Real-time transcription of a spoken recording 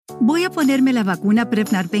Voy a ponerme la vacuna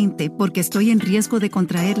Prevnar 20 porque estoy en riesgo de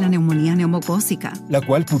contraer la neumonía neumocócica, la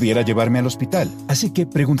cual pudiera llevarme al hospital. Así que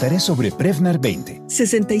preguntaré sobre Prevnar 20.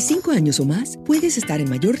 65 años o más, puedes estar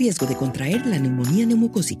en mayor riesgo de contraer la neumonía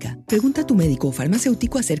neumocócica. Pregunta a tu médico o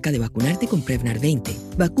farmacéutico acerca de vacunarte con Prevnar 20.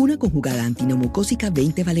 Vacuna conjugada antineumocócica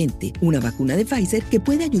 20 valente, una vacuna de Pfizer que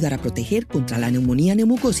puede ayudar a proteger contra la neumonía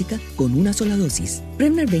neumocócica con una sola dosis.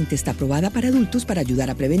 Prevnar 20 está aprobada para adultos para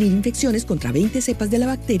ayudar a prevenir infecciones contra 20 cepas de la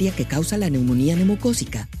bacteria que causa la neumonía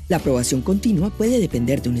neumocócica. La aprobación continua puede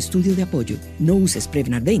depender de un estudio de apoyo. No uses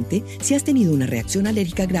Prevnar 20 si has tenido una reacción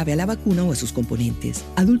alérgica grave a la vacuna o a sus componentes.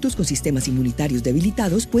 Adultos con sistemas inmunitarios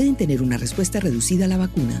debilitados pueden tener una respuesta reducida a la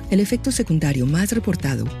vacuna. El efecto secundario más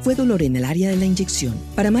reportado fue dolor en el área de la inyección.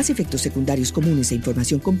 Para más efectos secundarios comunes e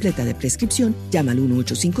información completa de prescripción, llama al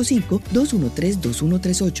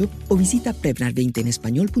 1-855-213-2138 o visita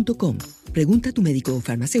Prevnar20enespañol.com. Pregunta a tu médico o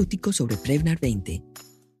farmacéutico sobre Prevnar 20.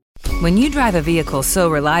 When you drive a vehicle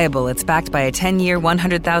so reliable it's backed by a 10-year,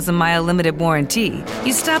 100,000-mile limited warranty,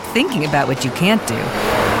 you stop thinking about what you can't do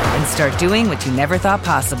and start doing what you never thought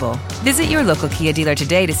possible. Visit your local Kia dealer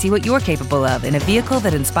today to see what you're capable of in a vehicle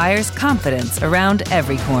that inspires confidence around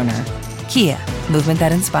every corner. Kia, movement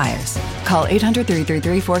that inspires. Call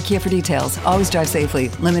 800-333-4KIA for details. Always drive safely.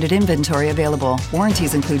 Limited inventory available.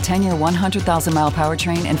 Warranties include 10-year 100,000-mile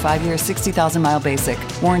powertrain and 5-year 60,000-mile basic.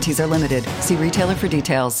 Warranties are limited. See retailer for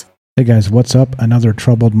details. Hey guys, what's up? Another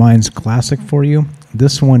Troubled Minds classic for you.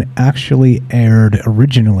 This one actually aired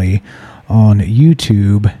originally on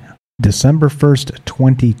YouTube December 1st,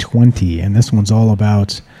 2020. And this one's all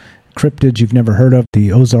about cryptids you've never heard of.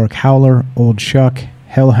 The Ozark Howler, Old Chuck,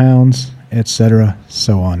 Hellhounds, etc.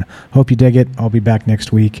 so on. Hope you dig it. I'll be back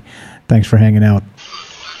next week. Thanks for hanging out.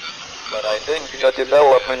 But I think the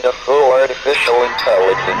development of full artificial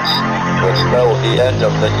intelligence will spell the end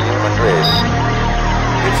of the human race.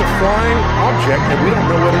 It's a flying object and we don't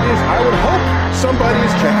know what it is. I would hope somebody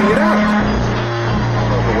is checking it out. I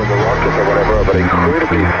don't know if it was a rocket or whatever, but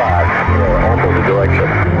incredibly fast, opposite direction.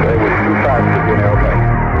 It was too fast to be an airplane.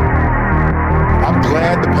 I'm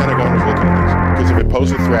glad the Pentagon is looking at this, because if it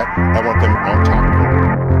poses a threat, I want them on top of it.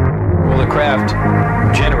 Well, the craft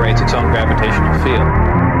generates its own gravitational field.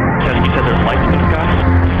 You said there's lights in the sky?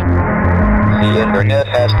 The internet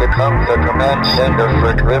has become the command center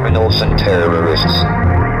for criminals and terrorists.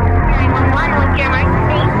 911, what's your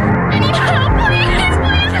emergency? I need help, please help me!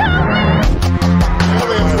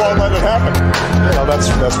 Aliens won't let it happen. You know, that's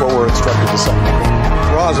what we're instructed to say.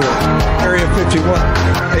 Roswell, Area 51.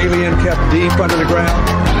 Alien kept deep under the ground.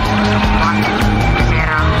 1, 0,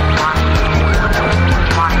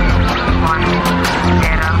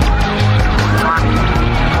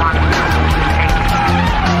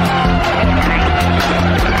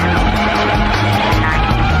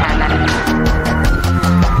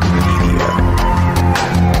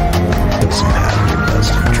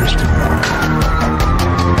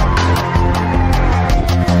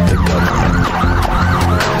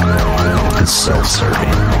 self-serving.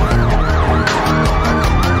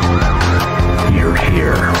 You're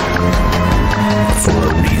here for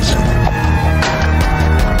a reason.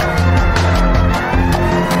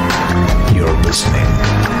 You're listening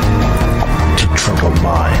to Troubled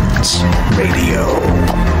Minds Radio.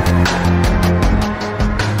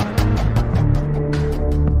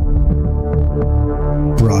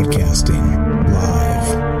 Broadcasting live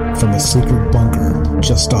from a secret bunker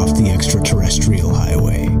just off the extraterrestrial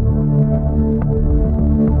highway.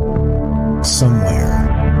 Somewhere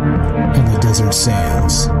in the desert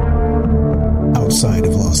sands outside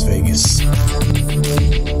of Las Vegas.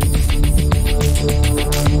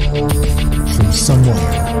 From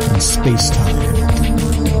somewhere in space-time,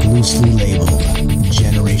 loosely labeled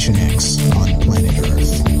Generation X on planet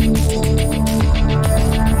Earth.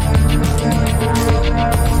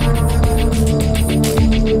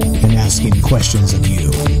 And asking questions of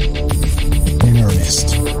you in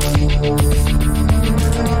earnest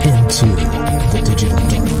into the digital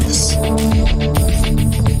darkness.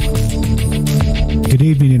 Good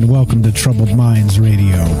evening and welcome to Troubled Minds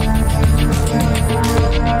Radio.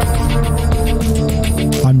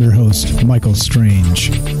 I'm your host, Michael Strange.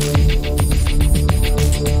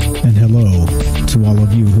 And hello to all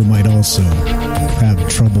of you who might also have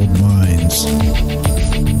troubled minds.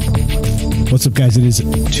 What's up, guys? It is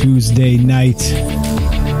Tuesday night.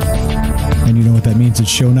 And you know what that means. It's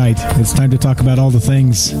show night. It's time to talk about all the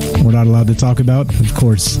things we're not allowed to talk about. Of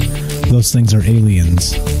course, those things are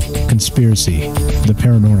aliens, conspiracy, the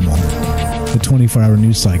paranormal, the 24-hour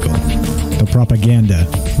news cycle, the propaganda,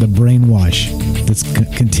 the brainwash that's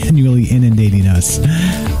continually inundating us.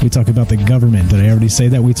 We talk about the government. Did I already say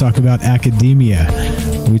that? We talk about academia.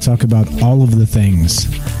 We talk about all of the things.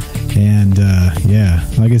 And,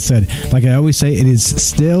 like I said, like I always say, it is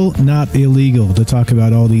still not illegal to talk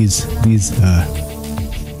about all these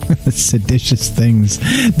seditious things.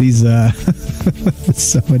 These,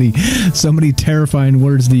 so many terrifying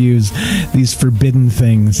words to use. These forbidden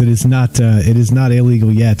things. It is not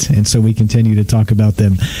illegal yet. And so we continue to talk about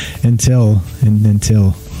them until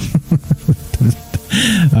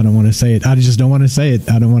I don't want to say it. I just don't want to say it.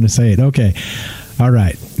 I don't want to say it. Okay. All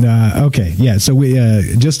right. Okay. Yeah. So we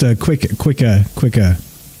just a quick update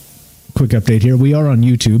here. We are on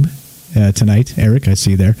YouTube tonight. Eric, I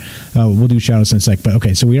see there. We'll do shout-outs in a sec. But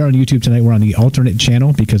okay, so we are on YouTube tonight. We're on the alternate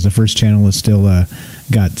channel because the first channel is still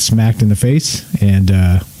got smacked in the face, and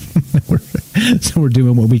we're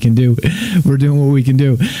doing what we can do. We're doing what we can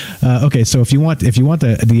do. Okay, so if you want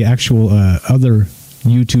the actual other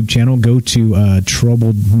YouTube channel, go to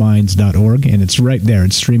troubledminds.org, and it's right there.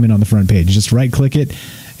 It's streaming on the front page. Just right-click it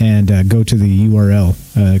and go to the URL.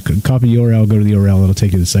 Copy URL, go to the URL. It'll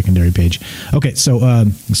take you to the secondary page. Okay, so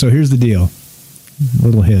here's the deal.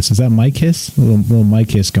 Little hiss. Is that mic hiss? A little mic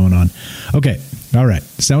hiss going on. Okay, all right.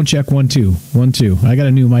 Sound check 1 2 1 2. I got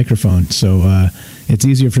a new microphone, so it's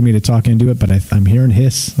easier for me to talk into it. But I'm hearing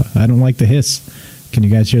hiss. I don't like the hiss. Can you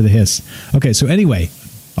guys hear the hiss? Okay, so anyway.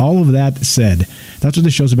 All of that said, that's what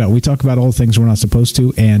this show's about. We talk about all the things we're not supposed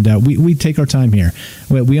to, and we take our time here.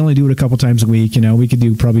 We only do it a couple times a week. You know, we could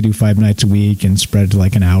probably do 5 nights a week and spread it to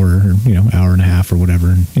like an hour or hour and a half or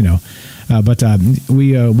whatever. But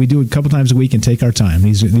we do it a couple times a week and take our time.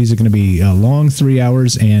 These are going to be long 3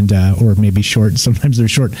 hours and or maybe short. Sometimes they're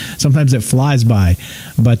short. Sometimes it flies by.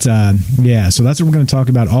 But so that's what we're going to talk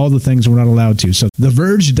about. All the things we're not allowed to. So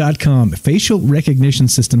TheVerge.com, facial recognition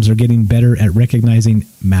systems are getting better at recognizing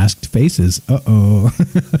masked faces.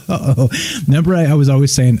 Remember, I was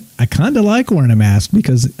always saying I kind of like wearing a mask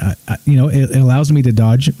because it allows me to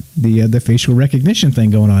dodge the facial recognition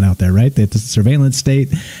thing going on out there, right? The surveillance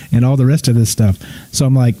state and all the rest of this stuff. So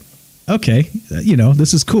I'm like, okay,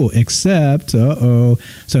 this is cool, except, So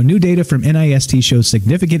new data from NIST shows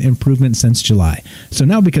significant improvement since July. So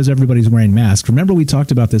now because everybody's wearing masks, remember we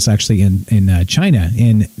talked about this actually in China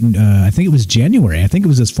in, I think it was January. I think it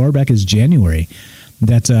was as far back as January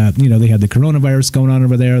that, they had the coronavirus going on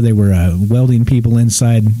over there. They were welding people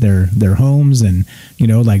inside their homes and,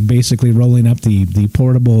 basically rolling up the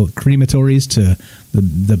portable crematories to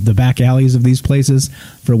the back alleys of these places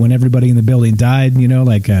for when everybody in the building died.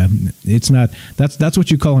 It's not that's what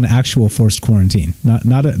you call an actual forced quarantine,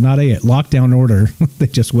 not a lockdown order. They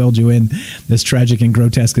just weld you in, as tragic and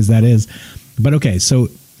grotesque as that is. But okay,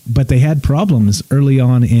 but they had problems early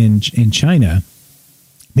on in China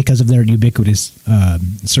because of their ubiquitous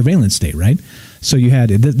surveillance state, right? So you had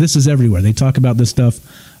this is everywhere. They talk about this stuff,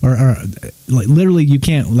 or like literally you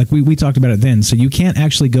can't, like we talked about it then. So you can't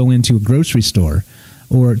actually go into a grocery store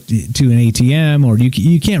or to an ATM, or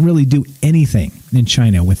you can't really do anything in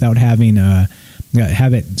China without having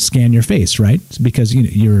have it scan your face, right? Because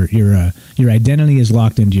your identity is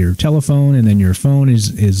locked into your telephone, and then your phone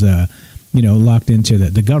is locked into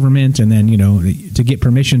the government, and then to get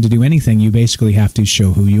permission to do anything, you basically have to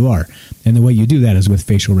show who you are, and the way you do that is with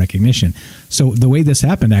facial recognition. So the way this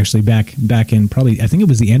happened actually back in probably, I think it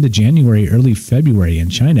was the end of January, early February in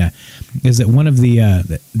China, is that one of the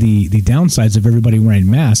downsides of everybody wearing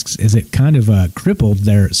masks is it kind of crippled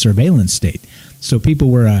their surveillance state. So people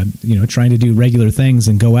were trying to do regular things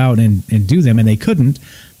and go out and do them, and they couldn't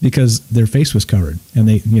because their face was covered, and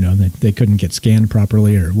they couldn't get scanned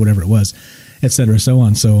properly or whatever it was, et cetera, so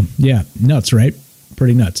on. So yeah, nuts, right?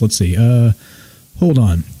 Pretty nuts. Let's see. Hold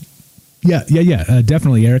on. Yeah.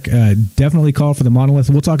 Definitely, Eric. Definitely call for the monolith.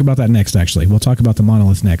 We'll talk about that next. Actually, we'll talk about the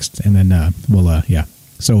monolith next, and then we'll.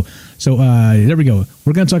 So there we go.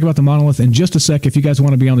 We're going to talk about the monolith in just a sec. If you guys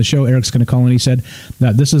want to be on the show, Eric's going to call in. He said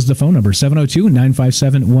that this is the phone number,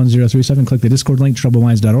 702-957-1037. Click the Discord link,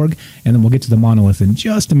 troubleminds.org, and then we'll get to the monolith in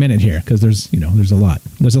just a minute here, because there's a lot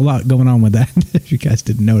going on with that, if you guys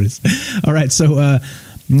didn't notice. All right, so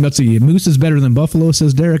let's see. Moose is better than Buffalo,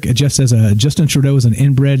 says Derek. It just says Justin Trudeau is an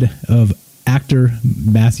inbred of actor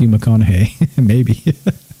Matthew McConaughey. Maybe.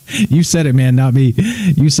 You said it, man, not me.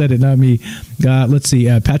 You said it, not me. Let's see.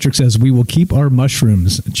 Patrick says, we will keep our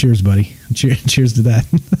mushrooms. Cheers, buddy. Cheers to that.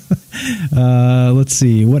 Let's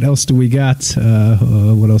see. What else do we got?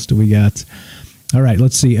 All right,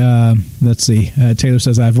 let's see. Taylor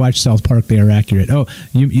says, I've watched South Park. They are accurate. Oh,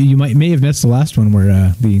 you may have missed the last one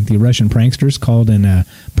where the Russian pranksters called and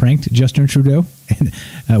pranked Justin Trudeau and,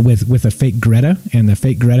 with a fake Greta, and the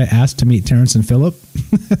fake Greta asked to meet Terrence and Phillip,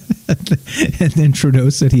 and then Trudeau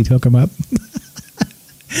said he'd hook him up.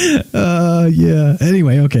 Yeah.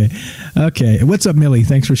 Anyway, okay. What's up, Millie?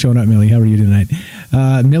 Thanks for showing up, Millie. How are you tonight?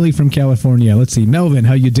 Millie from California. Let's see. Melvin,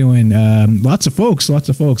 how you doing? Lots of folks.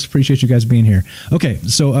 Appreciate you guys being here. Okay,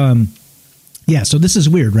 so yeah, so this is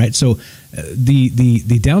weird, right? So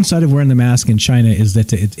the downside of wearing the mask in China is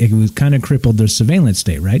that it was kind of crippled their surveillance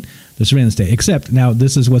state, right? The surveillance state. Except now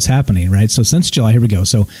this is what's happening, right? So since July, here we go.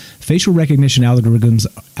 So facial recognition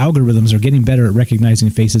algorithms are getting better at recognizing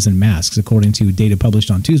faces in masks, according to data published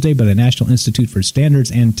on Tuesday by the National Institute for Standards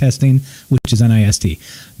and Testing, which is NIST.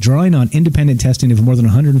 Drawing on independent testing of more than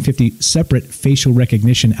 150 separate facial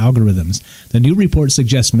recognition algorithms, the new report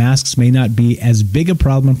suggests masks may not be as big a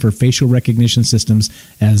problem for facial recognition systems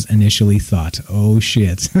as initially thought. Oh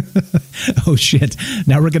shit. Oh shit.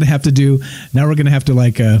 Now we're going to have to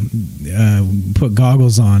like put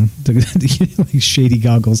goggles on, like shady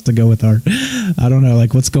goggles to go with our, I don't know,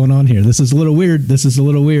 like what's going on here. This is a little weird.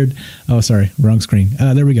 Oh, sorry. Wrong screen.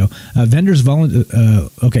 There we go. Vendors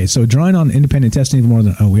okay. So drawing on independent testing of more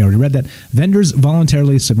than, we already read that. Vendors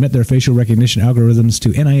voluntarily submit their facial recognition algorithms to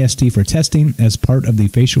NIST for testing as part of the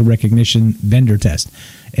facial recognition vendor test.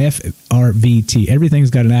 FRVT. Everything's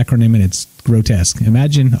got an acronym and it's grotesque.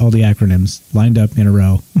 Imagine all the acronyms lined up in a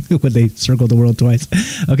row. Would they circle the world twice?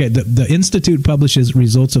 Okay, the Institute publishes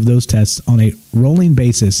results of those tests on a rolling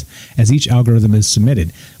basis as each algorithm is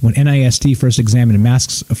submitted. When NIST first examined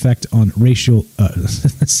masks' effect on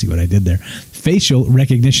let's see what I did there. Facial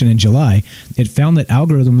recognition in July, it found that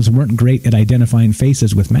algorithms weren't great at identifying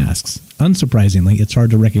faces with masks. Unsurprisingly, it's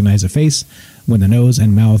hard to recognize a face when the nose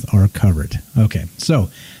and mouth are covered. Okay,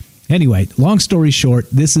 so anyway, long story short,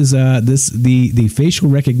 this is the facial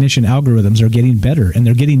recognition algorithms are getting better and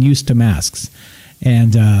they're getting used to masks.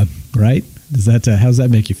 And right? Does that how's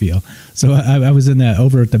that make you feel? So I was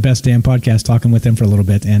over at the Best Damn Podcast talking with them for a little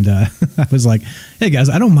bit, and I was like, "Hey guys,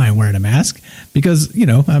 I don't mind wearing a mask because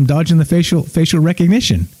I'm dodging the facial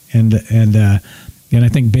recognition." And I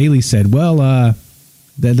think Bailey said, "Well,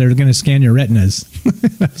 that they're going to scan your retinas."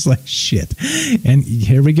 I was like, "Shit!" And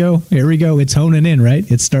here we go. It's honing in, right?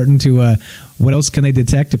 It's starting to. What else can they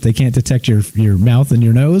detect if they can't detect your mouth and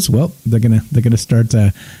your nose? Well, they're gonna start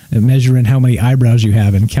measuring how many eyebrows you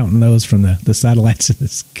have and counting those from the satellites in the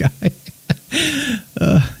sky.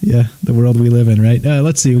 Yeah, the world we live in, right?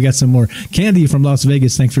 Let's see. We got some more. Candy from Las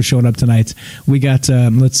Vegas. Thanks for showing up tonight. We got.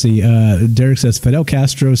 Let's see. Derek says Fidel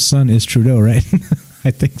Castro's son is Trudeau, right? I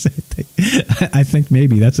think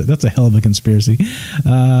maybe that's a hell of a conspiracy.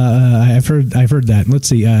 I've heard that. Let's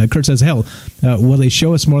see. Kurt says, hell, well, they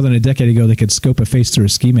show us more than a decade ago they could scope a face through a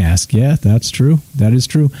ski mask. Yeah, that's true. That is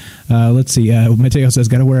true. Let's see. Mateo says,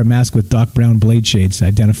 got to wear a mask with Doc Brown blade shades to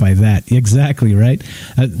identify that. Exactly, right?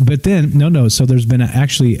 But then, no. So there's been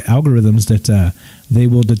actually algorithms that they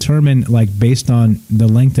will determine, like, based on the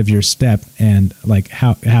length of your step and, like,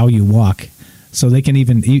 how you walk. So they can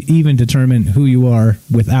even determine who you are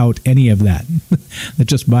without any of that,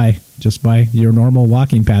 just by your normal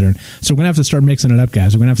walking pattern. So we're gonna have to start mixing it up,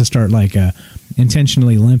 guys. We're gonna have to start like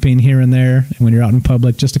intentionally limping here and there when you're out in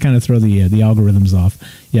public, just to kind of throw the algorithms off.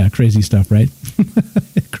 Yeah, crazy stuff, right?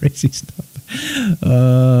 Crazy stuff.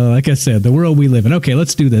 Like I said, the world we live in. Okay,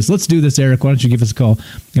 let's do this, Eric. Why don't you give us a call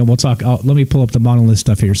and we'll talk. Let me pull up the monolith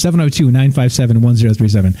stuff here.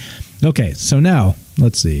 702-957-1037. Okay, so now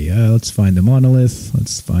let's see. Let's find the monolith.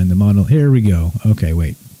 Here we go. Okay,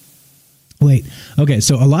 wait. Okay,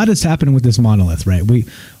 so a lot has happened with this monolith, right? We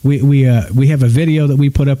have a video that we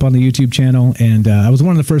put up on the YouTube channel, and I was one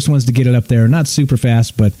of the first ones to get it up there. Not super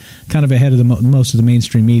fast, but kind of ahead of most of the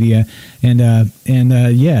mainstream media. And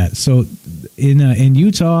yeah, so in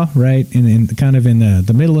Utah, right, in kind of in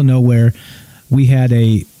the middle of nowhere, we had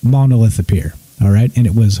a monolith appear. All right, and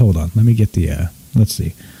it was. Hold on, let me get the. Let's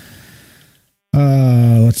see.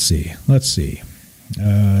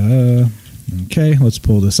 Okay, let's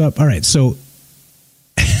pull this up. All right, so,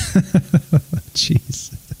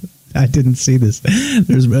 jeez, I didn't see this.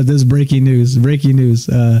 There's breaking news.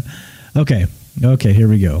 Okay, here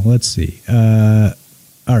we go. Let's see. All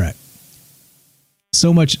right,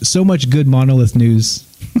 so much good monolith news.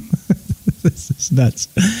 This is nuts.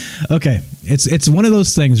 Okay, it's one of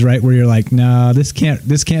those things, right, where you're like, nah, this can't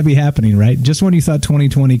be happening, right? Just when you thought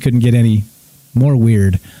 2020 couldn't get any more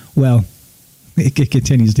weird, well, it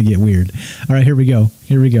continues to get weird. All right, here we go.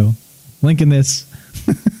 Link in this.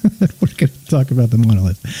 We're going to talk about the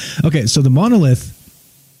monolith. Okay, so the monolith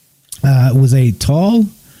was a tall,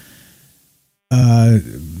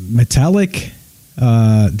 metallic,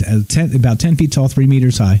 about 10 feet tall, 3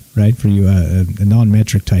 meters high, right, for you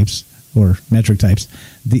non-metric types or metric types.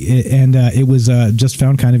 It was just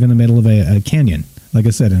found kind of in the middle of a canyon, like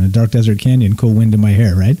I said, in a dark desert canyon. Cool wind in my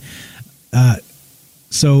hair, right?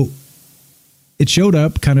 So it showed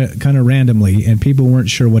up kind of randomly, and people weren't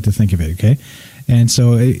sure what to think of it. Okay. And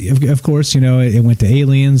so, of course, it went to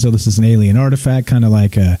aliens. So this is an alien artifact, kind of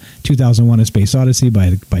like 2001: A Space Odyssey by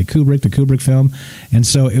Kubrick, the Kubrick film. And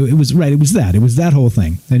so it was right. It was that whole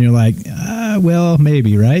thing. And you're like, well,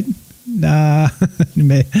 maybe, right? I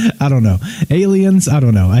don't know. Aliens, I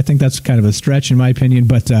don't know. I think that's kind of a stretch in my opinion.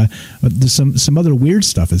 But some other weird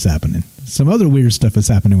stuff is happening. Some other weird stuff is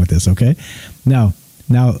happening with this. Okay, Now,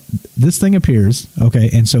 this thing appears, okay,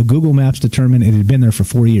 and so Google Maps determined it had been there for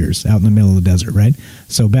 4 years out in the middle of the desert, right?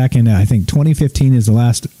 So back in, I think, 2015 is the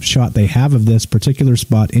last shot they have of this particular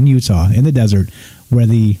spot in Utah, in the desert, where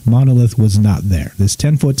the monolith was not there. This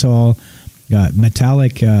 10-foot-tall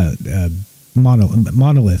metallic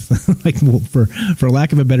monolith, like, for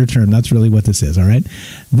lack of a better term, that's really what this is, all right?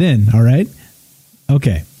 Then, all right,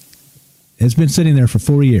 okay, it's been sitting there for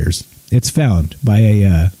 4 years. It's found by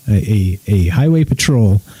a highway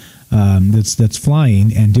patrol that's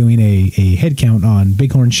flying and doing a head count on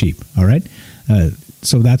bighorn sheep. All right,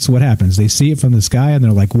 so that's what happens. They see it from the sky and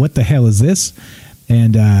they're like, "What the hell is this?"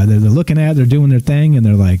 And they're looking at it, they're doing their thing, and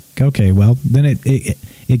they're like, "Okay, well." Then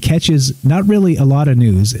it catches not really a lot of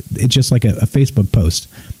news. It's just like a Facebook post,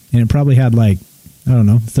 and it probably had like, I don't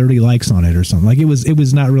know, 30 likes on it or something. Like it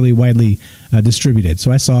was not really widely distributed.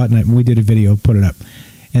 So I saw it and we did a video, put it up.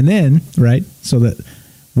 And then, right, so that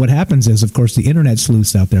what happens is, of course, the internet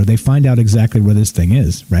sleuths out there, they find out exactly where this thing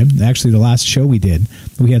is, right? Actually, the last show we did,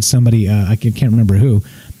 we had somebody, I can't remember who,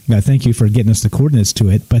 thank you for getting us the coordinates to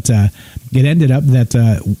it, but it ended up that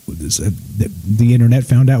the internet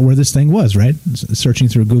found out where this thing was, right? Searching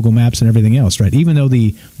through Google Maps and everything else, right? Even though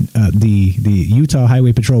the Utah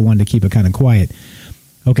Highway Patrol wanted to keep it kind of quiet.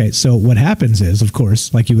 Okay, so what happens is, of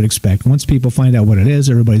course, like you would expect, once people find out what it is,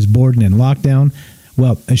 everybody's bored and in lockdown.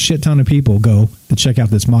 Well, a shit ton of people go to check out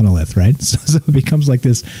this monolith, right? So it becomes like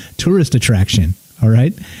this tourist attraction, all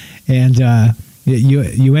right? And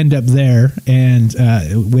you end up there, and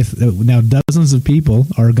now dozens of people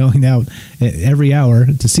are going out every hour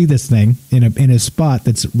to see this thing in a spot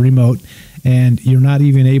that's remote, and you're not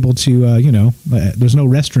even able to, there's no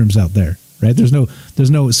restrooms out there. Right? There's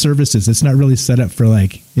no services. It's not really set up for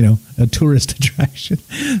like, a tourist attraction.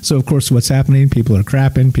 So of course what's happening, people are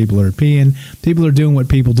crapping, people are peeing, people are doing what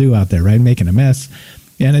people do out there, right? Making a mess,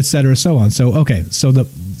 and et cetera, so on. So okay, so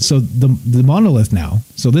the monolith now,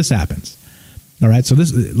 so this happens. All right, so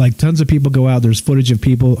this, like, tons of people go out. There's footage of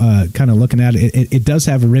people kind of looking at it. It does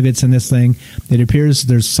have rivets in this thing. It appears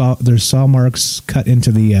there's saw marks cut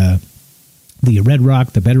into the red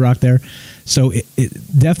rock, the bedrock there. So it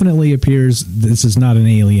definitely appears this is not an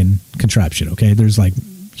alien contraption, okay? There's like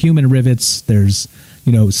human rivets. There's,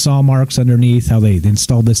 saw marks underneath how they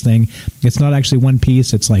installed this thing. It's not actually one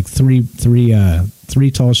piece. It's like three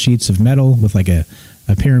tall sheets of metal with like a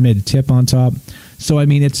pyramid tip on top. So, I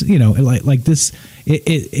mean, it's, like this,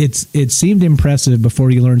 it seemed impressive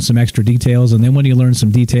before you learned some extra details. And then when you learned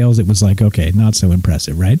some details, it was like, okay, not so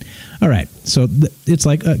impressive, right? All right. So it's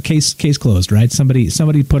like a case closed, right? Somebody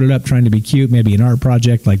put it up trying to be cute, maybe an art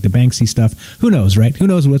project like the Banksy stuff. Who knows, right? Who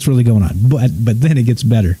knows what's really going on? But then it gets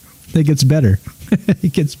better. It gets better.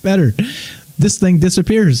 It gets better. This thing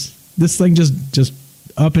disappears. This thing just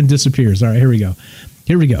up and disappears. All right, here we go.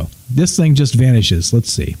 This thing just vanishes.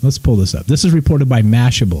 Let's see. Let's pull this up. This is reported by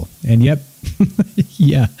Mashable. And yep,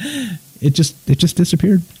 yeah, it just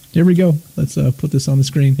disappeared. Here we go. Let's put this on the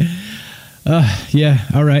screen. Yeah,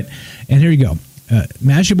 all right. And here you go.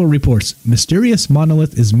 Mashable reports, mysterious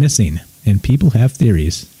monolith is missing, and people have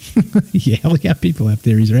theories. Yeah, people have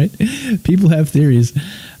theories, right? People have theories.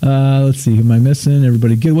 Let's see. Who am I missing?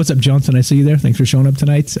 Everybody good? What's up, Johnson? I see you there. Thanks for showing up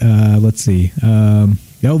tonight. Let's see.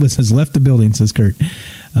 Elvis has left the building, says Kurt.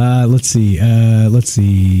 Let's see.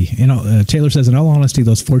 Taylor says, in all honesty,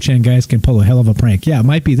 those 4chan guys can pull a hell of a prank. Yeah, it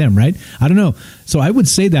might be them, right? I don't know. So I would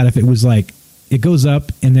say that if it was like, it goes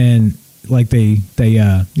up and then like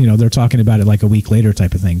they're talking about it like a week later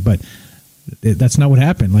type of thing. But that's not what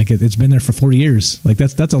happened. Like it's been there for 4 years. Like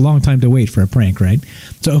that's a long time to wait for a prank, right?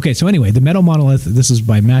 So, okay. So anyway, the metal monolith, this is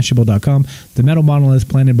by Mashable.com. The metal monolith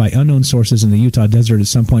planted by unknown sources in the Utah desert at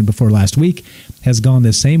some point before last week has gone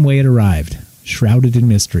the same way it arrived, shrouded in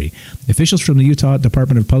mystery. Officials from the Utah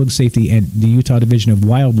Department of Public Safety and the Utah Division of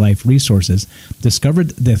Wildlife Resources discovered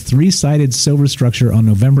the three-sided silver structure on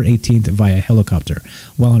November 18th via helicopter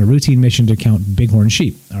while on a routine mission to count bighorn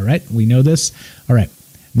sheep. All right. We know this. All right.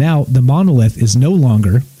 Now, the monolith is no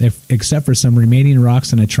longer, except for some remaining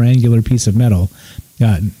rocks and a triangular piece of metal,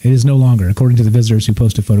 it is no longer, according to the visitors who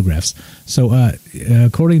posted photographs. So,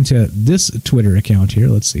 according to this Twitter account here,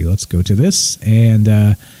 let's see, let's go to this,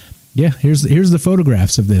 and yeah, here's the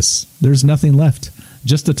photographs of this. There's nothing left.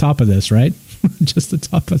 just the top of this, right? Just the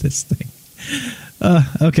top of this thing.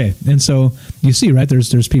 Okay, and so you see, right?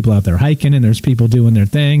 There's people out there hiking, and there's people doing their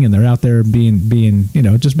thing, and they're out there being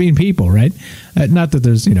just being people, right? Not that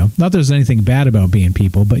there's anything bad about being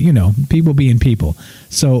people, but people being people.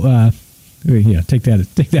 So take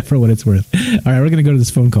that for what it's worth. All right, we're gonna go to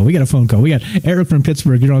this phone call. We got a phone call. We got Eric from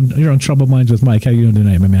Pittsburgh. You're on Troubled Minds with Mike. How you doing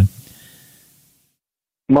tonight, my man?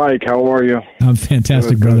 Mike, how are you? I'm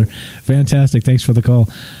fantastic, brother. Fantastic. Thanks for the call.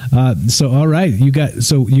 So, all right, you got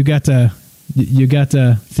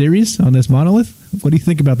theories on this monolith? What do you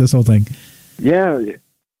think about this whole thing? Yeah.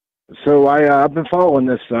 So I've been following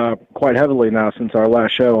this quite heavily now since our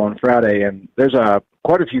last show on Friday, and there's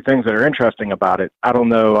quite a few things that are interesting about it. I don't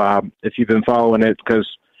know if you've been following it, because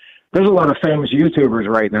there's a lot of famous YouTubers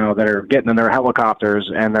right now that are getting in their helicopters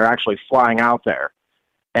and they're actually flying out there.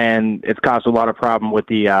 And it's caused a lot of problem with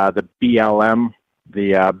the BLM,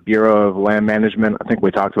 the Bureau of Land Management. I think we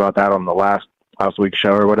talked about that on the last week's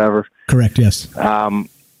show or whatever. Correct, yes.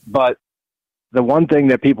 But the one thing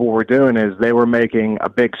that people were doing is they were making a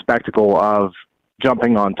big spectacle of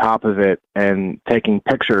jumping on top of it and taking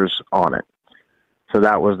pictures on it. So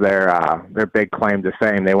that was their big claim to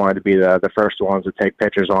fame. They wanted to be the first ones to take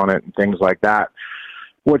pictures on it and things like that,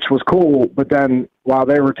 which was cool. But then while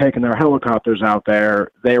they were taking their helicopters out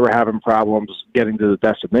there, they were having problems getting to the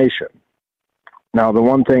destination. Now, the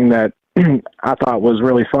one thing that I thought was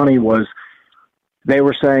really funny was they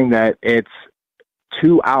were saying that it's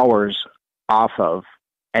 2 hours off of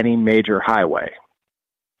any major highway.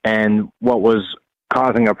 And what was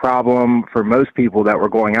causing a problem for most people that were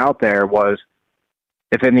going out there was,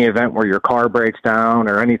 if in the event where your car breaks down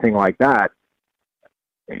or anything like that,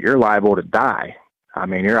 you're liable to die. I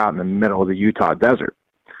mean, you're out in the middle of the Utah desert.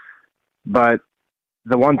 But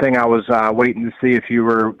the one thing I was waiting to see if you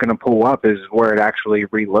were going to pull up is where it actually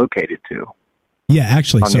relocated to. Yeah,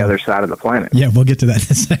 actually. On the other side of the planet. Yeah, we'll get to that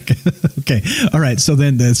in a second. Okay. All right. So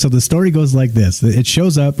then, so the story goes like this. It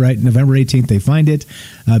shows up, right? November 18th, they find it.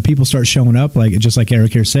 People start showing up, just like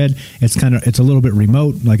Eric here said. It's a little bit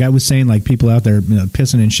remote. Like I was saying, like people out there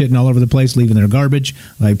pissing and shitting all over the place, leaving their garbage.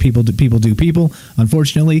 Like people do people,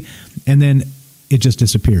 unfortunately. And then it just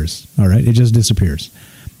disappears. All right. It just disappears.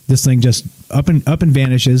 This thing just up and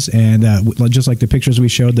vanishes, and just like the pictures we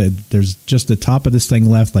showed, that there's just the top of this thing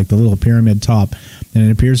left, like the little pyramid top, and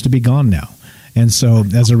it appears to be gone now. And so,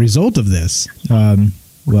 as a result of this,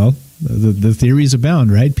 the theories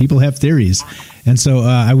abound, right? People have theories, and so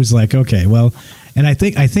I was like, okay, well, and I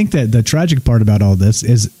think that the tragic part about all this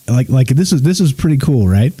is like this is pretty cool,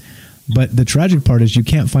 right? But the tragic part is you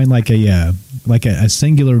can't find like a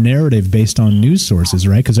singular narrative based on news sources,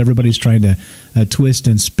 right? Because everybody's trying to twist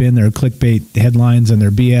and spin their clickbait headlines and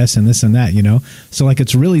their BS and this and that, So like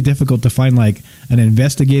it's really difficult to find like an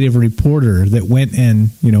investigative reporter that went and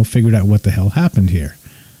figured out what the hell happened here.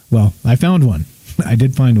 Well, I found one. I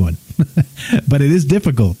did find one, but it is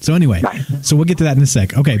difficult. So anyway, so we'll get to that in a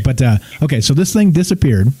sec. Okay, but so this thing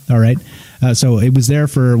disappeared. All right, so it was there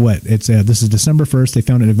for what? This is December 1st. They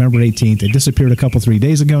found it November 18th. It disappeared 3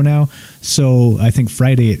 days ago now. So I think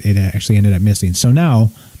Friday it actually ended up missing. So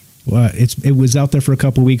now it was out there for a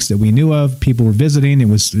couple of weeks that we knew of. People were visiting. It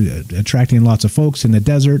was attracting lots of folks in the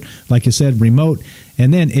desert, like you said, remote,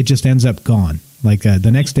 and then it just ends up gone. Like the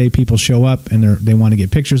next day, people show up and they want to get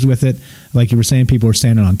pictures with it. Like you were saying, people were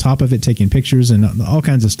standing on top of it, taking pictures, and all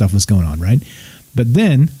kinds of stuff was going on, right? But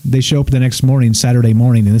then they show up the next morning, Saturday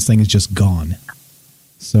morning, and this thing is just gone.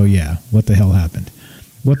 So yeah, what the hell happened?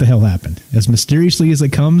 What the hell happened? As mysteriously as it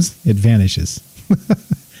comes, it vanishes.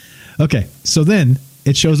 Okay, so then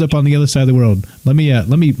it shows up on the other side of the world. Let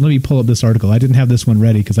me pull up this article. I didn't have this one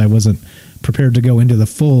ready because I wasn't prepared to go into the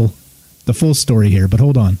full story here. But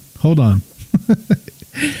hold on.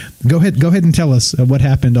 Go ahead and tell us what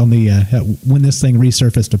happened on the when this thing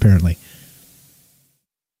resurfaced. Apparently,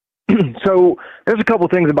 so there's a couple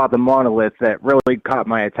things about the monolith that really caught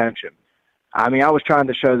my attention. I mean, I was trying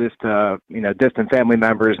to show this to distant family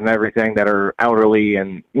members and everything that are elderly,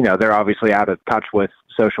 and they're obviously out of touch with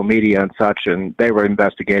social media and such, and they were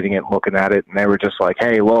investigating it, looking at it, and they were just like,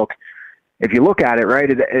 "Hey, look, if you look at it, right,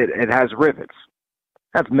 it has rivets.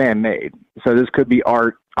 That's man-made. So this could be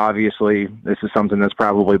art. Obviously, this is something that's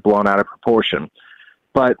probably blown out of proportion.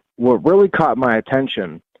 But what really caught my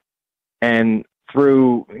attention and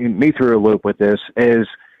threw me through a loop with this is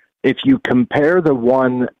if you compare the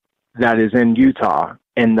one that is in Utah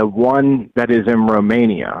and the one that is in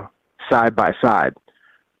Romania side by side,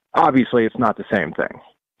 obviously it's not the same thing.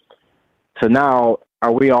 So now,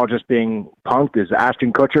 are we all just being punked? Is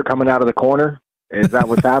Ashton Kutcher coming out of the corner? Is that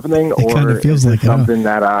what's happening? Or is it something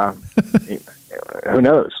that, who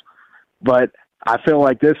knows? But I feel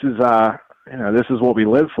like this is this is what we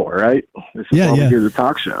live for, right? This is why we do the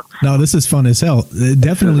talk show. No, this is fun as hell.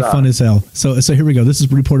 Definitely fun as hell. So here we go. This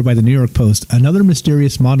is reported by the New York Post. Another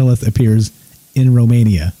mysterious monolith appears in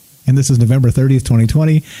Romania. And this is November 30th,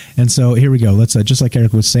 2020. And so here we go. Let's, just like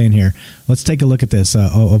Eric was saying here, let's take a look at this.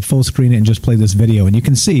 I'll full screen it and just play this video. And you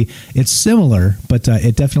can see it's similar, but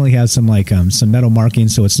it definitely has some some metal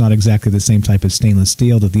markings, so it's not exactly the same type of stainless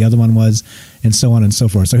steel that the other one was, and so on and so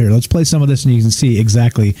forth. So here, let's play some of this, and you can see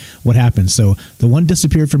exactly what happened. So the one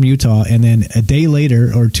disappeared from Utah, and then a day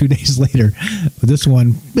later, or 2 days later, this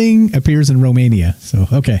one, bing, appears in Romania. So,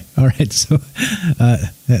 okay. All right. So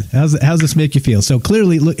how's this make you feel? So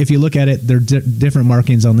clearly, look, if you look at it, there are different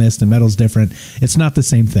markings on this. The metal's different. It's not the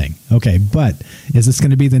same thing. Okay, but is this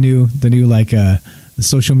going to be the new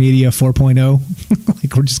social media 4.0?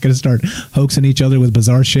 Like we're just going to start hoaxing each other with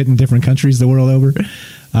bizarre shit in different countries the world over?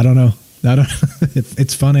 I don't know.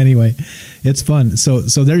 It's fun anyway. It's fun. So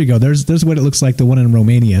there you go. There's what it looks like, the one in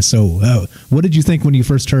Romania. So what did you think when you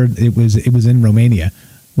first heard it was in Romania?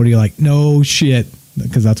 What are you like? No shit,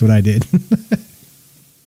 because that's what I did.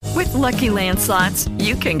 With Lucky Land Slots,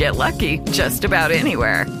 you can get lucky just about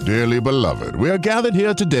anywhere. Dearly beloved, we are gathered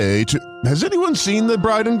here today to... Has anyone seen the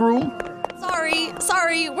bride and groom?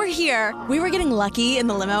 Sorry, we're here. We were getting lucky in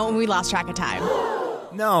the limo and we lost track of time.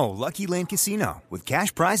 No, Lucky Land Casino, with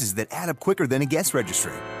cash prizes that add up quicker than a guest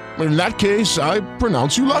registry. In that case, I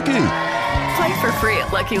pronounce you lucky. Play for free at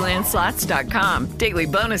LuckyLandSlots.com. Daily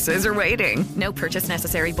bonuses are waiting. No purchase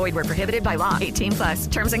necessary. Void where prohibited by law.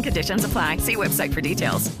 18+. Terms and conditions apply. See website for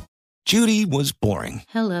details. Judy was boring.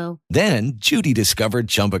 Hello. Then Judy discovered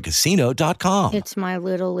ChumbaCasino.com. It's my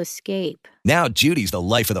little escape. Now Judy's the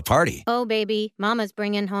life of the party. Oh, baby, mama's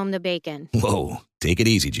bringing home the bacon. Whoa, take it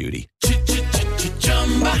easy, Judy.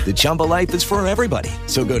 The Chumba life is for everybody.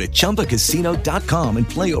 So go to ChumbaCasino.com and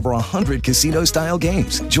play over 100 casino-style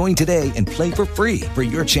games. Join today and play for free for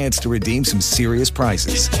your chance to redeem some serious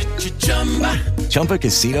prizes.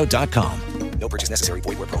 ChumbaCasino.com. No purchase necessary.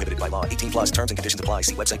 Void where prohibited by law. 18+. Terms and conditions apply.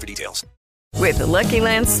 See website for details. With the Lucky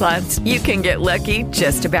Land Slots, you can get lucky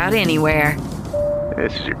just about anywhere.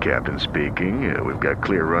 This is your captain speaking. We've got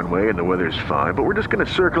clear runway and the weather's fine, but we're just going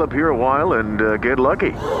to circle up here a while and get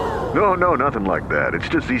lucky. No, nothing like that. It's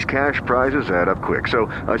just these cash prizes add up quick. So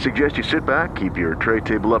I suggest you sit back, keep your tray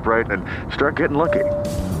table upright, and start getting lucky.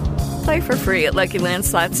 Play for free at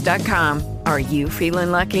LuckyLandSlots.com. Are you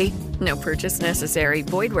feeling lucky? No purchase necessary.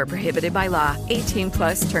 Void where prohibited by law.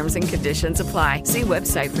 18+ terms and conditions apply. See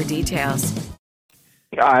website for details.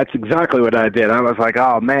 That's exactly what I did. I was like,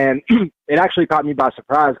 oh, man. It actually caught me by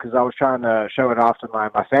surprise because I was trying to show it off to my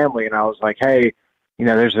family, and I was like, hey,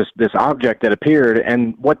 there's this object that appeared.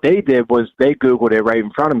 And what they did was they Googled it right in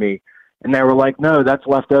front of me, and they were like, no, that's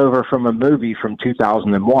left over from a movie from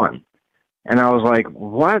 2001. And I was like,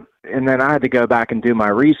 what? And then I had to go back and do my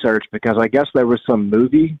research because I guess there was some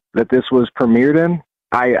movie that this was premiered in.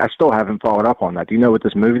 I still haven't followed up on that. Do you know what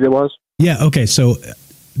this movie was? Yeah. Okay. So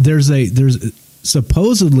there's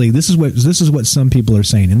supposedly this is what some people are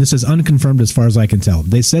saying, and this is unconfirmed as far as I can tell.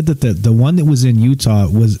 They said that the one that was in Utah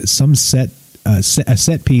was some set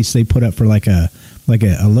piece they put up for like a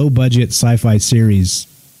low budget sci-fi series,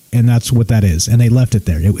 and that's what that is. And they left it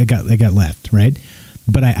there. It got left, right?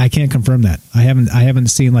 But I can't confirm that. I haven't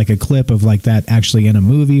seen like a clip of like that actually in a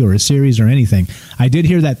movie or a series or anything. I did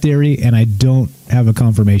hear that theory, and I don't have a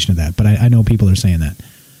confirmation of that, but I know people are saying that.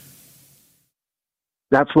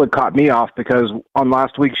 That's what caught me off because on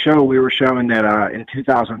last week's show, we were showing that in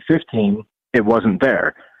 2015, it wasn't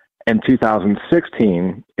there. In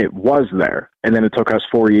 2016, it was there. And then it took us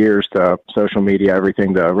 4 years to social media,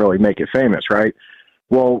 everything to really make it famous, right?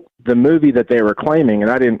 Well, the movie that they were claiming,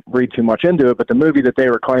 and I didn't read too much into it, but the movie that they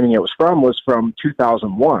were claiming it was from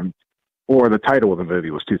 2001, or the title of the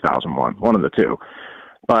movie was 2001, one of the two.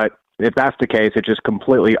 But if that's the case, it just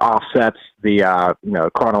completely offsets the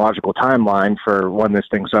chronological timeline for when this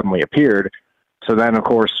thing suddenly appeared. So then, of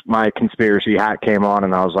course, my conspiracy hat came on,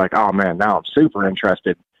 and I was like, oh, man, now I'm super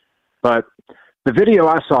interested. But the video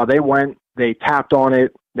I saw, they tapped on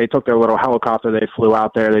it, they took their little helicopter, they flew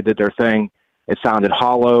out there, they did their thing. It sounded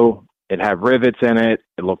hollow. It had rivets in it.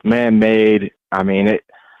 It looked man-made. I mean,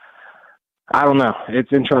 I don't know.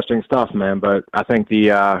 It's interesting stuff, man. But I think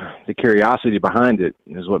the curiosity behind it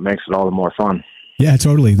is what makes it all the more fun. Yeah,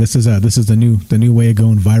 totally. This is the new way of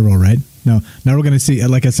going viral, right? Now we're going to see,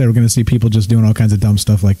 like I said, we're going to see people just doing all kinds of dumb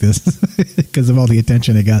stuff like this because of all the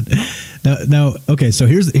attention it got. Now, okay, so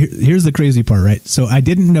here's the crazy part, right? So I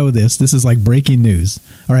didn't know this. This is like breaking news.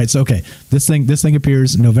 All right, so okay, this thing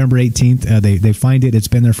appears November 18th. They find it. It's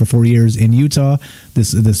been there for 4 years in Utah.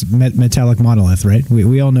 This metallic monolith, right?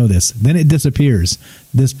 We all know this. Then it disappears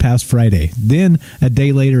this past Friday. Then a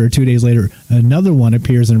day later or 2 days later, another one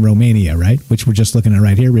appears in Romania, right? Which we're just looking at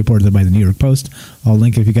right here, reported by the New York Post. I'll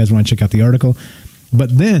link if you guys want to check out the article.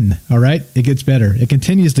 But then, all right, it gets better. It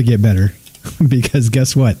continues to get better. Because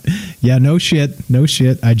guess what? Yeah, no shit.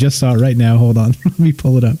 I just saw it right now. Hold on. Let me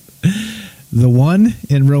pull it up. The one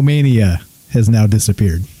in Romania has now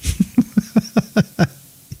disappeared.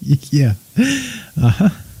 Yeah. Uh-huh.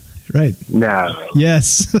 Right. No.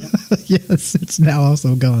 Yes. Yes, it's now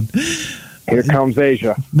also gone. Here comes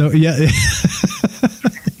Asia. No, yeah.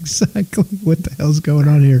 Exactly. What the hell's going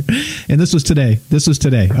on here? And this was today.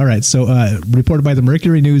 All right. So reported by the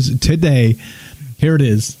Mercury News today. Here it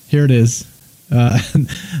is.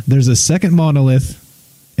 There's a second monolith,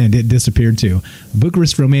 and it disappeared too.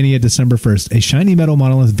 Bucharest, Romania, December 1st. A shiny metal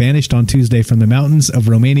monolith vanished on Tuesday from the mountains of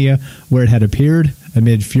Romania, where it had appeared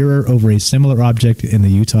amid furor over a similar object in the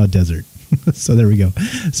Utah desert. So there we go.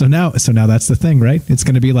 So now that's the thing, right? It's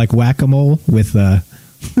going to be like whack-a-mole with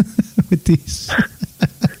with these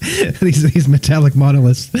these metallic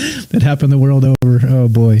monoliths that happen the world over. Oh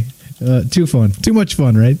boy, too much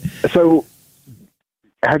fun, right? So,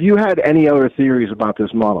 have you had any other theories about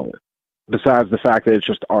this monolith besides the fact that it's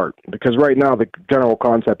just art? Because right now the general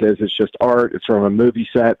concept is it's just art. It's from a movie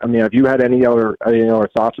set. I mean, have you had any other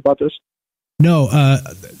thoughts about this? No.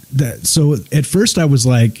 So at first I was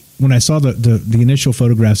like, when I saw the initial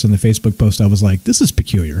photographs in the Facebook post, I was like, this is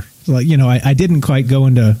peculiar. Like, I didn't quite go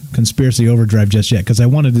into conspiracy overdrive just yet because I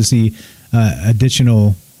wanted to see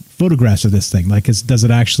additional photographs of this thing. Like, does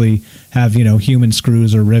it actually have, human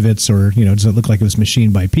screws or rivets, or, does it look like it was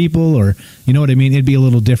machined by people, or, you know what I mean? It'd be a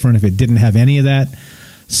little different if it didn't have any of that.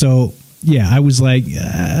 So yeah, I was like,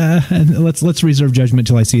 let's reserve judgment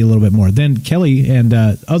till I see a little bit more. Then Kelly and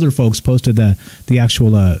other folks posted the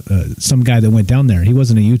actual some guy that went down there. He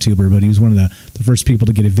wasn't a YouTuber, but he was one of the first people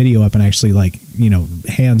to get a video up and actually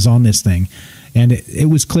hands on this thing. And it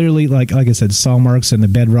was clearly like I said, saw marks and the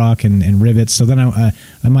bedrock and rivets. So then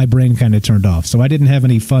my brain kind of turned off. So I didn't have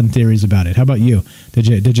any fun theories about it. How about you?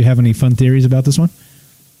 Did you have any fun theories about this one?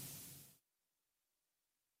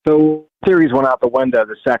 So theories went out the window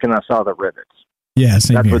the second I saw the rivets. Yeah,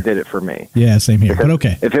 same That's here. what did it for me. Yeah, same here. Because but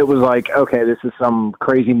okay. If it was like, okay, this is some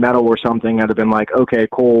crazy metal or something, I'd have been like, okay,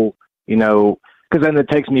 cool, because then it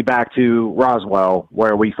takes me back to Roswell,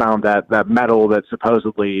 where we found that metal that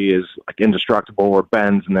supposedly is like indestructible or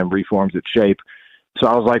bends and then reforms its shape. So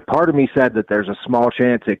I was like, part of me said that there's a small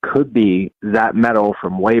chance it could be that metal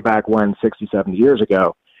from way back when, 60, 70 years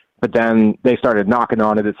ago. But then they started knocking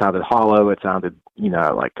on it. It sounded hollow. It sounded,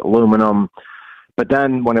 like aluminum. But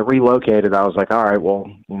then when it relocated, I was like, all right,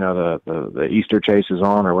 well, the Easter chase is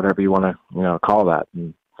on, or whatever you want to, call that.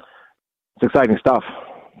 And it's exciting stuff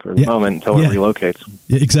for the moment until it relocates.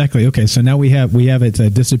 Yeah, exactly. Okay, so now we have it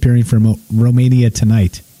disappearing from Romania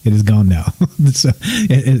tonight. It is gone now. So,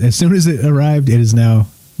 as soon as it arrived, it is now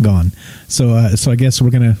gone. So I guess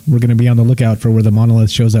we're gonna be on the lookout for where the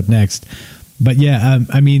monolith shows up next. But yeah,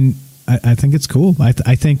 I think it's cool.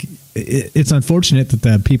 I think it's unfortunate that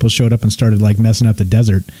the people showed up and started like messing up the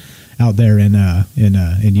desert out there in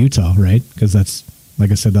Utah, right? Because that's, like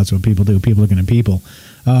I said, that's what people do. People are going to people.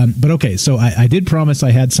 But okay, so I did promise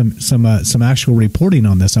I had some actual reporting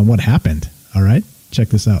on this, on what happened. All right, check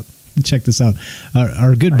this out.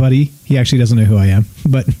 Our good buddy, he actually doesn't know who I am,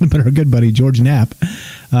 but our good buddy George Knapp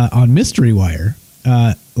on Mystery Wire.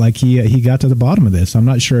 He got to the bottom of this. I'm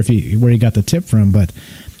not sure where he got the tip from, but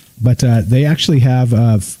they actually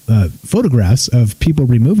have photographs of people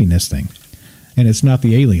removing this thing, and it's not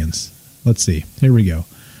the aliens. Let's see. Here we go.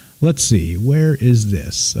 Let's see. Where is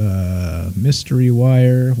this? Mystery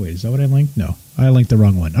Wire. Wait, is that what I linked? No, I linked the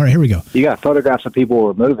wrong one. All right, here we go. You got photographs of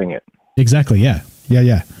people removing it. Exactly. Yeah.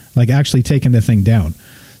 Like actually taking the thing down.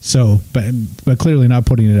 So, but clearly not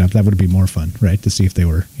putting it up. That would be more fun, right? To see if they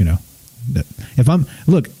were,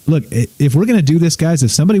 If we're going to do this, guys,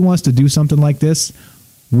 if somebody wants to do something like this,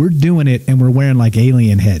 we're doing it, and we're wearing like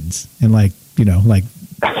alien heads and like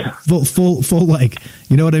full like,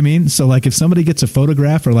 you know what I mean? So like if somebody gets a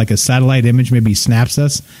photograph or like a satellite image, maybe snaps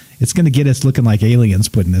us, it's going to get us looking like aliens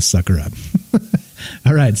putting this sucker up.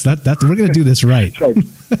 All right. So we're going to do this right. All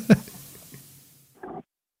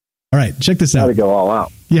right. Check this out. Got to go all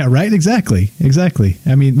out. Yeah, right. Exactly.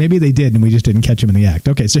 I mean, maybe they did and we just didn't catch them in the act.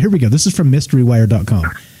 Okay. So here we go. This is from mysterywire.com.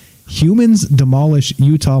 Humans demolish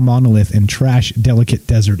Utah monolith and trash delicate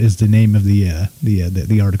desert is the name of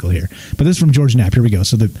the article here. But this is from George Knapp. Here we go.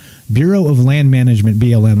 So the Bureau of Land Management,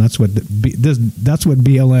 BLM, that's what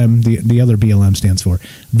BLM, the other BLM stands for,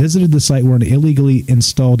 visited the site where an illegally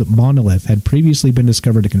installed monolith had previously been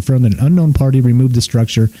discovered to confirm that an unknown party removed the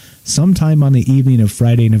structure sometime on the evening of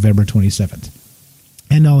Friday, November 27th.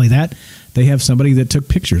 And not only that, they have somebody that took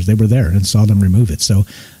pictures. They were there and saw them remove it. So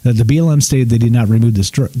the BLM stated they did not remove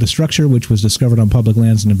the structure, which was discovered on public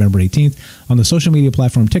lands on November 18th. On the social media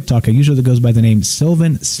platform TikTok, a user that goes by the name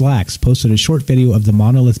Sylvan Slacks posted a short video of the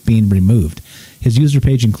monolith being removed. His user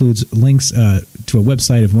page includes links to a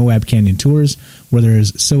website of Moab Canyon Tours, where there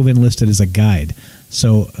is Sylvan listed as a guide.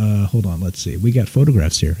 So hold on, let's see. We got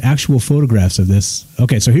photographs here, actual photographs of this.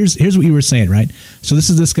 Okay, so here's what you were saying, right? So this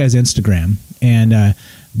is this guy's Instagram, and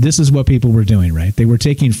this is what people were doing, right? They were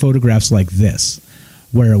taking photographs like this,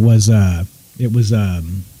 where it was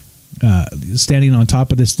standing on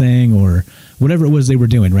top of this thing or whatever it was they were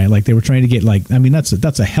doing, right? Like they were trying to get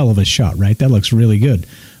that's a hell of a shot, right? That looks really good.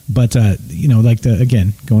 But,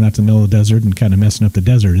 again, going out to the middle of the desert and kind of messing up the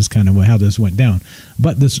desert is kind of how this went down.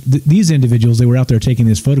 But these individuals, they were out there taking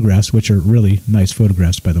these photographs, which are really nice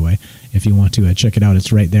photographs, by the way. If you want to check it out,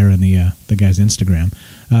 it's right there in the guy's Instagram.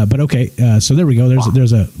 So there we go.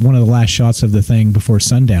 There's one of the last shots of the thing before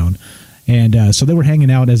sundown. And so they were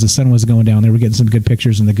hanging out as the sun was going down. They were getting some good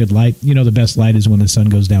pictures in the good light. You know, the best light is when the sun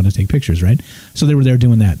goes down to take pictures, right? So they were there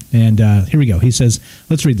doing that. And here we go. He says,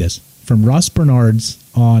 let's read this. From Ross Bernards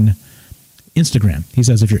on Instagram. He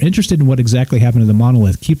says, if you're interested in what exactly happened to the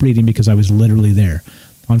monolith, keep reading because I was literally there.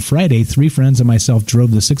 On Friday, 3 friends and myself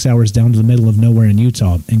drove the 6 hours down to the middle of nowhere in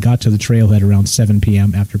Utah and got to the trailhead around 7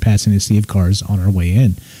 p.m. after passing a sea of cars on our way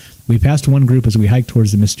in. We passed one group as we hiked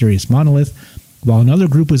towards the mysterious monolith, while another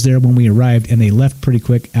group was there when we arrived, and they left pretty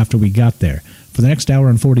quick after we got there. For the next hour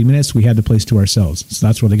and 40 minutes, we had the place to ourselves. So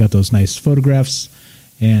that's where they got those nice photographs.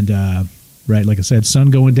 And, right, like I said, sun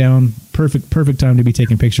going down, perfect time to be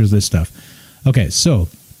taking pictures of this stuff. Okay, so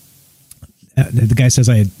the guy says,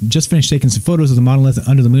 I had just finished taking some photos of the monolith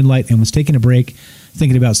under the moonlight and was taking a break,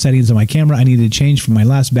 thinking about settings on my camera. I needed to change from my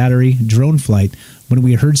last battery drone flight when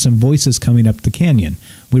we heard some voices coming up the canyon.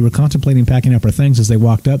 We were contemplating packing up our things as they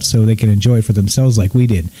walked up so they could enjoy it for themselves like we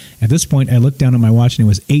did. At this point, I looked down at my watch and it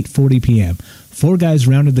was 8:40 p.m. 4 guys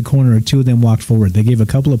rounded the corner and 2 of them walked forward. They gave a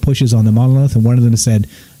couple of pushes on the monolith and one of them said,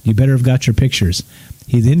 "You better have got your pictures."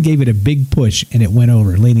 He then gave it a big push and it went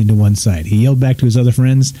over, leaning to one side. He yelled back to his other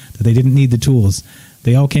friends that they didn't need the tools.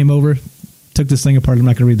 They all came over, took this thing apart. I'm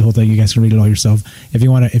not going to read the whole thing. You guys can read it all yourself if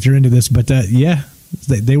you're into this. But yeah,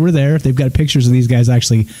 they were there. They've got pictures of these guys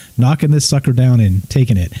actually knocking this sucker down and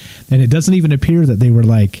taking it. And it doesn't even appear that they were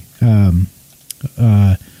like, part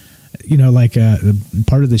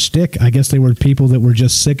of the shtick. I guess they were people that were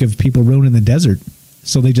just sick of people ruining the desert.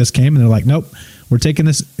 So they just came and they're like, nope, we're taking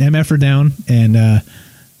this MFer down and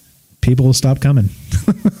people will stop coming.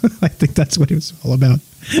 I think that's what it was all about,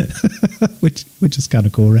 which is kind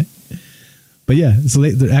of cool, right? But yeah, so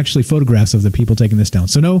they're actually photographs of the people taking this down.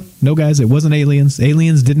 So no, guys, it wasn't aliens.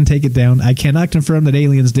 Aliens didn't take it down. I cannot confirm that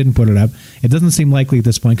aliens didn't put it up. It doesn't seem likely at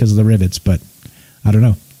this point because of the rivets, but I don't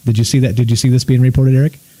know. Did you see that? Did you see this being reported,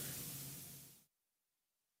 Eric?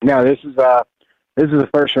 No, this is the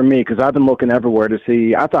first for me because I've been looking everywhere to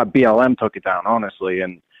see. I thought BLM took it down, honestly,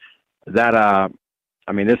 and that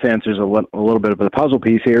this answers a little bit of the puzzle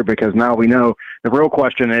piece here because now we know the real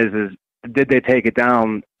question is did they take it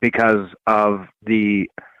down because of the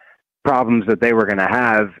problems that they were going to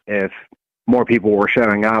have if more people were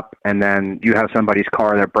showing up, and then you have somebody's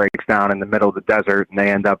car that breaks down in the middle of the desert and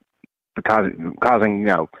they end up causing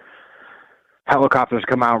helicopters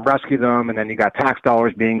come out and rescue them, and then you got tax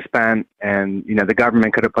dollars being spent, and the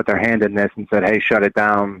government could have put their hand in this and said, hey, shut it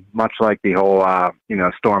down, much like the whole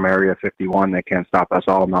Storm Area 51, they can't stop us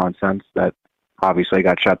all nonsense that obviously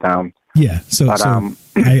got shut down. Yeah, so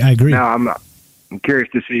I agree. Now I'm curious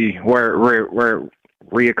to see where it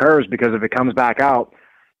reoccurs, because if it comes back out,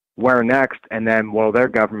 where next? And then will their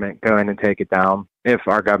government go in and take it down? If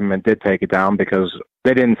our government did take it down, because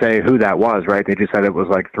they didn't say who that was, right? They just said it was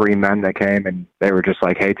like 3 men that came and they were just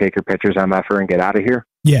like, hey, take your pictures, MFer, and get out of here.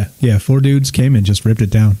 Yeah. 4 dudes came and just ripped it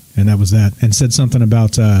down, and that was that. And said something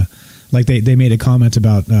about, they made a comment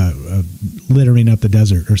about littering up the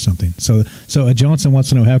desert or something. So Johnson wants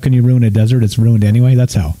to know, how can you ruin a desert? It's ruined anyway.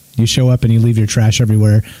 That's how. You show up and you leave your trash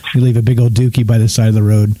everywhere. You leave a big old dookie by the side of the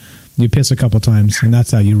road. You piss a couple times, and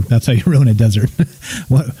that's how you ruin a desert.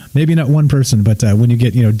 Well, maybe not one person, but when you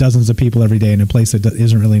get dozens of people every day in a place that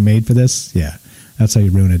isn't really made for this, yeah, that's how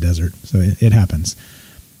you ruin a desert. So it happens.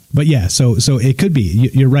 But yeah, so it could be.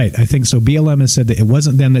 You're right. I think so. BLM has said that it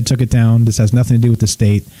wasn't them that took it down. This has nothing to do with the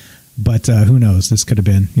state. But who knows? This could have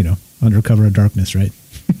been, under cover of darkness, right?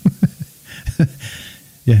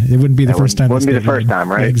 Yeah, it wouldn't be the first time. Wouldn't be the first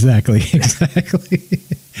time, right? Exactly.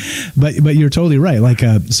 But you're totally right. Like,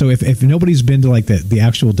 so if nobody's been to like the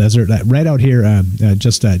actual desert, right out here,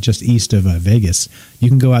 just east of Vegas, you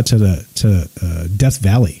can go out to Death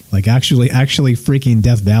Valley. Like actually freaking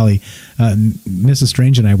Death Valley. Mrs.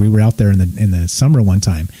 Strange and I, we were out there in the summer one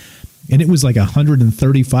time, and it was like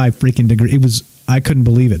 135 freaking degrees. It was, I couldn't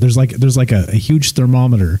believe it. There's like a huge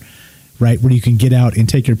thermometer, right, where you can get out and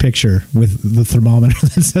take your picture with the thermometer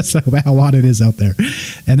that says how hot it is out there.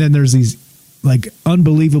 And then there's these like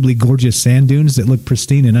unbelievably gorgeous sand dunes that look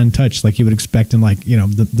pristine and untouched, like you would expect in like,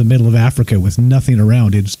 the middle of Africa with nothing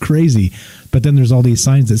around. It's crazy. But then there's all these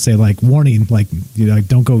signs that say like warning, like,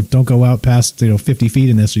 don't go out past, 50 feet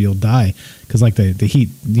in this or you'll die. Cause like the heat,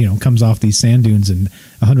 comes off these sand dunes and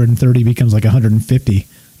 130 becomes like 150.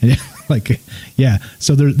 And like, yeah.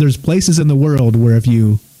 So there's places in the world where if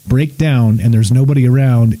you break down and there's nobody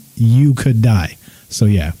around, you could die. So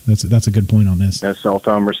yeah, that's a good point on this. No cell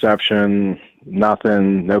phone reception,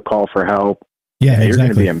 nothing, no call for help. Yeah, exactly. You're going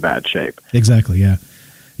to be in bad shape. Exactly. Yeah.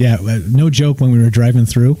 Yeah. No joke. When we were driving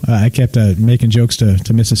through, I kept making jokes to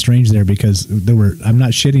Mrs. Strange there because I'm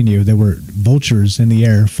not shitting you, there were vultures in the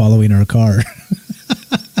air following our car.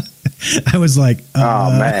 I was like, oh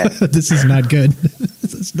man, this is not good.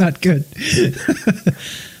 This is not good.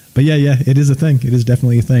 But yeah, it is a thing. It is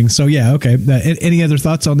definitely a thing. So yeah, okay. Any other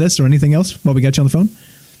thoughts on this or anything else while we got you on the phone?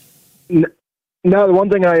 No, the one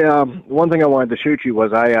thing I wanted to shoot you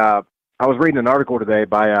was I was reading an article today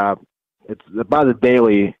by it's by the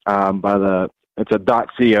Daily it's a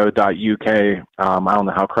 .co.uk. I don't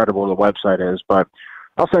know how credible the website is, but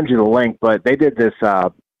I'll send you the link. But they did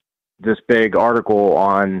this big article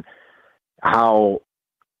on how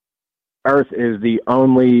Earth is the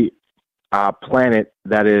only planet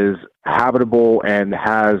that is habitable and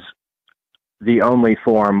has the only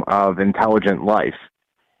form of intelligent life.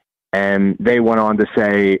 And they went on to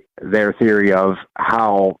say their theory of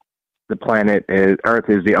how Earth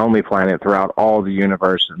is the only planet throughout all the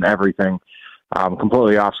universe and everything.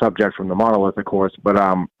 Completely off subject from the monolith, of course, but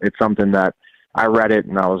it's something that I read it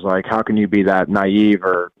and I was like, how can you be that naive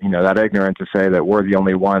or, that ignorant to say that we're the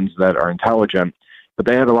only ones that are intelligent? But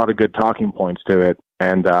they had a lot of good talking points to it.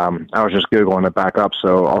 And I was just Googling it back up,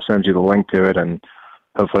 so I'll send you the link to it. And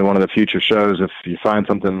hopefully one of the future shows, if you find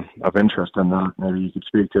something of interest in that, maybe you could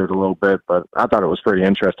speak to it a little bit. But I thought it was pretty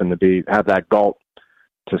interesting to have that gulp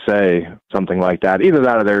to say something like that. Either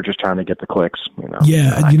that or they're just trying to get the clicks.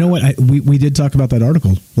 Yeah, you know what? We did talk about that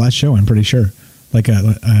article last show, I'm pretty sure. Like,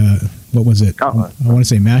 what was it? I want to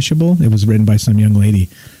say Mashable. It was written by some young lady.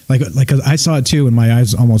 Like I saw it too, and my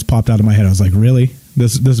eyes almost popped out of my head. I was like, really?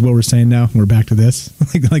 This is what we're saying now? We're back to this?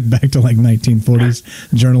 like back to like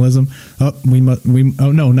 1940s journalism? Oh,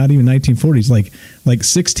 no, not even 1940s, like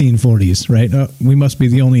 1640s, right? Oh, we must be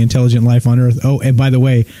the only intelligent life on Earth. Oh, and by the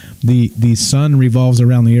way, the sun revolves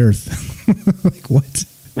around the Earth. Like what?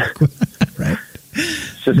 Right?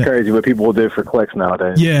 It's just crazy what people will do for clicks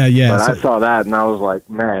nowadays. Yeah. But I saw that and I was like,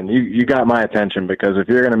 man, you got my attention, because if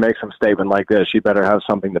you're going to make some statement like this, you better have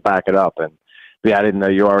something to back it up. And yeah, I didn't know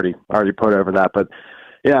you already put over that, but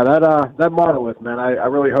yeah, that monolith, man. I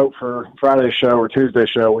really hope for Friday's show or Tuesday's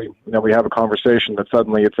show we have a conversation that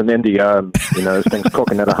suddenly it's in India and this thing's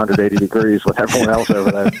cooking at 180 degrees with everyone else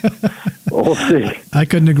over there. We'll see. I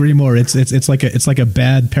couldn't agree more. It's like a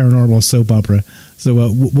bad paranormal soap opera. So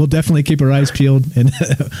we'll definitely keep our eyes peeled and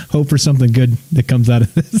hope for something good that comes out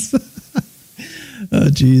of this. Oh,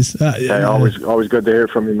 geez. Hey, always good to hear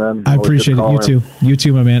from you, man. I appreciate it. You too. You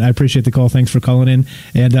too, my man. I appreciate the call. Thanks for calling in.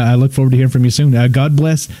 And I look forward to hearing from you soon. God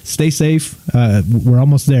bless. Stay safe. We're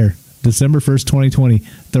almost there. December 1st, 2020.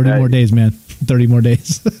 30 more days, man. 30 more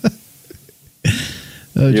days.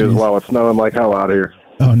 You as well. It's snowing like hell out here.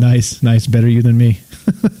 Oh, nice. Better you than me.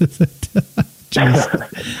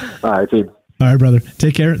 All right, team. All right, brother.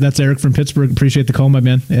 Take care. That's Eric from Pittsburgh. Appreciate the call, my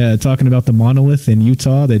man. Talking about the monolith in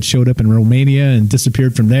Utah that showed up in Romania and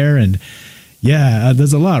disappeared from there. And yeah,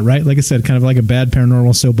 there's a lot, right? Like I said, kind of like a bad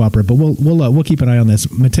paranormal soap opera. But we'll keep an eye on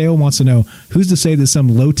this. Mateo wants to know, who's to say that some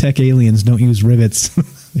low-tech aliens don't use rivets?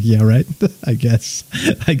 Yeah, right. I guess.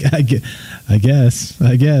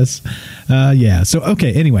 Yeah. So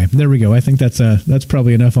okay. Anyway, there we go. I think that's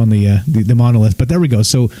probably enough on the monolith. But there we go.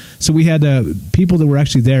 So we had people that were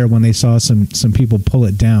actually there when they saw some people pull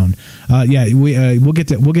it down. Yeah. We'll get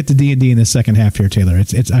to D&D in the second half here, Taylor.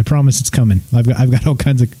 It's I promise it's coming. I've got all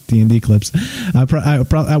kinds of D&D clips.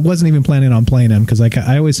 I wasn't even planning on playing them because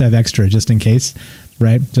I always have extra just in case.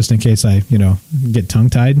 right? Just in case I, get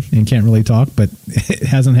tongue-tied and can't really talk, but it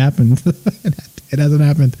hasn't happened. It hasn't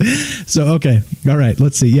happened. So, okay. All right.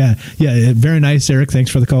 Let's see. Yeah. Very nice, Eric.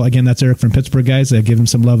 Thanks for the call. Again, that's Eric from Pittsburgh, guys. Give him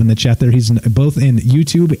some love in the chat there. He's both in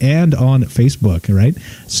YouTube and on Facebook. All right.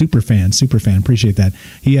 Super fan. Appreciate that.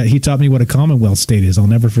 He taught me what a Commonwealth state is. I'll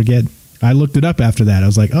never forget. I looked it up after that. I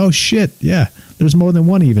was like, oh, shit. Yeah. There's more than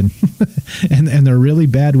one even. and they're really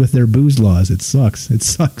bad with their booze laws. It sucks.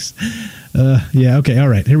 Yeah. Okay. All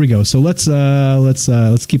right. Here we go. So let's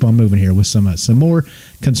keep on moving here with some more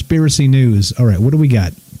conspiracy news. All right. What do we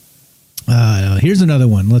got? Here's another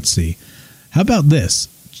one. Let's see. How about this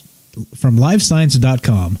from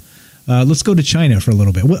livescience.com? Let's go to China for a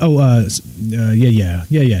little bit. Yeah.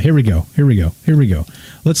 Here we go.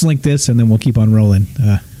 Let's link this and then we'll keep on rolling.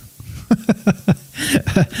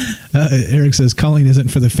 Eric says calling isn't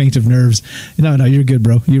for the faint of nerves. No, you're good,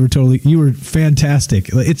 bro. You were fantastic.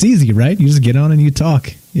 It's easy, right? You just get on and you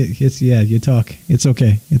talk. You talk. It's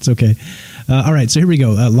okay. All right, so here we go.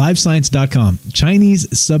 Livescience.com.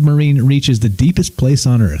 Chinese submarine reaches the deepest place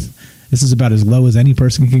on Earth. This is about as low as any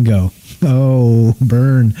person can go. Oh,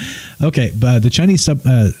 burn. Okay, but the Chinese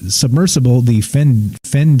submersible, the Fendhausy,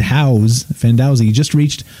 just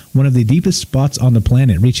reached one of the deepest spots on the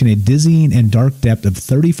planet, reaching a dizzying and dark depth of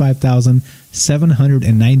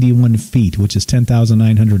 35,791 feet, which is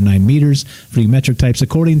 10,909 meters for metric types,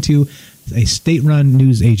 according to a state-run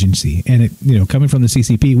news agency. And it, coming from the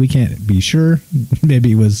CCP, we can't be sure.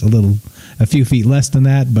 Maybe it was a few feet less than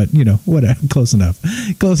that, but whatever, close enough.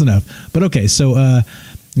 But okay, so I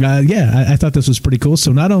thought this was pretty cool.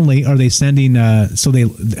 So not only are they sending, so they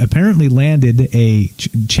apparently landed a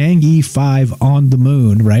Chang'e 5 on the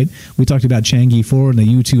moon, right? We talked about Chang'e 4 and the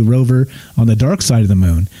U-2 rover on the dark side of the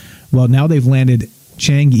moon. Well, now they've landed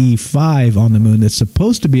Chang'e 5 on the moon that's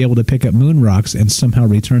supposed to be able to pick up moon rocks and somehow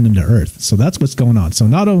return them to Earth. So that's what's going on. So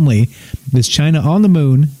not only is China on the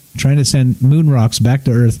moon trying to send moon rocks back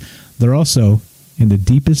to Earth, they're also in the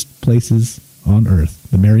deepest places on Earth,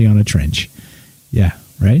 the Mariana Trench. Yeah,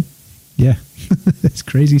 right? Yeah. It's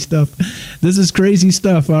crazy stuff. This is crazy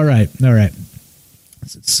stuff. All right.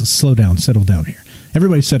 Slow down. Settle down here.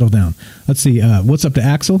 Everybody settle down. Let's see. What's up to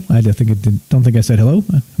Axel? I don't think I said hello.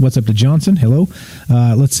 What's up to Johnson? Hello.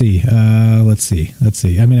 Let's see. I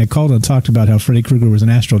mean, I called and talked about how Freddy Krueger was an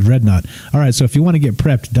astral dreadnought. All right. So if you want to get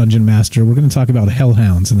prepped, Dungeon Master, we're going to talk about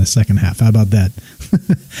hellhounds in the second half. How about that?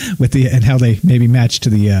 And how they maybe match to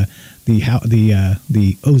the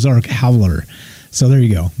Ozark Howler. So there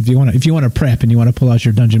you go. If you want to prep and you want to pull out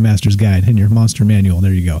your Dungeon Master's guide and your monster manual,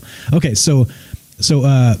 there you go. Okay. So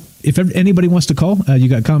if anybody wants to call, you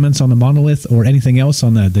got comments on the monolith or anything else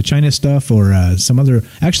on the China stuff or some other.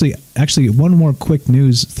 Actually, one more quick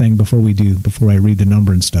news thing before I read the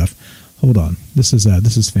number and stuff. Hold on, this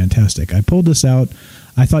is fantastic. I pulled this out.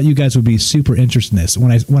 I thought you guys would be super interested in this.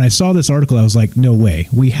 When I saw this article, I was like, no way,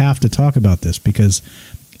 we have to talk about this because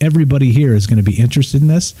everybody here is going to be interested in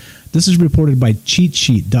this. This is reported by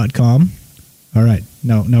CheatSheet.com. All right,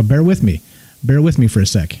 now bear with me for a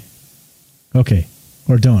sec. Okay,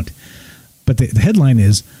 or don't. But the headline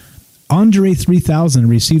is, Andre 3000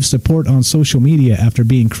 receives support on social media after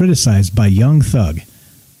being criticized by Young Thug.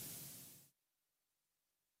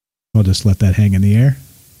 I'll just let that hang in the air.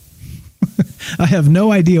 I have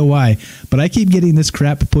no idea why, but I keep getting this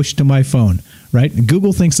crap pushed to my phone, right?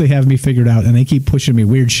 Google thinks they have me figured out, and they keep pushing me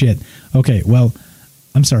weird shit. Okay, well,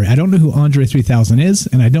 I'm sorry. I don't know who Andre 3000 is,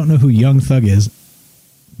 and I don't know who Young Thug is,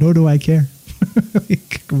 nor do I care.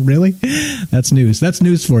 Really? That's news. That's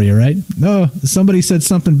news for you, right? No, somebody said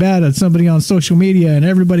something bad at somebody on social media, and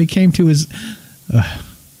everybody came to his...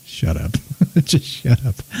 shut up. Just shut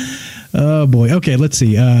up. Oh, boy. Okay, let's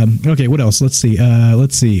see. Okay, what else? Let's see.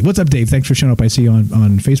 What's up, Dave? Thanks for showing up. I see you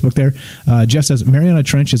on Facebook there. Jeff says, Mariana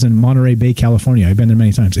Trench is in Monterey Bay, California. I've been there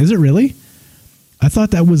many times. Is it really? I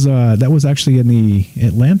thought that was actually in the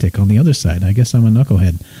Atlantic on the other side. I guess I'm a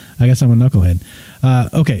knucklehead.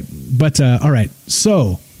 Okay, but all right.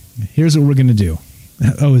 So here's what we're gonna do.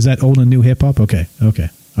 Oh, is that old and new hip hop? Okay.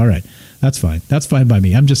 All right, that's fine. That's fine by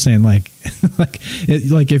me. I'm just saying, like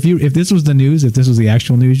if this was the news, if this was the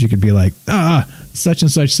actual news, you could be like, such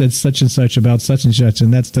and such said such and such about such and such,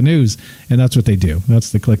 and that's the news, and that's what they do.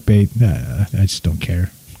 That's the clickbait. I just don't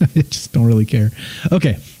care. I just don't really care.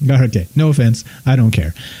 Okay. No offense. I don't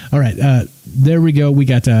care. All right. There we go. We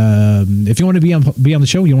got. If you want to be on the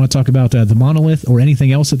show, you want to talk about the monolith or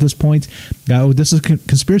anything else at this point. This is a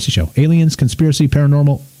conspiracy show. Aliens, conspiracy,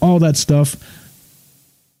 paranormal, all that stuff.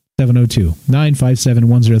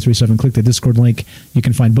 702-957-1037. Click the Discord link. You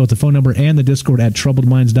can find both the phone number and the Discord at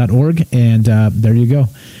troubledminds.org. And there you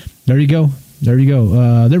go. There you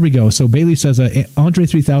go. There we go. So Bailey says Andre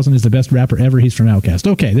 3000 is the best rapper ever. He's from Outkast.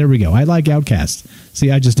 Okay, there we go. I like Outkast.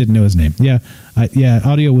 See, I just didn't know his name. Yeah,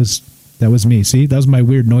 audio that was me. See, that was my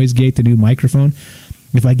weird noise gate, the new microphone.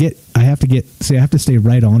 If I have to stay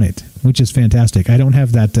right on it, which is fantastic. I don't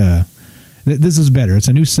have that. This is better.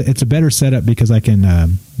 It's a better setup because I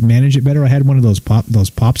can manage it better. I had one of those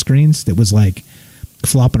pop screens that was like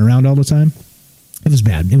flopping around all the time. It was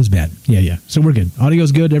bad. Yeah. So we're good.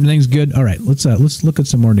 Audio's good. Everything's good. All right. Let's look at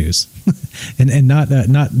some more news, and not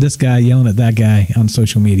this guy yelling at that guy on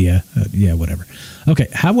social media. Yeah, whatever. Okay.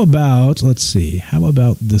 How about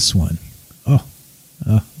this one? Oh,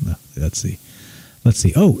 no. Let's see.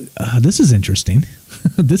 Oh, this is interesting.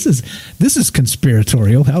 This is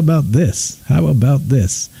conspiratorial. How about this?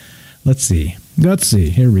 Let's see.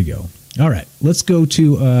 Here we go. All right. Let's go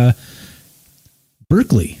to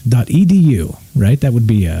Berkeley.edu, right? That would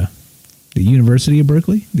be the University of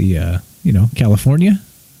Berkeley, California,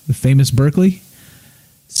 the famous Berkeley.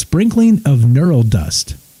 Sprinkling of neural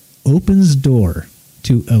dust opens door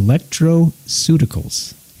to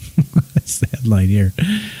electroceuticals. That's the headline here.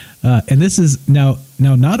 And this is now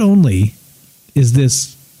not only is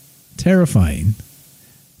this terrifying,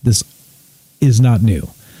 this is not new.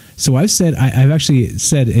 So I've actually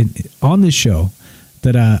said on this show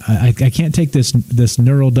that I can't take this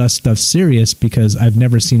neural dust stuff serious because I've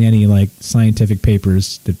never seen any like scientific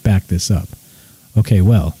papers that back this up. Okay,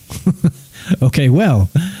 well,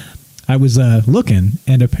 I was looking,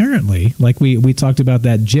 and apparently, like we talked about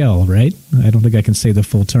that gel, right? I don't think I can say the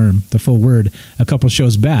full word a couple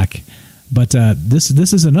shows back, but this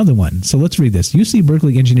is another one. So let's read this. UC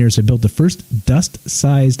Berkeley engineers have built the first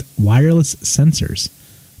dust-sized wireless sensors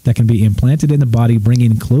that can be implanted in the body,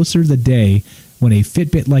 bringing closer the day when a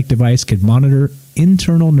Fitbit-like device could monitor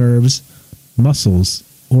internal nerves, muscles,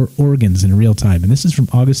 or organs in real time. And this is from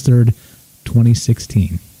August 3rd,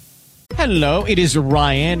 2016. Hello, it is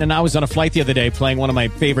Ryan, and I was on a flight the other day playing one of my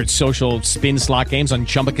favorite social spin slot games on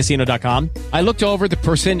ChumbaCasino.com. I looked over at the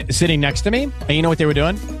person sitting next to me, and you know what they were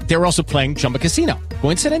doing? They were also playing Chumba Casino.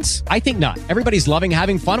 Coincidence? I think not. Everybody's loving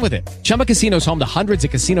having fun with it. Chumba Casino is home to hundreds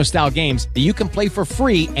of casino-style games that you can play for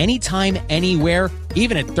free anytime, anywhere,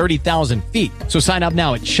 even at 30,000 feet. So sign up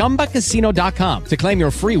now at ChumbaCasino.com to claim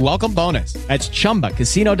your free welcome bonus. That's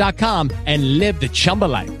ChumbaCasino.com and live the Chumba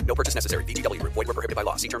life. No purchase necessary. VGW. Void where prohibited by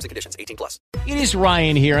law. See terms and conditions. 18+. It is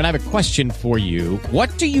Ryan here, and I have a question for you.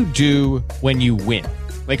 What do you do when you win?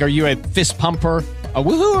 Like, are you a fist pumper, a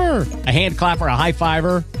woohooer, a hand clapper, a high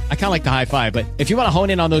fiver? I kind of like the high five, but if you want to hone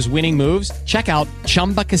in on those winning moves, check out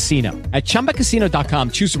Chumba Casino. At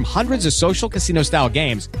ChumbaCasino.com, choose from hundreds of social casino-style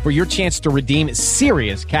games for your chance to redeem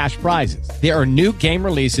serious cash prizes. There are new game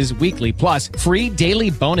releases weekly, plus free daily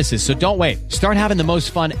bonuses, so don't wait. Start having the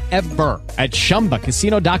most fun ever at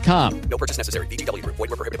ChumbaCasino.com. No purchase necessary. VGW. Void where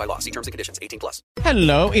prohibited by law. See terms and conditions. 18+.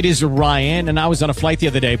 Hello, it is Ryan, and I was on a flight the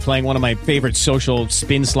other day playing one of my favorite social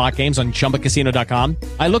spin slot games on ChumbaCasino.com.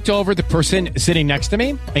 I looked over at the person sitting next to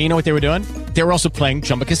me, and you know what they were doing? They were also playing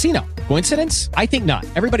Chumba Casino. Coincidence? I think not.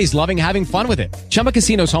 Everybody's loving having fun with it. Chumba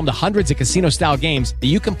Casino is home to hundreds of casino-style games that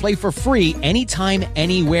you can play for free anytime,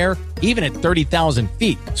 anywhere, even at 30,000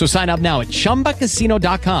 feet. So sign up now at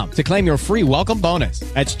ChumbaCasino.com to claim your free welcome bonus.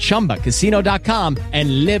 That's ChumbaCasino.com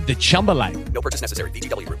and live the Chumba life. No purchase necessary.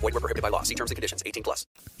 VGW. Void where prohibited by law. See terms and conditions. 18+.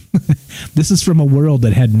 This is from a world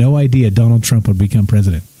that had no idea Donald Trump would become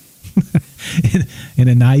president. In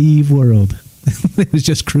a naive world. It was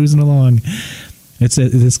just cruising along.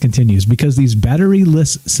 This continues. Because these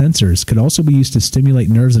batteryless sensors could also be used to stimulate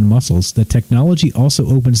nerves and muscles, the technology also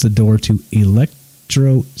opens the door to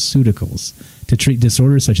electroceuticals to treat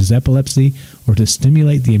disorders such as epilepsy or to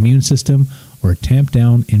stimulate the immune system or tamp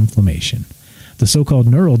down inflammation. The so-called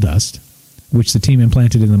neural dust, which the team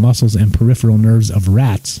implanted in the muscles and peripheral nerves of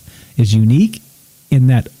rats, is unique in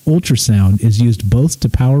that ultrasound is used both to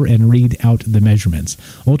power and read out the measurements.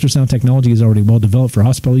 Ultrasound technology is already well developed for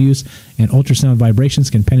hospital use, and ultrasound vibrations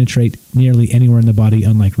can penetrate nearly anywhere in the body,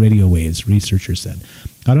 unlike radio waves, researchers said.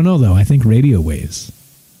 I don't know, though. I think radio waves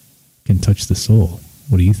can touch the soul.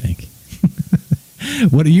 What do you think?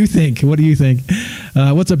 What do you think?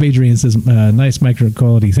 What's up, Adrian? Says, nice micro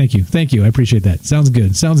quality. Thank you. I appreciate that. Sounds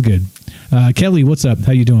good. Kelly, what's up?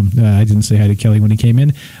 How you doing? I didn't say hi to Kelly when he came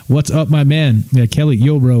in. What's up, my man? Kelly,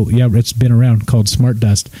 yo, bro. Yeah, it's been around, called Smart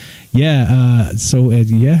Dust. Yeah,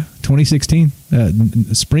 2016.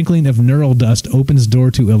 Sprinkling of neural dust opens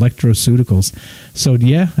door to electroceuticals. So,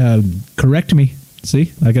 correct me.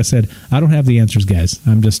 See, like I said, I don't have the answers, guys.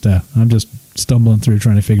 I'm just stumbling through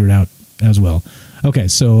trying to figure it out as well. Okay,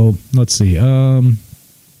 so let's see.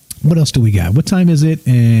 What else do we got? What time is it,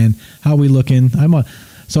 and how are we looking?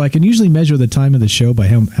 So I can usually measure the time of the show by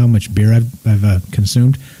how much beer I've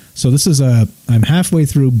consumed. So this is I'm halfway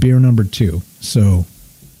through beer number 2. So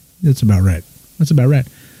that's about right. That's about right.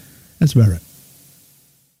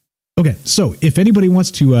 Okay, so if anybody wants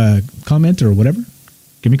to comment or whatever,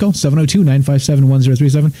 give me a call,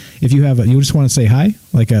 702-957-1037. If you just want to say hi,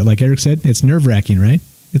 like Eric said, it's nerve-wracking, right?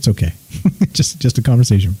 It's okay. just a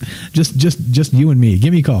conversation. Just you and me.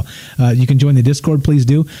 Give me a call. You can join the Discord, please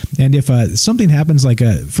do. And if something happens, like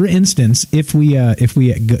for instance, if we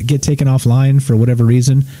get taken offline for whatever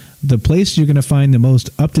reason, the place you're going to find the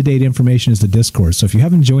most up-to-date information is the Discord. So if you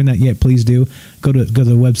haven't joined that yet, please do. Go to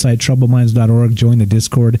the website, troubledminds.org, join the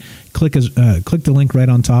Discord. Click the link right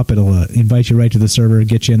on top. It'll invite you right to the server,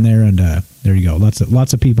 get you in there, and there you go.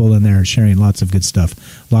 Lots of people in there sharing lots of good stuff,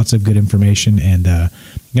 lots of good information, and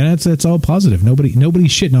it's all positive.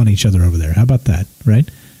 Nobody's shitting on each other over there. How about that, right?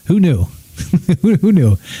 Who knew? Who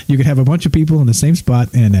knew? You could have a bunch of people in the same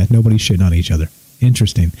spot and nobody's shitting on each other.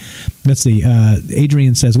 Interesting. Let's see.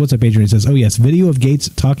 Adrian says, what's up, Adrian? Says, oh, yes, video of Gates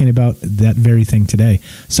talking about that very thing today.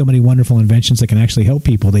 So many wonderful inventions that can actually help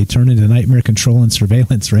people. They turn into nightmare control and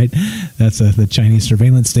surveillance, right? That's the Chinese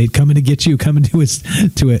surveillance state coming to get you, coming to a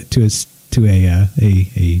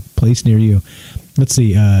place near you. Let's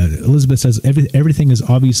see. Elizabeth says, everything is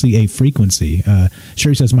obviously a frequency.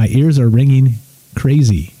 Sherry says, my ears are ringing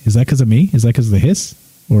crazy. Is that because of me? Is that because of the hiss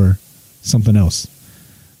or something else?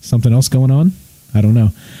 Something else going on? I don't know.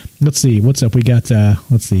 Let's see. What's up? We got,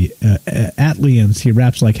 Atlians. He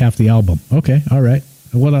raps like half the album. Okay. All right.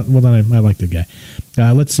 Well, I like the guy.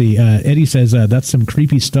 Let's see. Eddie says, that's some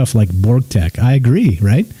creepy stuff like Borg tech. I agree,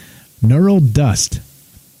 right? Neural dust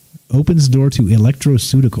opens door to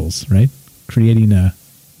electroceuticals, right? Creating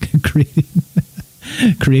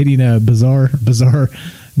bizarre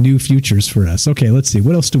new futures for us. Okay. Let's see.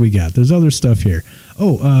 What else do we got? There's other stuff here.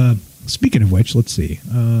 Oh, speaking of which, let's see.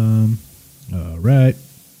 All right,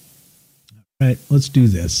 let's do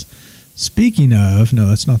this. Speaking of, no,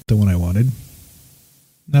 that's not the one I wanted.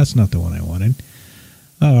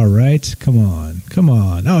 All right, come on.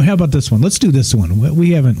 Oh, how about this one? Let's do this one.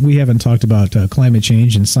 We haven't talked about climate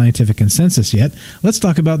change and scientific consensus yet. Let's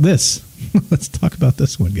talk about this. Let's talk about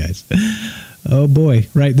this one, guys. Oh boy,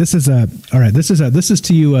 right. This is all right. This is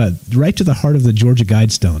to you right to the heart of the Georgia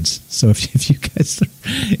Guidestones. So if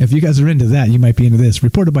you guys are into that, you might be into this.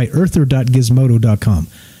 Reported by Earther.gizmodo.com.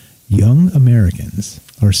 Young Americans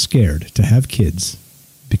are scared to have kids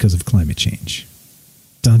because of climate change.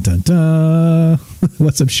 Dun dun dun.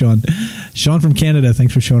 What's up, Sean? Sean from Canada.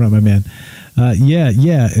 Thanks for showing up, my man.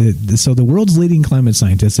 Yeah. So the world's leading climate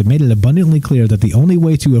scientists have made it abundantly clear that the only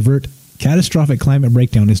way to avert catastrophic climate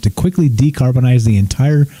breakdown is to quickly decarbonize the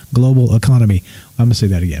entire global economy. I'm going to say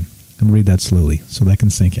that again. I'm going to read that slowly so that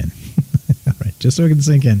can sink in. All right, just so it can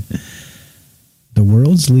sink in. The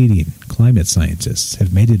world's leading climate scientists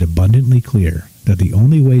have made it abundantly clear that the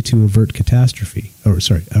only way to avert catastrophic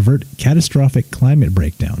climate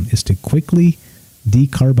breakdown is to quickly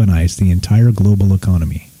decarbonize the entire global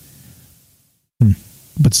economy.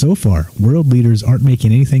 But so far, world leaders aren't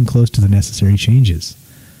making anything close to the necessary changes.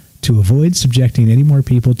 To avoid subjecting any more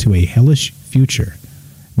people to a hellish future,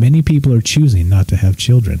 many people are choosing not to have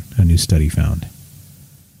children, a new study found.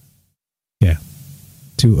 Yeah.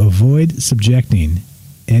 To avoid subjecting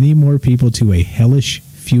any more people to a hellish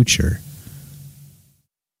future,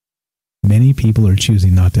 many people are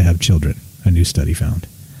choosing not to have children, a new study found.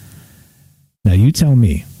 Now you tell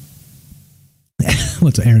me.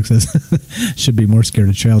 What's Eric says? Should be more scared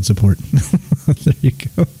of child support. There you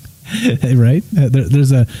go. Right?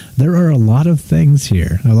 There are a lot of things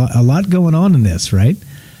here. A lot going on in this, right?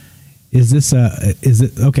 Is this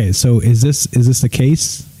okay? So is this the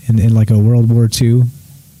case in like a World War II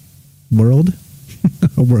world?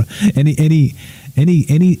 any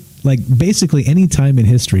like basically any time in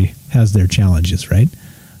history has their challenges, right?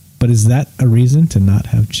 But is that a reason to not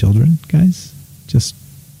have children, guys?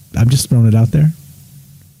 I'm just throwing it out there.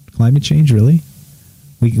 Climate change, really?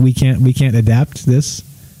 We can't adapt this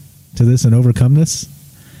to this and overcome this.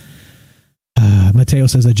 Mateo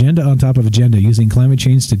says agenda on top of agenda, using climate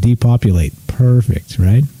change to depopulate. Perfect,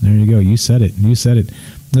 right? There you go. You said it.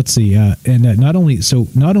 Let's see. And not only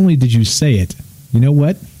did you say it, you know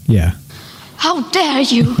what? Yeah. How dare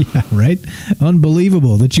you? Yeah, right?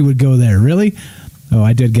 Unbelievable that you would go there. Really? Oh,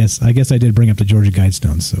 I guess I did bring up the Georgia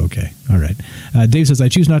Guidestones, so okay. All right. Dave says, I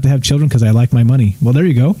choose not to have children because I like my money. Well, there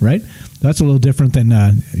you go, right? That's a little different than,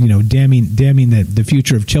 damning the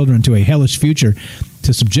future of children to a hellish future.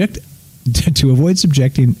 To avoid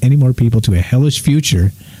subjecting any more people to a hellish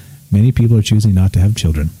future, many people are choosing not to have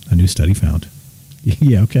children, a new study found.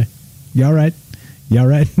 Yeah, okay. You all right? Yeah,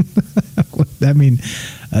 right. I mean,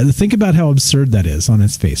 think about how absurd that is on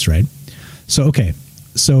its face, right? So, okay.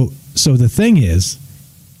 So the thing is,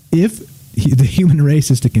 if the human race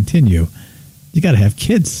is to continue, you got to have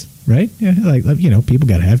kids, right? Yeah, like, people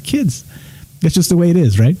got to have kids. That's just the way it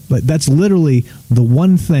is, right? Like, that's literally the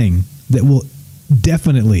one thing that will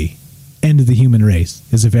definitely end the human race,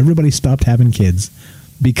 is if everybody stopped having kids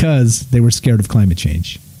because they were scared of climate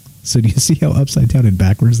change. So do you see how upside down and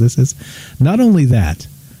backwards this is? Not only that,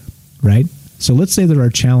 right? So let's say there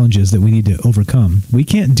are challenges that we need to overcome. We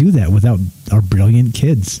can't do that without our brilliant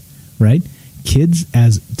kids, right? Kids,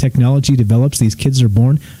 as technology develops, these kids are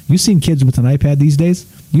born. You've seen kids with an iPad these days?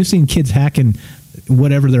 You've seen kids hacking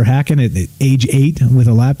whatever they're hacking at age 8 with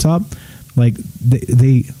a laptop? Like,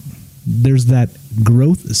 there's that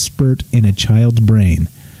growth spurt in a child's brain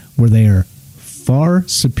where they are far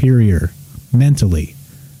superior mentally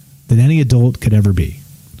than any adult could ever be,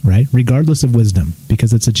 right? Regardless of wisdom,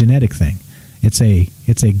 because it's a genetic thing. It's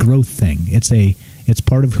a growth thing. It's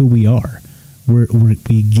part of who we are.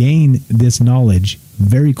 We gain this knowledge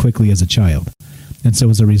very quickly as a child. And so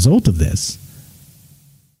as a result of this,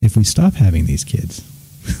 if we stop having these kids,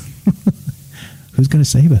 who's going to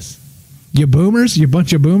save us? You boomers? You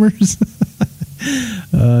bunch of boomers?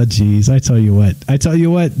 Oh, geez. I tell you what.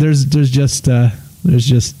 There's just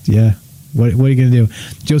yeah. What are you going to do?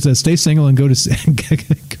 Joe says, stay single and go to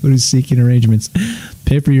seeking arrangements.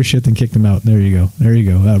 Pay for your shit, then kick them out. There you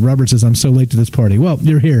go. Robert says, I'm so late to this party. Well,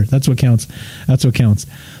 you're here. That's what counts.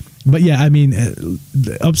 But yeah, I mean,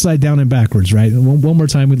 upside down and backwards, right? One more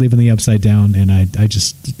time we live in the upside down, and I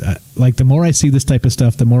just, like, the more I see this type of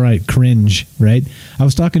stuff, the more I cringe, right? I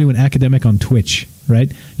was talking to an academic on Twitch, right?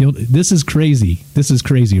 This is crazy,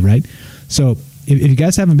 right? So if you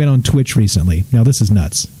guys haven't been on Twitch recently, now this is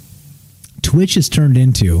nuts. Twitch has turned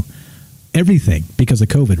into everything because of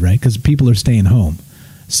COVID, right? Because people are staying home.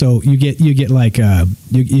 So you get like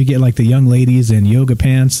you get like the young ladies in yoga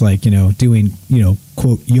pants, like, doing,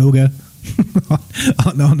 quote, yoga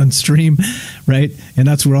on stream, right? And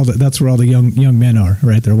that's where all the young men are,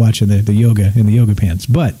 right? They're watching the yoga in the yoga pants.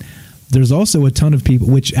 But there's also a ton of people,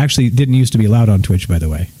 which actually didn't used to be allowed on Twitch, by the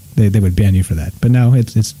way. They would ban you for that. But now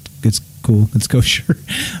it's cool. It's kosher.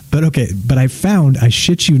 But okay. But I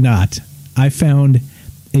shit you not, I found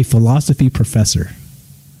a philosophy professor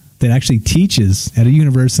that actually teaches at a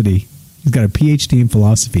university. He's got a PhD in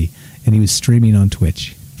philosophy, and he was streaming on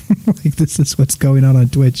Twitch. Like, this is what's going on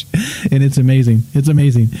Twitch, and it's amazing. It's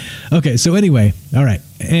amazing. Okay, so anyway, all right.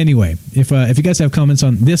 Anyway, if you guys have comments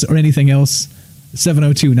on this or anything else,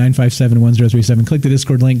 702-957-1037. Click the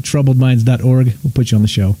Discord link, troubledminds.org. We'll put you on the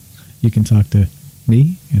show. You can talk to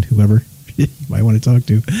me and whoever you might want to talk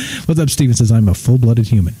to. What's up, Steven says, I'm a full-blooded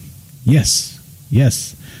human. Yes.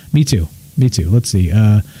 Me too. Let's see.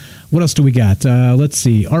 What else do we got? Let's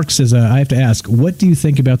see. Ark says, I have to ask, what do you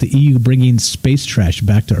think about the EU bringing space trash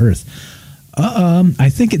back to Earth? I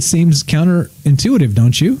think it seems counterintuitive,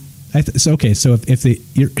 don't you? So if the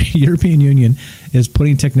European Union is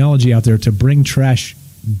putting technology out there to bring trash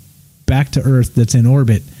back to Earth that's in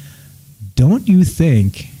orbit, don't you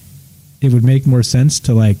think it would make more sense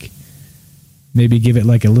to, like, maybe give it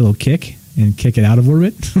like a little kick and kick it out of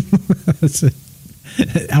orbit?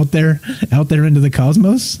 out there into the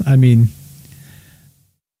cosmos? I mean,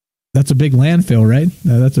 that's a big landfill, right?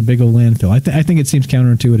 That's a big old landfill. I think it seems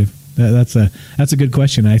counterintuitive. That's a good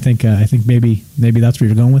question. I think maybe that's where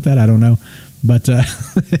you're going with that. I don't know, but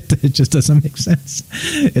it just doesn't make sense.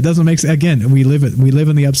 It doesn't make sense. Again, we live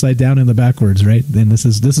in the upside down and the backwards, right? And this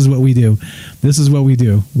is what we do.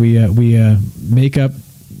 We make up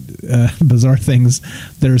bizarre things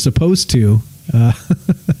that are supposed to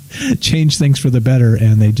change things for the better,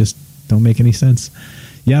 and they just don't make any sense.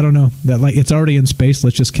 Yeah, I don't know. That, like, it's already in space.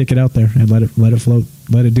 Let's just kick it out there and let it float.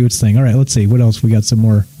 Let it do its thing. All right, let's see. What else? We got some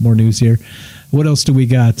more news here. What else do we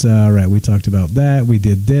got? All right, we talked about that. We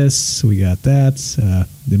did this. We got that.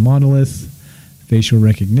 The monolith, facial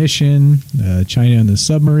recognition, China and the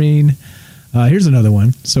submarine. Here's another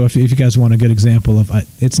one. So if you guys want a good example of,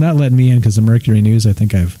 it's not letting me in because the Mercury News. I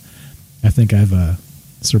think I've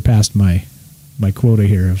surpassed my quota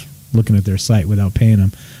here of looking at their site without paying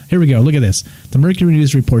them. Here we go. Look at this. The Mercury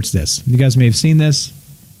News reports this. You guys may have seen this.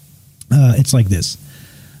 It's like this.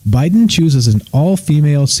 Biden chooses an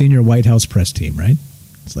all-female senior White House press team, right?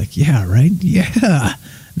 It's like, yeah, right? Yeah.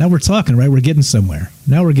 Now we're talking, right? We're getting somewhere.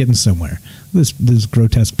 This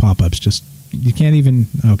grotesque pop-ups just, you can't even,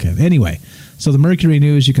 okay. Anyway, so the Mercury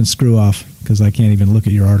News, you can screw off because I can't even look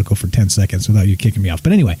at your article for 10 seconds without you kicking me off.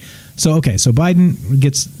 But anyway, So Biden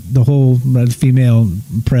gets the whole female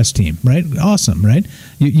press team, right? Awesome, right?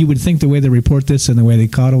 You would think the way they report this and the way they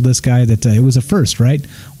coddle this guy that it was a first, right?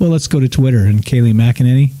 Well, let's go to Twitter, and Kayleigh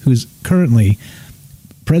McEnany, who's currently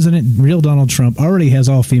President, real Donald Trump, already has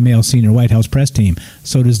all-female senior White House press team.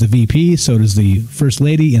 So does the VP, so does the First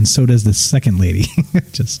Lady, and so does the Second Lady.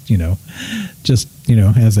 just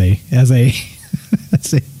as a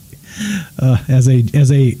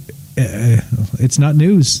it's not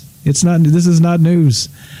news. This is not news.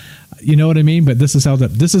 You know what I mean? But this is how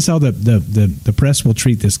the press will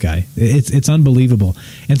treat this guy. It's unbelievable.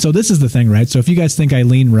 And so this is the thing, right? So if you guys think I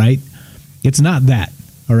lean right, it's not that.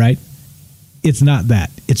 All right. It's not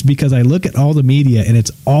that. It's because I look at all the media and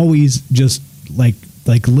it's always just like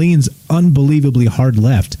leans unbelievably hard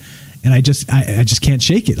left, and I just can't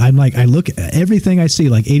shake it. I'm like, I look at everything I see,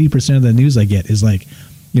 like 80% of the news I get is like,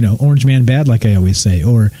 Orange Man bad, like I always say,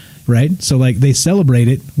 or right. So like they celebrate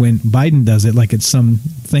it when Biden does it, like it's some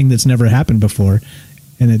thing that's never happened before,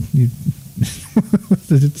 and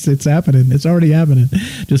it's happening. It's already happening.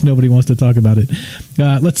 Just nobody wants to talk about it.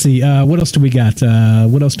 Let's see. What else do we got?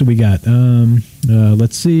 Let's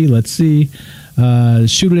see.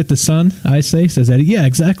 Shoot it at the sun, I say, says Eddie. Yeah,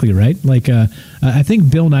 exactly, right? Like, I think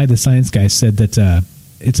Bill Nye, the science guy, said that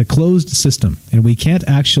it's a closed system, and we can't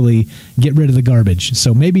actually get rid of the garbage.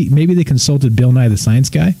 So maybe they consulted Bill Nye, the science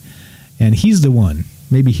guy, and he's the one.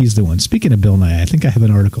 Maybe he's the one. Speaking of Bill Nye, I think I have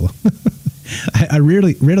an article. I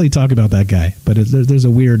rarely talk about that guy, but there's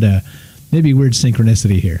a weird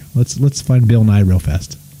synchronicity here. Let's find Bill Nye real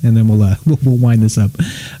fast, and then we'll wind this up.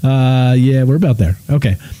 Yeah, we're about there.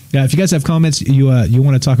 Okay. If you guys have comments, you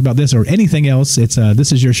want to talk about this or anything else, it's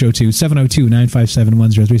this is your show too.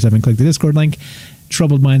 702-957-1037. Click the Discord link.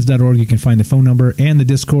 TroubledMinds.org. You can find the phone number and the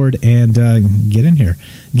Discord, and get in here.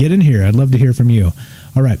 Get in here. I'd love to hear from you.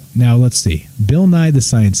 All right. Now let's see. Bill Nye, the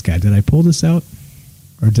science guy. Did I pull this out,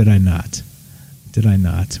 or did I not?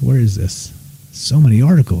 Where is this? So many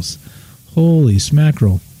articles. Holy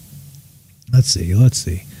smackerel. Let's see.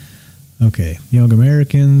 Okay. Young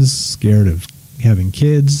Americans scared of having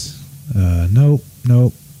kids. Nope.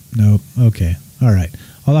 Okay. All right.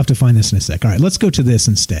 I'll have to find this in a sec. All right. Let's go to this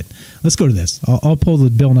instead. Let's go to this. I'll pull the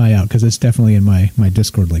Bill Nye out because it's definitely in my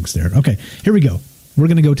Discord links there. Okay. Here we go. We're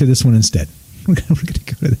going to go to this one instead. We're going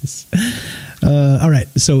to go to this. All right.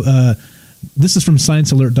 So, this is from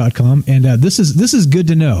ScienceAlert.com, and this is good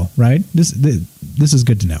to know, right? This is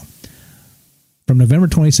good to know. From November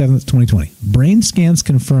 27th, 2020, brain scans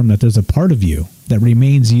confirm that there's a part of you that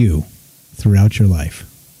remains you throughout your life.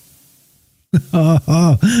 Well,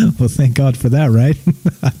 thank God for that, right?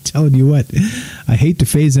 I'm telling you what, I hate to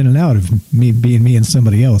phase in and out of me being me and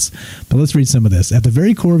somebody else, but let's read some of this. At the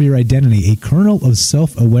very core of your identity, a kernel of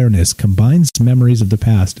self-awareness combines memories of the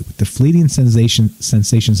past with the fleeting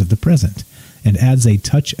sensations of the present and adds a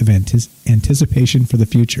touch of anticipation for the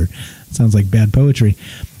future. It sounds like bad poetry.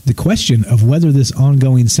 The question of whether this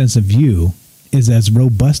ongoing sense of you is as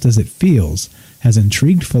robust as it feels has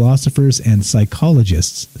intrigued philosophers and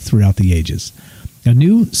psychologists throughout the ages. A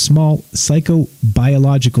new small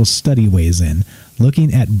psychobiological study weighs in,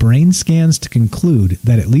 looking at brain scans to conclude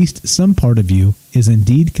that at least some part of you is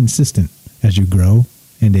indeed consistent as you grow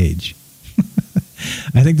and age.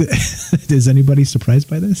 I think that is anybody surprised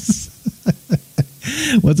by this?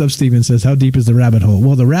 What's up, Steven says, how deep is the rabbit hole?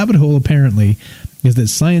 Well, the rabbit hole apparently is that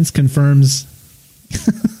science confirms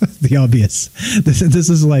the obvious. This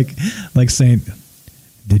is like saying,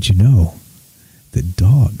 did you know that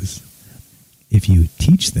dogs, if you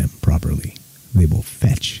teach them properly, they will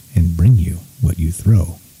fetch and bring you what you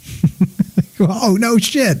throw? Oh, no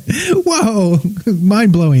shit. Whoa.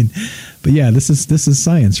 Mind blowing. But yeah, this is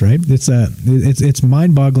science, right? It's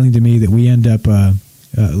mind boggling to me that we end up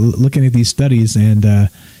looking at these studies and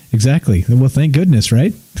exactly. Well, thank goodness,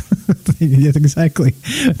 right? Yes, exactly.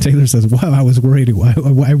 Taylor says, wow, I was worried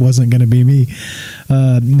why wasn't going to be me.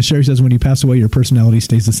 Sherry says, when you pass away, your personality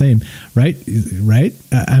stays the same. Right?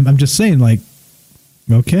 I'm just saying, like,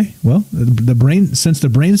 okay, well, since the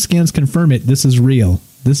brain scans confirm it, this is real.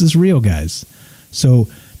 This is real, guys. So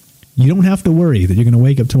you don't have to worry that you're going to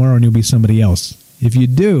wake up tomorrow and you'll be somebody else. If you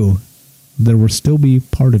do, there will still be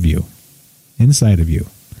part of you inside of you.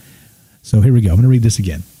 So here we go. I'm going to read this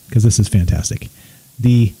again because this is fantastic.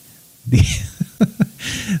 The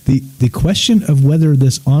question of whether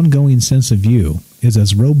this ongoing sense of you is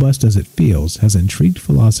as robust as it feels has intrigued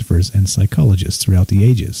philosophers and psychologists throughout the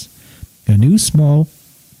ages. A new small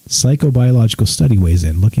psychobiological study weighs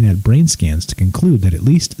in, looking at brain scans to conclude that at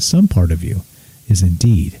least some part of you is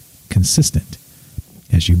indeed consistent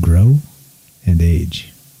as you grow and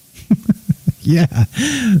age. Yeah.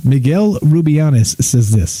 Miguel Rubianes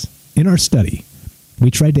says this. In our study, we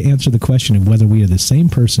tried to answer the question of whether we are the same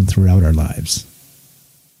person throughout our lives.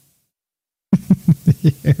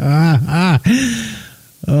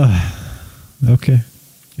 Okay.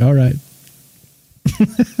 All right.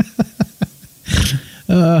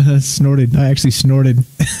 Snorted. I actually snorted.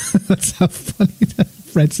 That's how funny that.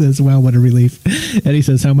 Fred says, wow, what a relief. Eddie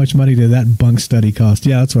says, how much money did that bunk study cost?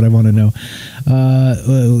 Yeah, that's what I want to know.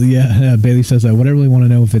 Bailey says, what I really want to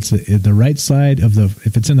know if it's the right side of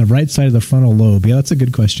if it's in the right side of the frontal lobe. Yeah, that's a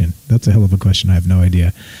good question. That's a hell of a question. I have no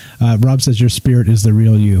idea. Rob says, your spirit is the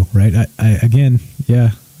real you, right? I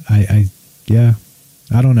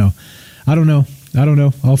don't know.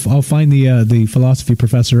 I'll find the philosophy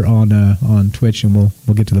professor on Twitch, and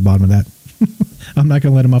we'll get to the bottom of that. I'm not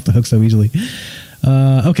going to let him off the hook so easily.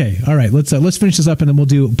 Okay, all right. Let's finish this up, and then we'll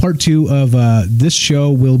do part 2 of this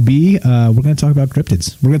show. Will be we're going to talk about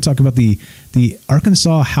cryptids. We're going to talk about the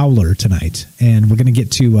Arkansas howler tonight, and we're going to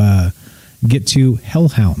get to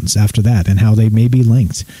hellhounds after that and how they may be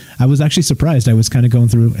linked. I was actually surprised. I was kind of going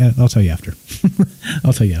through. I'll tell you after.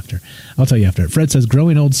 I'll tell you after. Fred says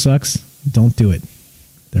growing old sucks. Don't do it.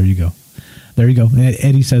 There you go. And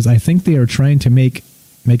Eddie says, I think they are trying to make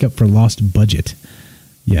up for lost budget.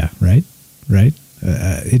 Yeah, right.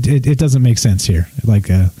 It doesn't make sense here. Like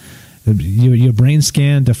your brain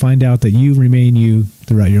scan to find out that you remain you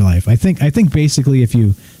throughout your life. I think basically if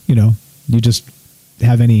you just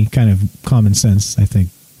have any kind of common sense, I think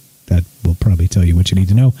that will probably tell you what you need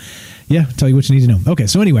to know. Yeah, tell you what you need to know. Okay,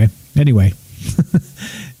 so anyway. Yeah.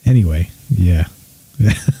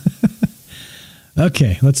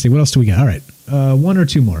 Okay, let's see. What else do we got? All right. One or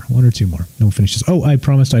two more. Then we'll finish this. Oh, I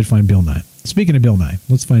promised I'd find Bill Nye. Speaking of Bill Nye,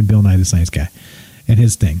 let's find Bill Nye, the science guy, and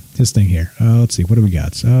his thing here. Let's see. What do we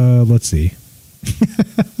got? Let's see.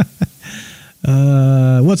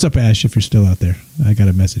 What's up, Ash, if you're still out there? I got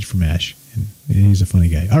a message from Ash, and he's a funny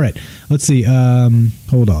guy. All right. Let's see.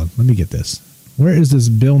 Hold on. Let me get this. Where is this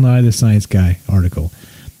Bill Nye, the science guy article?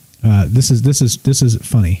 This is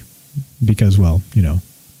funny because, well,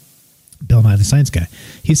 Bill Nye, the science guy.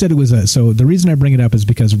 He said it was so the reason I bring it up is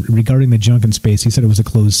because regarding the junk in space, he said it was a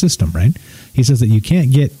closed system, right? He says that you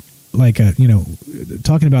can't get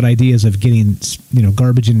talking about ideas of getting,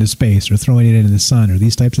 garbage into space or throwing it into the sun or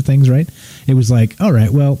these types of things, right? It was like, all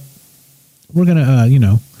right, well, we're going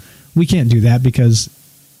to, we can't do that because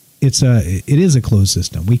it is a closed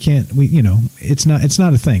system. It's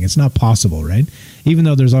not a thing. It's not possible, right? Even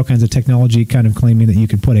though there's all kinds of technology kind of claiming that you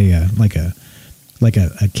could put a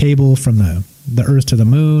cable from the Earth to the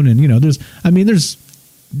moon, and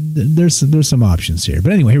there's some options here.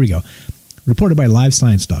 But anyway, here we go. Reported by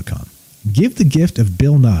LiveScience.com. Give the gift of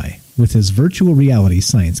Bill Nye with his virtual reality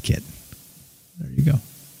science kit. There you go.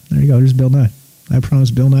 There's Bill Nye. I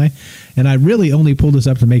promised Bill Nye, and I really only pulled this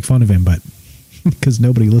up to make fun of him, but because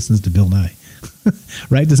nobody listens to Bill Nye,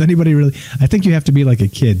 right? Does anybody really? I think you have to be like a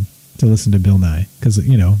kid to listen to Bill Nye, because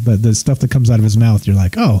the stuff that comes out of his mouth, you're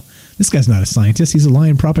like, oh, this guy's not a scientist, he's a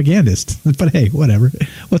lying propagandist. But hey, whatever.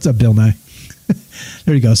 What's up, Bill Nye?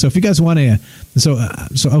 There you go. So if you guys want to, so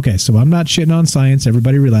I'm not shitting on science.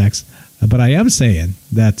 Everybody relax. But I am saying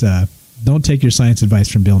that don't take your science advice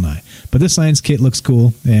from Bill Nye. But this science kit looks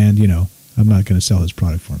cool, and I'm not going to sell his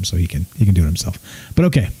product for him, so he can do it himself. But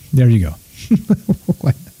okay, there you go.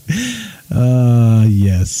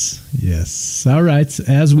 Yes. All right.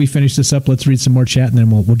 As we finish this up, let's read some more chat, and then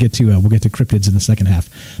we'll get to cryptids in the second half.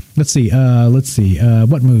 Let's see.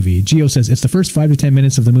 What movie? Geo says it's the first 5 to 10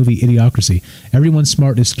 minutes of the movie Idiocracy. Everyone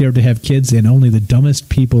smart is scared to have kids, and only the dumbest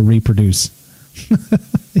people reproduce.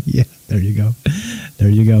 Yeah. There you go.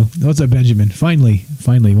 What's up, Benjamin? Finally.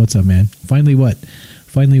 What's up, man? Finally what?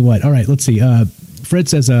 All right. Let's see. Fred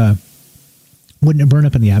says, wouldn't it burn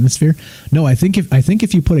up in the atmosphere? No, I think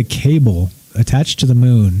if you put a cable attached to the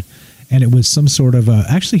moon, and it was some sort of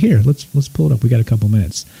actually here, let's pull it up. We got a couple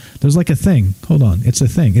minutes. There's like a thing. Hold on, it's a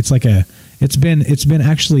thing. It's like it's been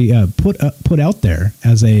actually put out there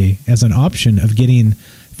as an option of getting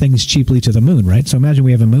things cheaply to the moon, right? So imagine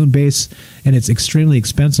we have a moon base, and it's extremely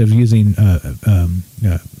expensive using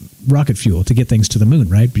rocket fuel to get things to the moon,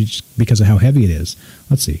 right? Because of how heavy it is.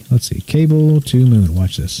 Let's see. Cable to moon.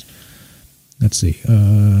 Watch this. Let's see.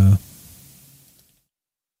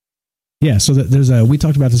 Yeah, so there's we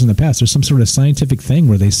talked about this in the past. There's some sort of scientific thing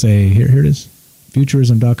where they say, here it is,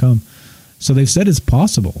 futurism.com. So they've said it's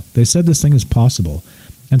possible. They said this thing is possible.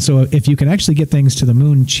 And so if you can actually get things to the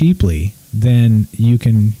moon cheaply, then you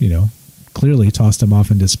can, clearly toss them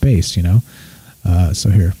off into space, So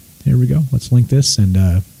here we go. Let's link this and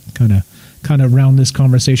kind of round this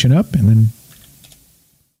conversation up, and then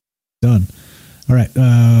done. All right.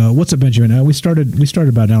 What's up, Benjamin? We started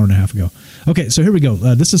about an hour and a half ago. Okay, so here we go.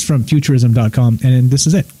 This is from futurism.com, and this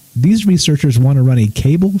is it. These researchers want to run a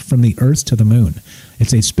cable from the Earth to the moon.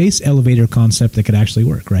 It's a space elevator concept that could actually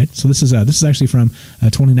work, right? So this is actually from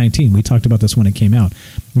 2019. We talked about this when it came out.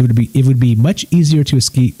 It would be much easier to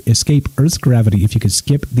escape Earth's gravity if you could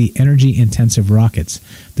skip the energy-intensive rockets.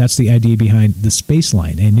 That's the idea behind the Space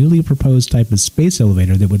Line, a newly proposed type of space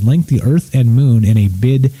elevator that would link the Earth and moon in a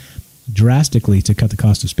bid drastically to cut the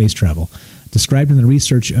cost of space travel. Described in the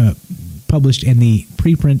research published in the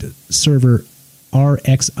preprint server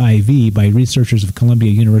RXIV by researchers of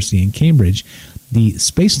Columbia University in Cambridge, the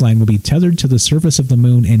space line will be tethered to the surface of the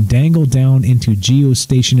moon and dangle down into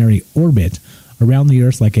geostationary orbit around the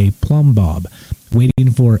Earth like a plumb bob,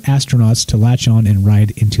 waiting for astronauts to latch on and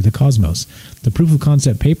ride into the cosmos. The proof of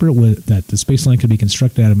concept paper was that the space line could be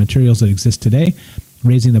constructed out of materials that exist today,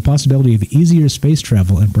 raising the possibility of easier space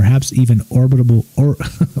travel and perhaps even orbital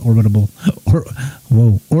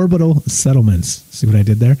settlements. See what I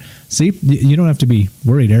did there? See, you don't have to be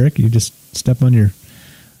worried, Eric. You just step on your,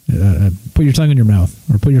 put your tongue in your mouth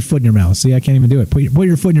or put your foot in your mouth. See, I can't even do it. Put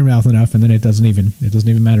your foot in your mouth enough, and then it doesn't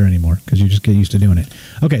even matter anymore because you just get used to doing it.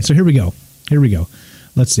 Okay, so here we go.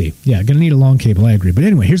 Let's see. Yeah, gonna need a long cable. I agree. But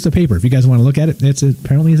anyway, here's the paper. If you guys want to look at it,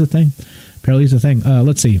 apparently is a thing.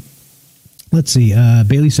 Let's see.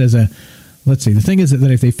 Bailey says, let's see. The thing is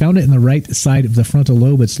that if they found it in the right side of the frontal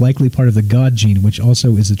lobe, it's likely part of the God gene, which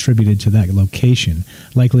also is attributed to that location,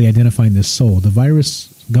 likely identifying the soul. The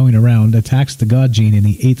virus going around attacks the God gene in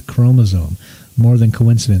the 8th chromosome. More than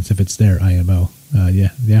coincidence if it's there, IMO. Yeah,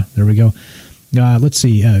 there we go. Let's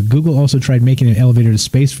see. Google also tried making an elevator to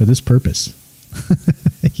space for this purpose.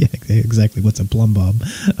 Yeah, exactly. What's a plumb bob?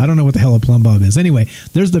 I don't know what the hell a plumb bob is. Anyway,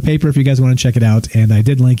 there's the paper if you guys want to check it out, and I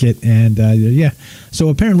did link it, and yeah. So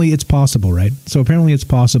apparently it's possible, right?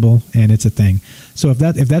 And it's a thing. So if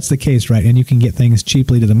that's the case, right, and you can get things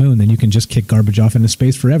cheaply to the moon, then you can just kick garbage off into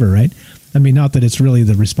space forever, right? I mean, not that it's really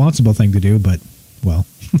the responsible thing to do, but, well,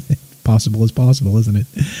 possible is possible, isn't it?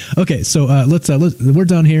 Okay, so let's we're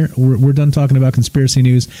done here. We're done talking about conspiracy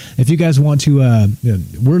news. If you guys want to,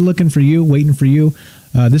 we're looking for you, waiting for you.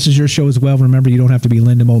 This is your show as well. Remember, you don't have to be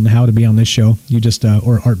Linda Moulton Howe to be on this show. You just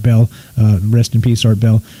or Art Bell, rest in peace, Art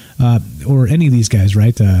Bell, or any of these guys,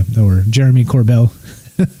 right? Or Jeremy Corbell.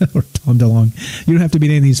 Or Tom DeLonge. You don't have to be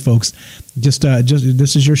any of these folks. Just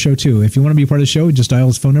this is your show too. If you want to be a part of the show, just dial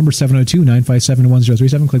his phone number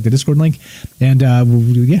 702-957-1037. Click the Discord link, and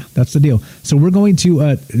yeah, that's the deal. So we're going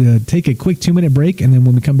to take a quick 2-minute break, and then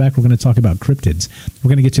when we come back, we're going to talk about cryptids. We're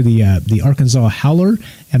going to get to the Arkansas Howler,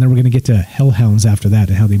 and then we're going to get to hellhounds after that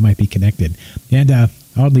and how they might be connected. And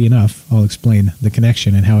oddly enough, I'll explain the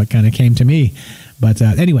connection and how it kind of came to me. But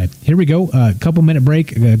anyway, here we go. Couple-minute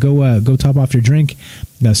break. Go top off your drink,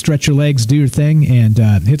 stretch your legs, do your thing, and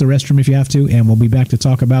hit the restroom if you have to. And we'll be back to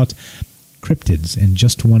talk about cryptids in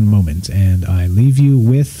just one moment. And I leave you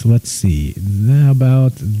with, let's see, how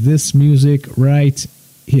about this music right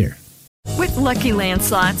here. With Lucky Land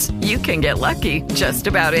Slots, you can get lucky just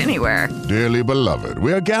about anywhere. Dearly beloved,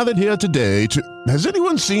 we are gathered here today to... Has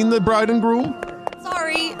anyone seen the bride and groom?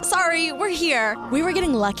 Sorry, we're here. We were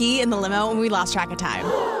getting lucky in the limo and we lost track of time.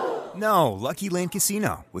 No, Lucky Land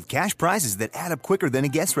Casino, with cash prizes that add up quicker than a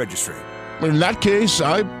guest registry. In that case,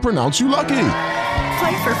 I pronounce you lucky.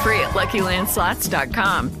 Play for free at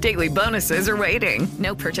LuckyLandSlots.com. Daily bonuses are waiting.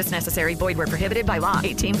 No purchase necessary. Void where prohibited by law.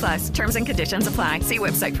 18+. Terms and conditions apply. See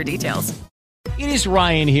website for details. It is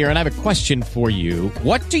Ryan here, and I have a question for you.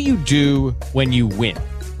 What do you do when you win?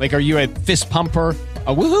 Like, are you a fist pumper,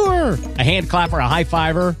 a woohooer, a hand clapper, a high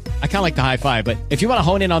fiver? I kind of like the high five, but if you want to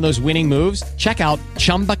hone in on those winning moves, check out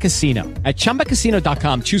Chumba Casino. At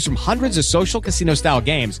ChumbaCasino.com, choose from hundreds of social casino-style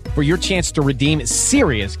games for your chance to redeem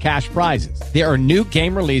serious cash prizes. There are new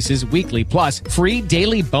game releases weekly, plus free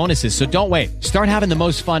daily bonuses. So don't wait. Start having the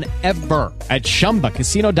most fun ever at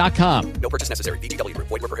ChumbaCasino.com. No purchase necessary. VGW. Void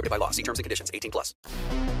where prohibited by law. See terms and conditions. 18+.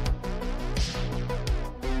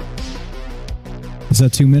 Is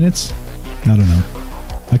that 2 minutes? I don't know.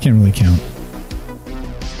 I can't really count.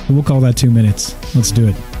 We'll call that 2 minutes. Let's do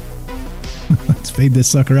it. Let's fade this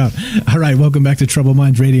sucker out. All right, welcome back to Troubled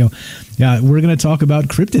Minds Radio. Yeah, we're going to talk about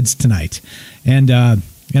cryptids tonight, and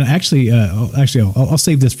actually, I'll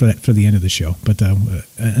save this for the end of the show. But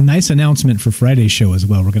a nice announcement for Friday's show as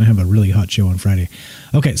well. We're going to have a really hot show on Friday.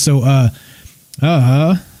 Okay, so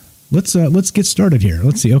let's get started here.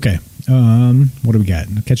 Let's see. Okay, what do we got?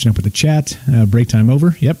 Catching up with the chat. Break time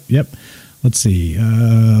over. Yep. Let's see.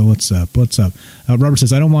 What's up? Robert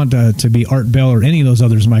says, I don't want to be Art Bell or any of those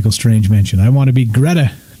others Michael Strange mentioned. I want to be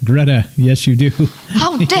Greta Greta. Yes, you do.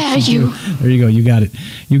 How dare you? There you go. You got it.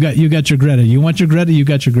 You got your Greta. You want your Greta? You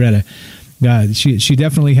got your Greta. She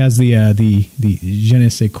definitely has the je ne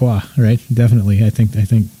sais quoi, right? Definitely. I think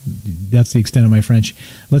that's the extent of my French.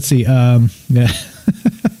 Let's see.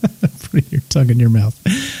 Put your tongue in your mouth.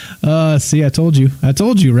 See, I told you,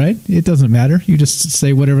 right? It doesn't matter. You just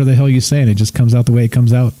say whatever the hell you say, and it just comes out the way it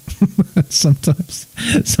comes out. Sometimes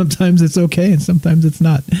it's okay, and sometimes it's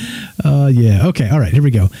not. Yeah. Okay. All right. Here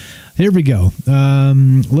we go.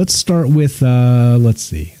 Let's start with. Let's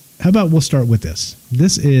see. How about we'll start with this.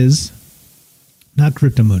 This is not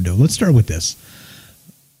Cryptomundo. Let's start with this.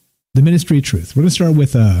 The Ministry of Truth. We're going to start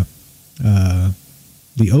with the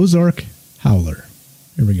Ozark Howler.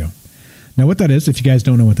 Here we go. Now, what that is, if you guys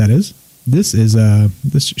don't know what that is, this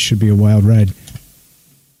should be a wild ride.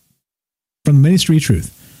 From the Ministry of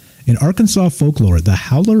Truth. In Arkansas folklore, the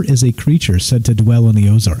howler is a creature said to dwell in the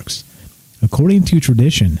Ozarks. According to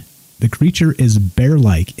tradition, the creature is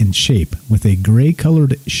bear-like in shape with a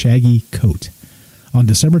gray-colored shaggy coat. On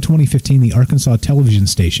December 2015, the Arkansas television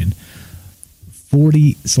station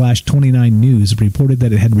 40/29 News reported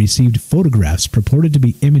that it had received photographs purported to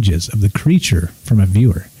be images of the creature from a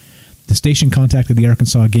viewer. The station contacted the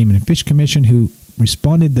Arkansas Game and Fish Commission, who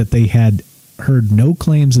responded that they had heard no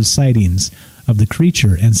claims of sightings of the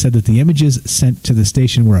creature and said that the images sent to the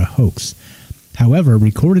station were a hoax. However,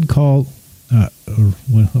 recorded call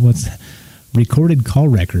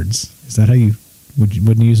records, is that how you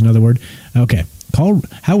wouldn't use another word? Okay. Call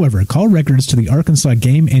records to the Arkansas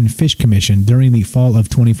Game and Fish Commission during the fall of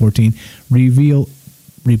 2014 reveal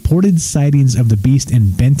reported sightings of the beast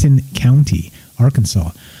in Benton County,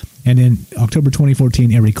 Arkansas. And in October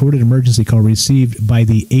 2014, a recorded emergency call received by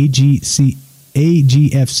the AGFC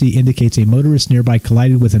indicates a motorist nearby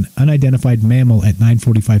collided with an unidentified mammal at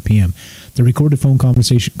 9:45 p.m. The recorded phone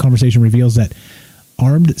conversation reveals that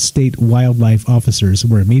armed state wildlife officers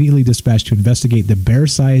were immediately dispatched to investigate the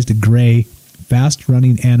bear-sized gray,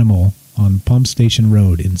 fast-running animal on Pump Station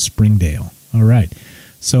Road in Springdale. All right.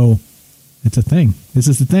 So it's a thing. This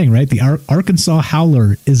is the thing, right? The Arkansas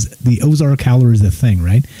howler the Ozark howler is the thing,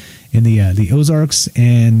 right? In the Ozarks,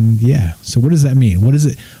 and yeah. So what does that mean? What is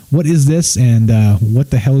it? What is this? And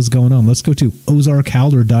what the hell is going on? Let's go to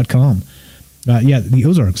ozarkhowler.com. Yeah, the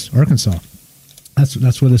Ozarks, Arkansas.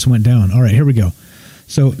 That's where this went down. All right, here we go.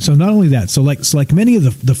 So not only that, so like many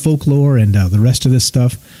of the folklore and the rest of this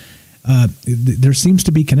stuff, there seems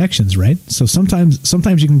to be connections, right? So sometimes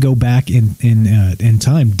you can go back in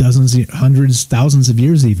time, dozens, hundreds, thousands of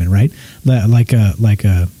years, even, right? Like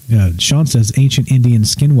Sean says, ancient Indian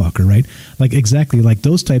skinwalker, right? Like exactly like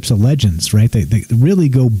those types of legends, right? They really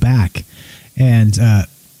go back, and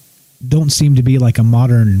don't seem to be like a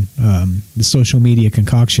modern the social media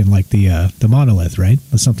concoction like the monolith, right?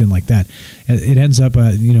 Or something like that. It ends up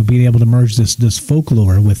being able to merge this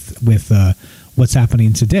folklore with what's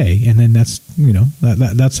happening today, and then that's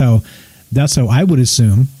how I would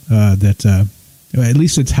assume that at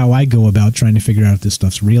least it's how I go about trying to figure out if this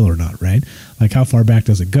stuff's real or not, right? Like how far back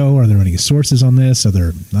does it go? Are there any sources on this? Are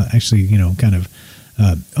there actually kind of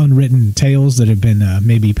unwritten tales that have been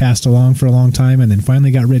maybe passed along for a long time and then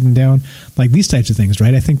finally got written down? Like these types of things,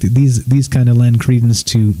 right? I think that these kind of lend credence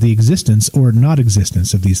to the existence or not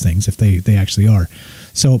existence of these things if they actually are.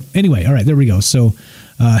 So anyway, all right, there we go. So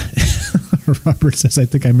Robert says, I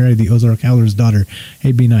think I married the Ozark Howler's daughter.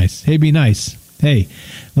 Hey, be nice. Hey, be nice. Hey,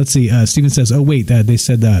 let's see. Stephen says, oh, wait, they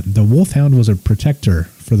said that the wolfhound was a protector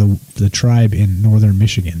for the tribe in northern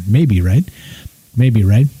Michigan. Maybe, right?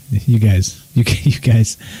 You guys. Yes,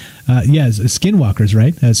 skinwalkers,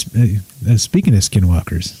 right? Speaking of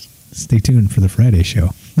skinwalkers, stay tuned for the Friday show.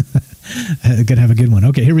 Gonna have a good one.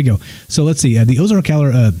 Okay, here we go. So let's see. The Ozark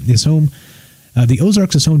Howler is home. The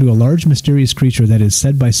Ozarks is home to a large, mysterious creature that is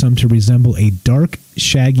said by some to resemble a dark,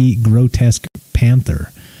 shaggy, grotesque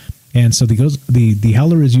panther. And so the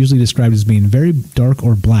howler is usually described as being very dark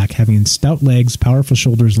or black, having stout legs, powerful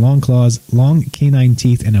shoulders, long claws, long canine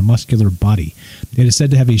teeth, and a muscular body. It is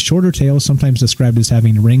said to have a shorter tail, sometimes described as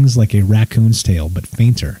having rings like a raccoon's tail, but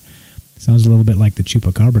fainter. Sounds a little bit like the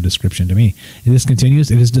chupacabra description to me. This continues.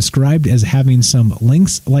 It is described as having some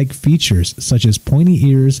lynx-like features, such as pointy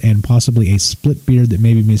ears and possibly a split beard that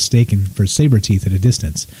may be mistaken for saber teeth at a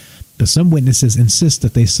distance. But some witnesses insist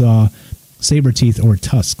that they saw saber teeth or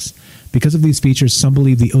tusks. Because of these features, some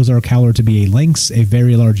believe the Ozark howler to be a lynx, a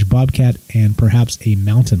very large bobcat, and perhaps a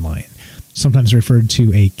mountain lion, sometimes referred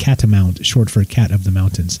to a catamount, short for cat of the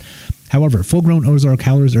mountains. However, full-grown Ozark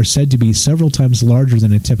howlers are said to be several times larger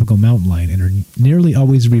than a typical mountain lion and are nearly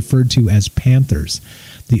always referred to as panthers.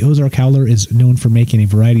 The Ozark Howler is known for making a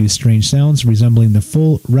variety of strange sounds resembling the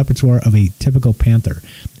full repertoire of a typical panther.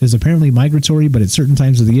 It is apparently migratory, but at certain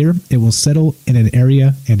times of the year, it will settle in an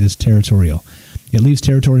area and is territorial. It leaves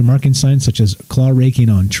territory marking signs such as claw raking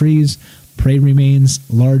on trees, prey remains,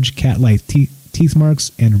 large cat-like teeth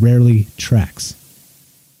marks, and rarely tracks.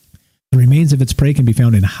 The remains of its prey can be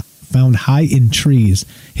found high in trees,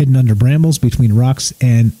 hidden under brambles, between rocks,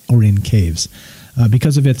 or in caves.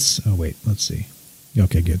 Because of its... Oh, wait, let's see.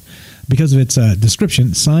 Okay, good. Because of its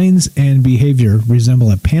description, signs and behavior resemble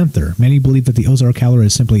a panther. Many believe that the Ozark Howler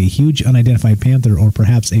is simply a huge unidentified panther or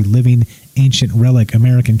perhaps a living, ancient relic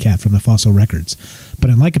American cat from the fossil records. But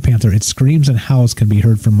unlike a panther, its screams and howls can be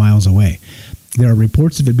heard from miles away. There are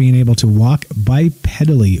reports of it being able to walk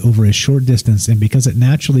bipedally over a short distance, and because it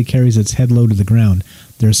naturally carries its head low to the ground,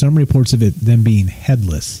 there are some reports of it then being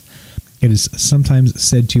headless. It is sometimes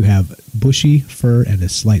said to have bushy fur and a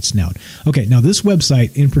slight snout. Okay, now this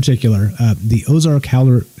website in particular, the Ozark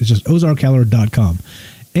Howler, is just ozarkhowler.com.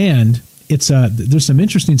 And it's there's some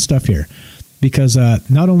interesting stuff here because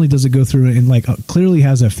not only does it go through and clearly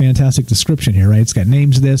has a fantastic description here, right? It's got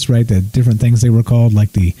names of this, right? The different things they were called,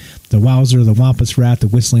 like the wowser, the wampus rat, the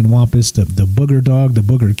whistling wampus, the booger dog, the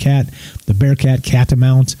booger cat, the bear cat,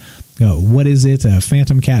 catamount. What is it?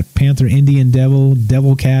 Phantom cat, panther, Indian devil,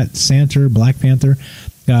 devil cat, santer, black panther,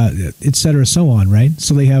 etc. So on, right?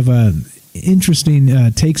 So they have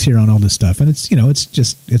interesting takes here on all this stuff, and it's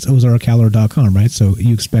ozarkhowler.com, right? So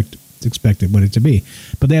you expect what it to be,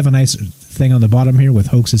 but they have a nice thing on the bottom here with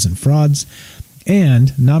hoaxes and frauds.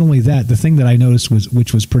 And not only that, the thing that I noticed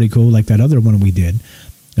which was pretty cool, like that other one we did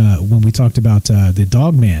when we talked about the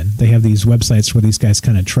Dogman. They have these websites where these guys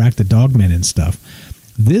kind of track the Dogman and stuff.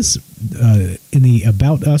 This, in the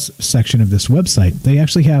About Us section of this website, they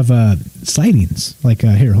actually have sightings. Like,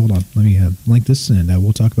 here, hold on. Let me link this, and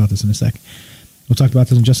we'll talk about this in a sec. We'll talk about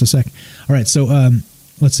this in just a sec. All right, so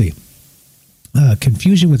let's see.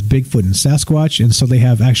 Confusion with Bigfoot and Sasquatch, and so they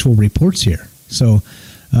have actual reports here. So,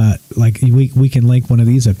 we can link one of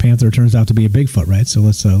these. A panther turns out to be a Bigfoot, right? So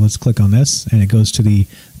let's click on this, and it goes to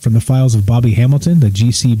from the files of Bobby Hamilton, the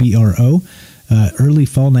GCBRO. Early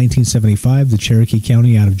fall 1975, the Cherokee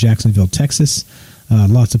County out of Jacksonville, Texas.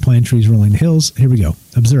 Lots of pine trees rolling hills. Here we go.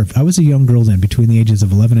 Observed. I was a young girl then, between the ages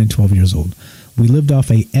of 11 and 12 years old. We lived off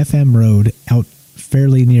a FM road out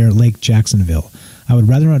fairly near Lake Jacksonville. I would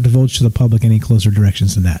rather not divulge to the public any closer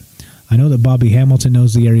directions than that. I know that Bobby Hamilton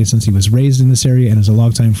knows the area since he was raised in this area and is a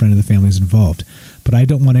longtime friend of the families involved. But I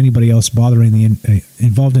don't want anybody else bothering the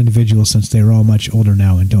involved individuals since they are all much older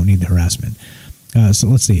now and don't need the harassment. So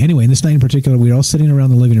let's see. Anyway, in this night in particular, we were all sitting around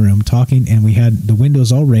the living room talking, and we had the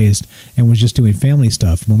windows all raised and was just doing family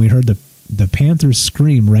stuff when we heard the panthers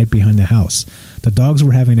scream right behind the house. The dogs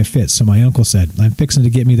were having a fit, so my uncle said, "I'm fixing to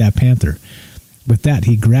get me that panther." With that,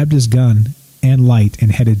 he grabbed his gun and light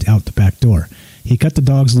and headed out the back door. He cut the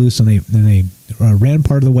dogs loose, and they ran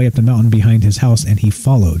part of the way up the mountain behind his house, and he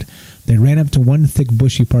followed. They ran up to one thick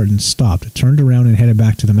bushy part and stopped, turned around, and headed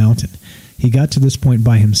back to the mountain. He got to this point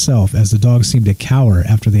by himself, as the dogs seemed to cower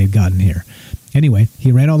after they had gotten here. Anyway,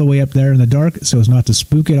 he ran all the way up there in the dark so as not to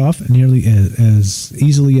spook it off nearly as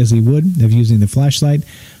easily as he would of using the flashlight.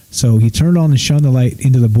 So he turned on and shone the light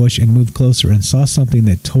into the bush and moved closer and saw something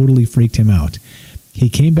that totally freaked him out. He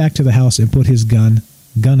came back to the house and put his gun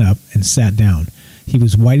up and sat down. He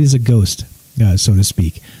was white as a ghost, so to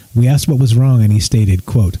speak. We asked what was wrong, and he stated,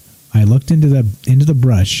 quote, "I looked into the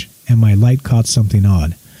brush, and my light caught something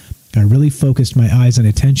odd. I really focused my eyes and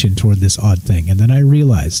attention toward this odd thing, and then I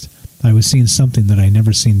realized I was seeing something that I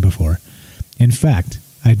never seen before. In fact,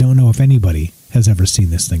 I don't know if anybody has ever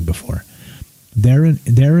seen this thing before."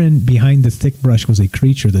 Therein behind the thick brush was a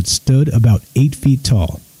creature that stood about 8 feet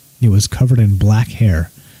tall. It was covered in black hair.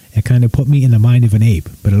 It kind of put me in the mind of an ape,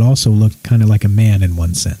 but it also looked kind of like a man in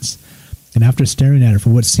one sense. And after staring at it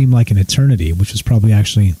for what seemed like an eternity, which was probably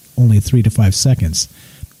actually only 3 to 5 seconds,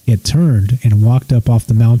 it turned and walked up off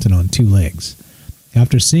the mountain on 2 legs.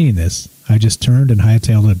 After seeing this, I just turned and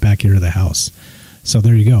hightailed it back here to the house. So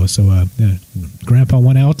there you go. So Grandpa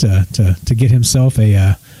went out to get himself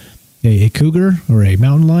a cougar or a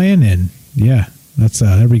mountain lion, and yeah, that's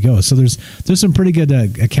there we go. So there's some pretty good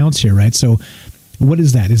accounts here, right? So what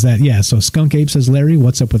is that? Is that, yeah, so Skunk Ape says, Larry,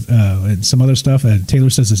 what's up with some other stuff?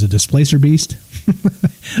 Taylor says it's a displacer beast.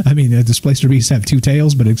 I mean, displacer beasts have 2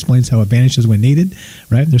 tails, but it explains how it vanishes when needed,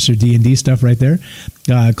 right? There's your D&D stuff right there.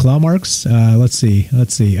 Claw marks, let's see.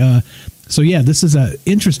 So yeah, this is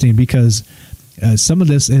interesting because some of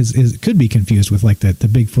this could be confused with like the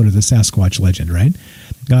Bigfoot or the Sasquatch legend, right?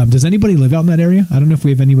 Does anybody live out in that area? I don't know if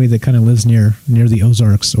we have anybody that kind of lives near the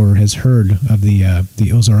Ozarks or has heard of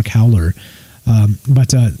the Ozark Howler.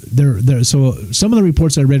 So some of the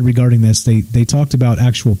reports I read regarding this, they talked about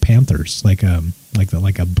actual panthers, like a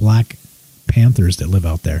black panthers that live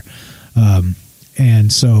out there,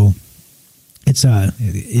 and so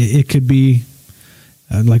it could be.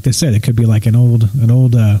 Like they said, it could be like an old,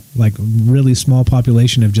 like really small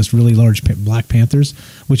population of just really large black panthers,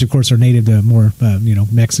 which of course are native to more,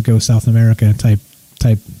 Mexico, South America type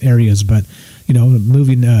areas. But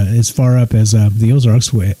moving as far up as the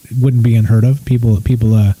Ozarks wouldn't be unheard of. People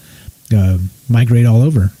migrate all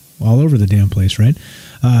over the damn place, right?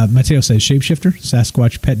 Mateo says shapeshifter,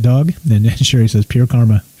 Sasquatch pet dog, and Sherry says pure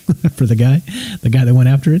karma. For the guy that went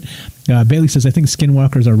after it. Bailey says, I think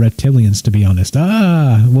skinwalkers are reptilians, to be honest.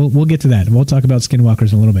 We'll get to that. We'll talk about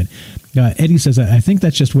skinwalkers in a little bit. Eddie says, I think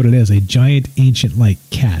that's just what it is, a giant ancient-like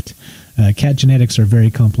cat. Cat genetics are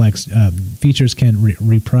very complex. Features can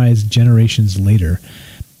reprise generations later.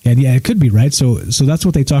 And yeah, it could be, right? So that's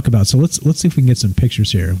what they talk about. So let's see if we can get some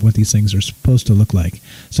pictures here of what these things are supposed to look like.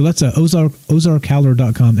 So that's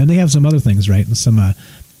ozarkhowler.com, and they have some other things, right? Some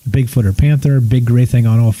Bigfoot or panther, big gray thing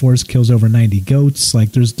on all fours, kills over 90 goats.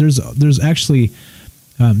 Like there's actually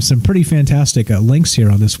some pretty fantastic links here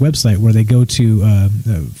on this website where they go to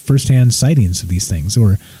firsthand sightings of these things,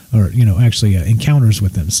 or actually encounters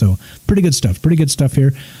with them. So pretty good stuff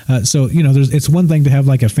here. So it's one thing to have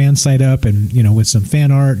like a fan site up and with some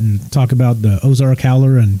fan art and talk about the Ozark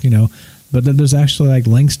Howler and but there's actually like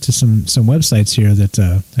links to some websites here that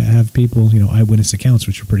have people, eyewitness accounts,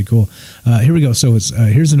 which are pretty cool. Here we go. So it's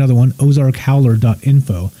here's another one,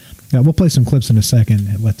 ozarkhowler.info. We'll play some clips in a second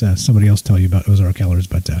and let somebody else tell you about Ozark Howlers.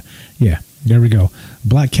 But yeah, there we go.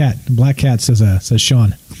 Black Cat says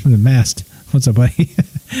Sean, the mast. What's up, buddy?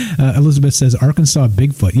 Elizabeth says Arkansas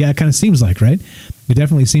Bigfoot. Yeah, it kind of seems like, right? It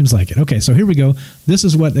definitely seems like it. Okay, so here we go. This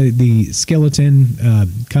is what the skeleton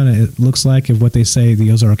kind of looks like of what they say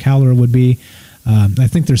the Ozark Howler would be. I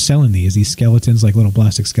think they're selling these skeletons, like little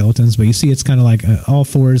plastic skeletons, but you see it's kind of like all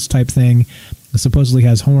fours type thing. It supposedly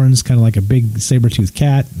has horns, kind of like a big saber-toothed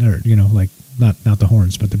cat, or, like not the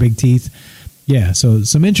horns, but the big teeth. Yeah, so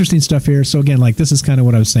some interesting stuff here. So again, like this is kind of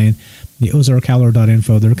what I was saying, the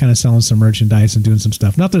ozarkhowler.info, they're kind of selling some merchandise and doing some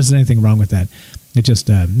stuff. Not that there's anything wrong with that. It's just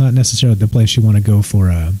not necessarily the place you want to go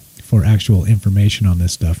for actual information on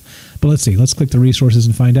this stuff. But let's see. Let's click the resources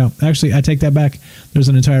and find out. Actually, I take that back. There's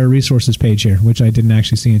an entire resources page here, which I didn't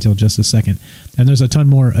actually see until just a second. And there's a ton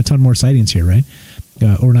more sightings here, right?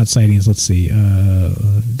 Or not sightings. Let's see.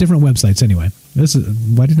 Different websites anyway.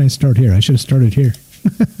 Why didn't I start here? I should have started here.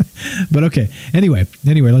 But okay. Anyway,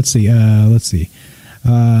 let's see.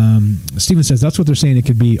 Steven says that's what they're saying. It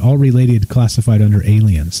could be all related, classified under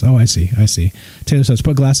aliens. Oh, I see. Taylor says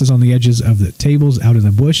put glasses on the edges of the tables out in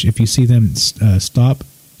the bush. If you see them stop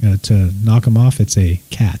to knock them off, it's a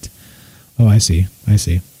cat. Oh, I see.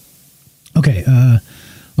 Okay.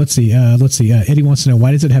 Let's see. Eddie wants to know,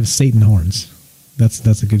 why does it have Satan horns?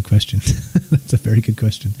 That's a good question. That's a very good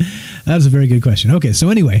question. That's a very good question. Okay, so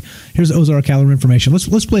anyway, here's Ozark Howler information.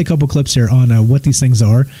 Let's play a couple clips here on what these things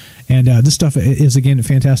are. And this stuff is, again,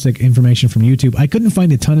 fantastic information from YouTube. I couldn't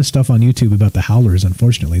find a ton of stuff on YouTube about the howlers,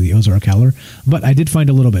 unfortunately, the Ozark Howler, but I did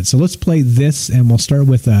find a little bit. So let's play this, and we'll start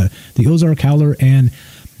with the Ozark Howler. And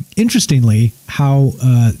interestingly, how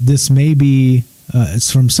this may be,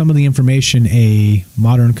 it's from some of the information, a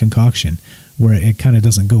modern concoction, where it kind of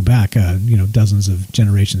doesn't go back, dozens of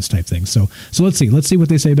generations type thing. So let's see what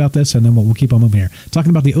they say about this, and then we'll keep on moving here.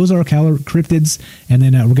 Talking about the Ozark Howler cryptids, and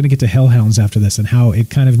then we're going to get to hellhounds after this, and how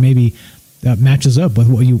it kind of maybe matches up with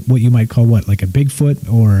what you might call like a Bigfoot,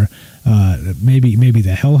 or maybe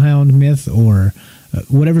the hellhound myth, or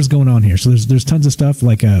whatever's going on here. So there's tons of stuff,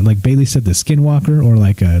 like Bailey said, the skinwalker, or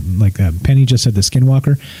like Penny just said, the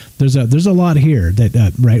skinwalker. There's a lot here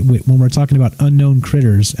that right, when we're talking about unknown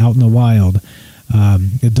critters out in the wild,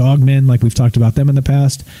 the dogmen, like we've talked about them in the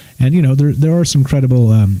past, and there are some credible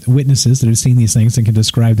witnesses that have seen these things and can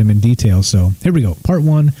describe them in detail. So here we go, part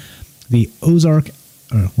 1, the Ozark.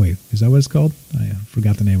 Wait, is that what it's called? I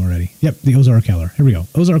forgot the name already. Yep, the Ozark Howler. Here we go.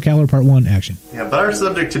 Ozark Howler, part 1, action. Yeah, but our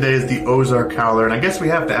subject today is the Ozark Howler, and I guess we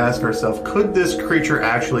have to ask ourselves, could this creature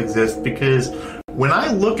actually exist? Because when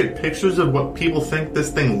I look at pictures of what people think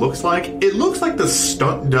this thing looks like, it looks like the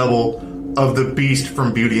stunt double of the Beast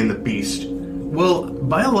from Beauty and the Beast. Well,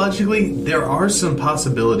 biologically, there are some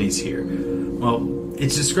possibilities here. Well,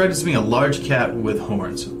 it's described as being a large cat with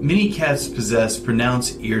horns. Many cats possess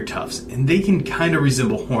pronounced ear tufts, and they can kind of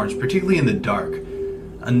resemble horns, particularly in the dark.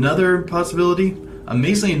 Another possibility,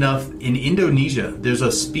 amazingly enough, in Indonesia, there's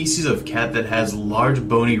a species of cat that has large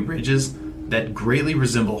bony ridges that greatly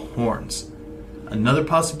resemble horns. Another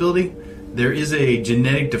possibility, there is a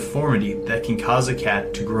genetic deformity that can cause a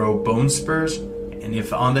cat to grow bone spurs, and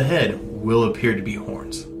if on the head, will appear to be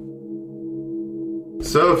horns.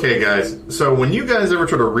 So, okay, guys. So, when you guys ever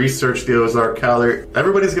try to research the Ozark Howler,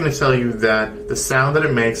 everybody's going to tell you that the sound that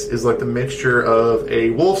it makes is like the mixture of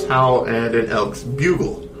a wolf's howl and an elk's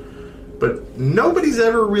bugle. But nobody's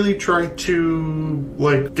ever really tried to,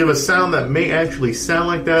 like, give a sound that may actually sound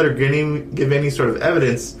like that or give any sort of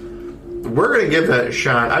evidence. We're going to give that a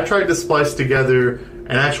shot. I tried to splice together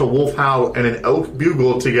an actual wolf howl and an elk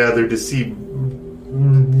bugle together to see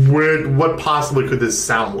what possibly could this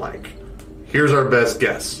sound like. Here's our best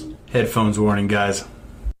guess. Headphones warning, guys.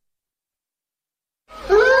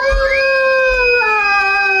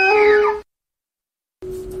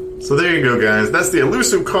 So there you go, guys. That's the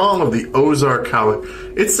elusive call of the Ozark Howler.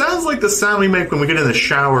 It sounds like the sound we make when we get in the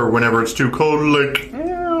shower whenever it's too cold, like...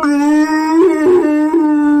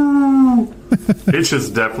 It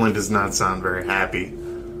just definitely does not sound very happy.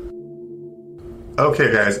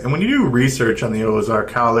 Okay, guys, and when you do research on the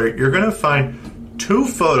Ozark Howler, you're going to find 2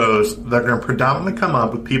 photos that are going to predominantly come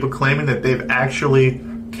up with people claiming that they've actually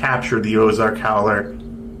captured the Ozark Howler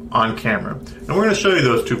on camera. And we're going to show you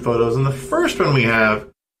those 2 photos. And the first one we have...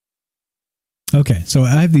 Okay, so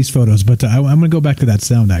I have these photos, but I'm going to go back to that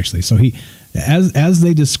sound, actually. So as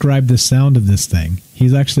they describe the sound of this thing,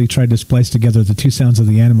 he's actually tried to splice together the 2 sounds of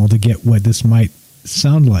the animal to get what this might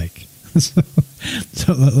sound like.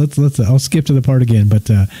 so let's I'll skip to the part again, but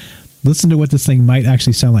listen to what this thing might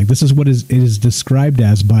actually sound like. This is what it is described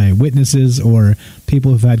as by witnesses or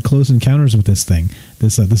people who've had close encounters with this thing.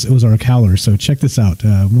 This Ozark Howler. So check this out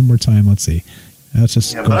one more time. Let's see. Let's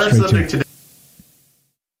just go straight to it.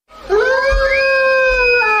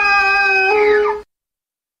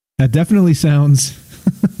 That definitely sounds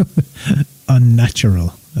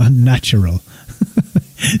unnatural. That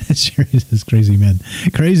sure is crazy men.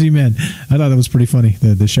 Crazy men. I thought that was pretty funny.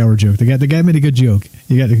 The shower joke. The guy made a good joke.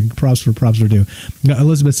 You got props are due.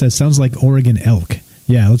 Elizabeth says sounds like Oregon elk.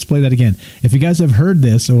 Yeah, let's play that again. If you guys have heard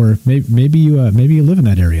this, or maybe you live in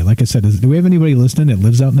that area. Like I said, do we have anybody listening that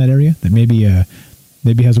lives out in that area that maybe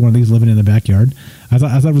has one of these living in the backyard? I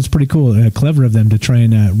thought it was pretty cool, clever of them to try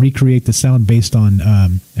and recreate the sound based on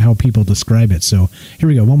how people describe it. So here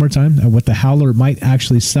we go, one more time. What the howler might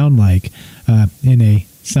actually sound like in a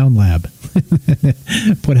sound lab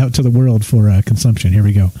put out to the world for consumption. Here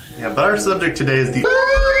we go. Yeah, but our subject today is the...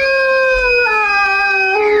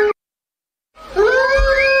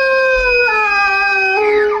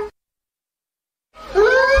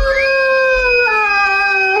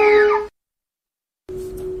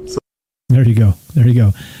 There you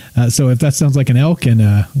go. So if that sounds like an elk, and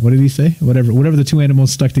what did he say? Whatever the 2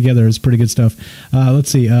 animals stuck together is pretty good stuff.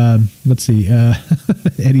 Let's see.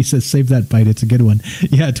 Eddie says, save that bite. It's a good one.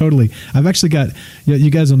 Yeah, totally. I've actually got,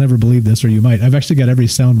 you guys will never believe this, or you might. I've actually got every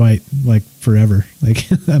sound bite, like, forever. Like,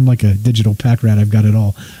 I'm like a digital pack rat. I've got it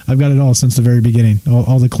all. I've got it all since the very beginning.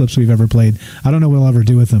 All the clips we've ever played. I don't know what I'll ever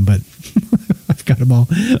do with them, but I've got them all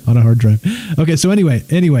on a hard drive. Okay, so anyway,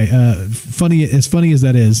 funny as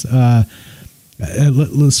that is,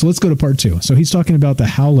 so let's go to part 2. So he's talking about the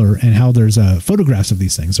howler and how there's photographs of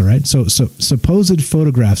these things. All right. So supposed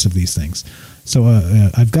photographs of these things. So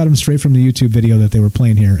I've got them straight from the YouTube video that they were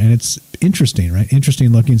playing here, and it's interesting, right?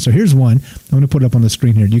 Interesting looking. So here's one. I'm going to put it up on the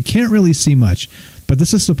screen here. You can't really see much, but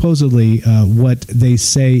this is supposedly what they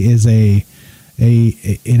say is an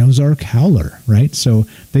Ozark howler, right? So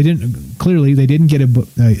they didn't get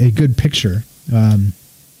a good picture.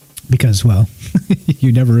 Because, well,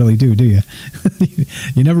 you never really do you?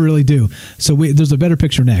 You never really do. So there's a better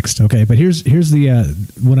picture next, okay? But here's the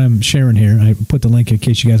what I'm sharing here. I put the link in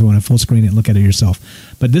case you guys want to full screen it and look at it yourself.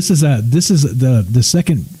 But this is the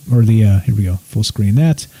second, or the here we go, full screen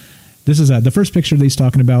that. This is the first picture that he's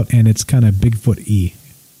talking about, and it's kind of Bigfoot-y.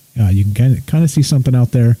 You can kind of see something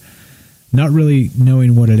out there, not really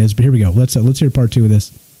knowing what it is. But here we go. Let's hear part 2 of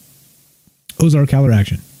this. Ozark howler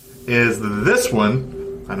action. Is this one?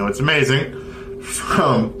 I know it's amazing,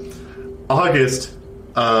 from August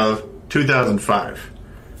of 2005.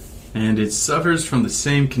 And it suffers from the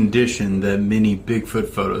same condition that many Bigfoot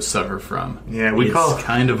photos suffer from. Yeah, it's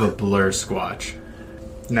kind of a blur squatch.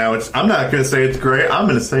 Now, I'm not going to say it's gray. I'm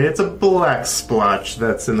going to say it's a black splotch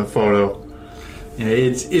that's in the photo. Yeah,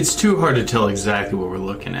 it's too hard to tell exactly what we're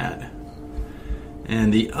looking at.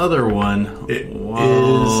 And the other one is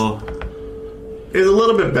a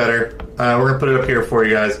little bit better. We're going to put it up here for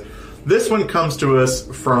you guys. This one comes to us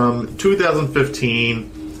from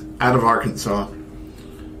 2015 out of Arkansas.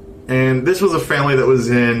 And this was a family that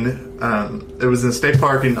was in a state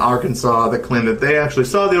park in Arkansas that claimed that they actually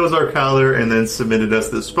saw the Ozark howler and then submitted us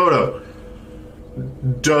this photo.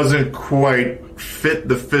 doesn't quite fit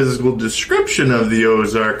the physical description of the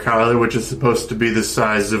Ozark Howler, which is supposed to be the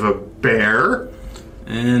size of a bear.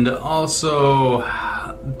 And also,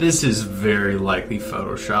 this is very likely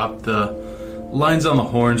Photoshopped. The lines on the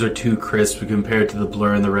horns are too crisp compared to the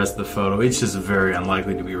blur in the rest of the photo. It's just very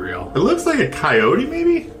unlikely to be real. It looks like a coyote,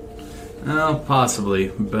 maybe? Possibly,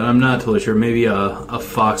 but I'm not totally sure. Maybe a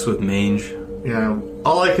fox with mange. Yeah,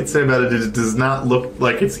 all I could say about it is it does not look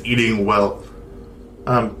like it's eating well.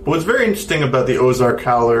 What's very interesting about the Ozark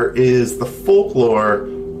Howler is the folklore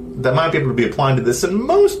that might be able to be applied to this. And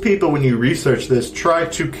most people, when you research this, try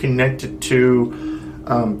to connect it to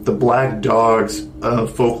the black dogs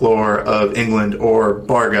folklore of England or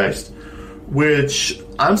Bargeist, which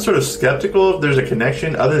I'm sort of skeptical if there's a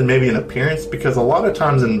connection other than maybe an appearance, because a lot of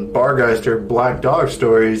times in Bargeist or black dog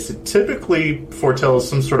stories, it typically foretells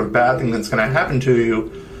some sort of bad thing that's going to happen to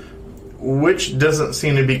you, which doesn't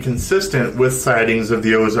seem to be consistent with sightings of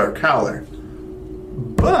the Ozark Howler.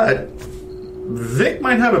 But Vic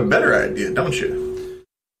might have a better idea, don't you?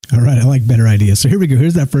 All right, I like better ideas. So here we go.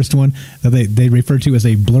 Here's that first one that they refer to as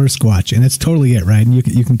a blur squatch, and it's totally it, right? And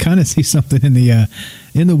you can kind of see something in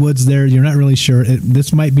the woods there. You're not really sure.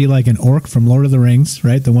 This might be like an orc from Lord of the Rings,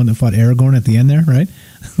 right? The one that fought Aragorn at the end there, right?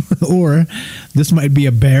 Or this might be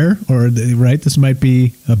a bear, or right? This might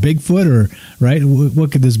be a Bigfoot, or right?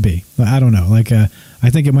 What could this be? I don't know. Like I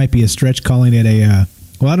think it might be a stretch calling it a.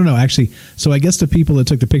 Well, I don't know actually. So I guess the people that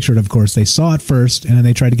took the picture, of course, they saw it first, and then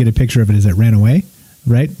they tried to get a picture of it as it ran away.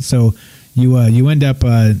 Right, so you end up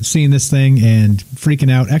seeing this thing and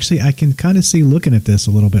freaking out. Actually, I can kind of see looking at this a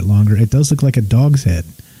little bit longer. It does look like a dog's head.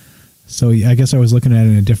 So I guess I was looking at it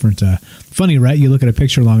in a different. Funny, right? You look at a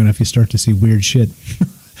picture long enough, you start to see weird shit.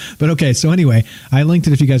 But okay, so anyway, I linked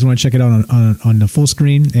it if you guys want to check it out on the full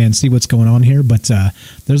screen and see what's going on here. But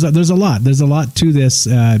there's a lot to this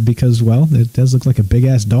because, well, it does look like a big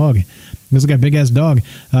ass dog. It looks like a big ass dog.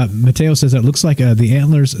 Mateo says that looks like the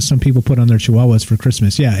antlers some people put on their chihuahuas for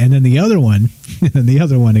Christmas. Yeah, and then the other one,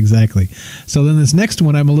 exactly. So then this next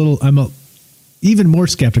one, I'm even more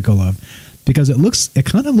skeptical of, because it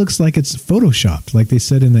kind of looks like it's photoshopped, like they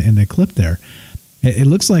said in the clip there. It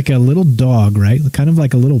looks like a little dog, right? Kind of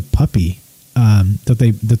like a little puppy that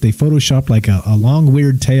they photoshopped like a long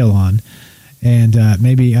weird tail on, and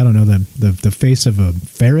maybe, I don't know, the face of a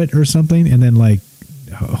ferret or something, and then like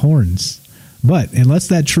horns. But unless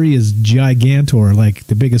that tree is gigantor, like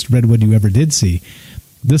the biggest redwood you ever did see,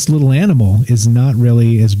 this little animal is not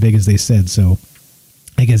really as big as they said. So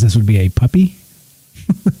I guess this would be a puppy.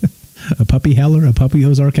 A puppy howler, a puppy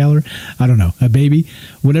Ozark howler. I don't know. A baby,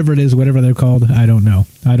 whatever it is, whatever they're called. I don't know.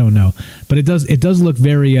 But it does look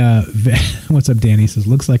very. What's up, Danny? Says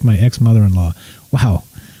looks like my ex mother-in-law. Wow.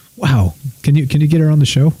 Can you get her on the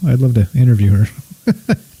show? I'd love to interview her.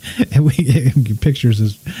 And we pictures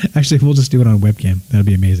is actually we'll just do it on webcam. That'd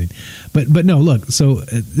be amazing. But no, look. So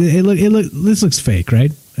this looks fake,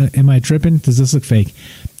 right? Am I tripping? Does this look fake?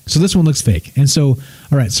 So this one looks fake. And so,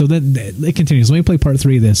 all right, so then it continues. Let me play part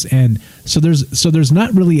 3 of this. And so there's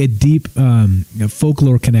not really a deep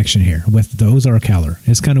folklore connection here with the Ozark howler.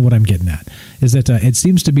 Is kind of what I'm getting at. Is that it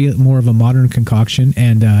seems to be more of a modern concoction,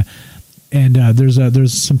 and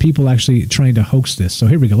there's some people actually trying to hoax this. So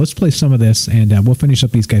here we go. Let's play some of this, and we'll finish up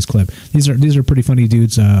these guys' clip. These are pretty funny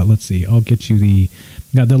dudes. Let's see. I'll get you the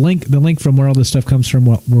link from where all this stuff comes from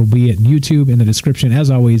will be at YouTube in the description,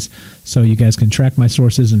 as always, so you guys can track my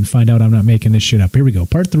sources and find out I'm not making this shit up. Here we go.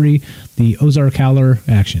 Part 3, the Ozark howler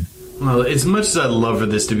action. Well, as much as I'd love for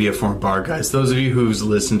this to be a former bar, guys, those of you who's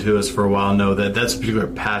listened to us for a while know that that's a particular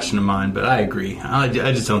passion of mine, but I agree. I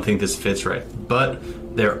just don't think this fits right. But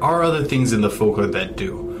there are other things in the folklore that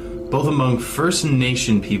do. Both among First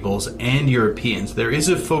Nation peoples and Europeans, there is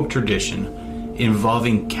a folk tradition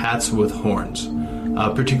involving cats with horns.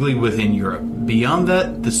 Particularly within Europe. Beyond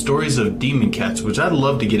that, the stories of demon cats, which I'd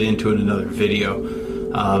love to get into in another video,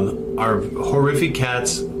 are horrific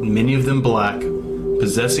cats, many of them black,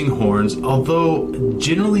 possessing horns, although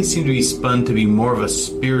generally seem to be spun to be more of a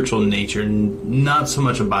spiritual nature, not so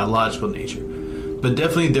much a biological nature. But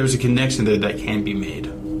definitely there's a connection there that can be made.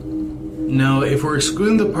 Now, if we're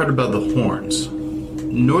excluding the part about the horns,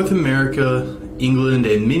 North America, England,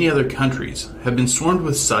 and many other countries have been swarmed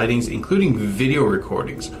with sightings, including video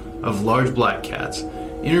recordings of large black cats.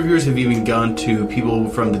 Interviewers have even gone to people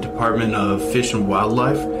from the Department of Fish and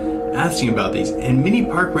Wildlife asking about these, and many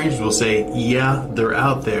park rangers will say, yeah, they're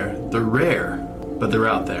out there. They're rare, but they're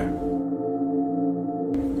out there.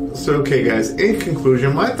 So, okay, guys, in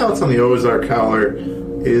conclusion, my thoughts on the Ozark howler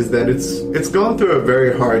is that it's gone through a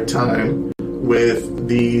very hard time with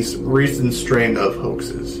these recent string of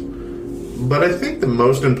hoaxes. But I think the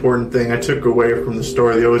most important thing I took away from the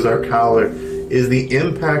story of the Ozark Howler is the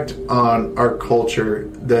impact on our culture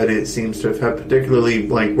that it seems to have had, particularly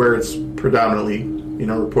like where it's predominantly,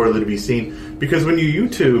 reportedly to be seen. Because when you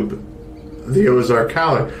YouTube the Ozark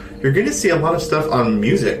Howler, you're going to see a lot of stuff on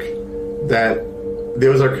music that the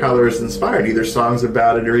Ozark Howler is inspired, either songs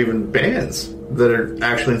about it or even bands that are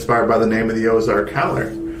actually inspired by the name of the Ozark Howler.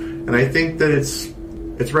 And I think that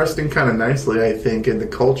it's resting kind of nicely, I think, in the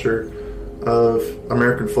culture of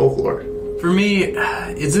American folklore. For me,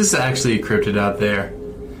 is this actually a cryptid out there?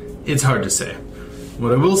 It's hard to say.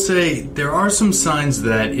 What I will say, there are some signs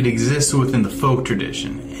that it exists within the folk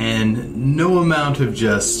tradition, and no amount of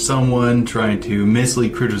just someone trying to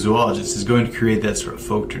mislead cryptozoologists is going to create that sort of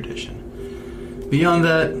folk tradition. Beyond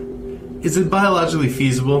that, is it biologically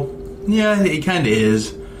feasible? Yeah, it kind of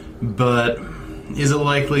is, but is it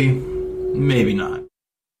likely? Maybe not.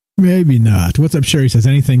 Maybe not. What's up, Sherry says,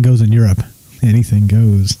 anything goes in Europe. Anything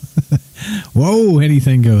goes. Whoa,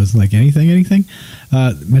 anything goes. Like anything?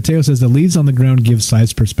 Mateo says, the leaves on the ground give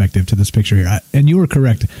size perspective to this picture here. And you were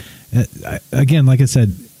correct. Again, like I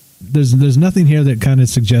said, there's nothing here that kind of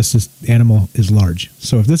suggests this animal is large.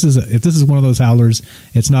 So if this is one of those howlers,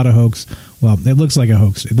 it's not a hoax. Well, it looks like a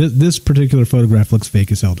hoax. This particular photograph looks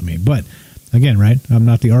fake as hell to me. But again, right? I'm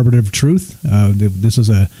not the arbiter of truth. This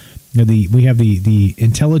is we have the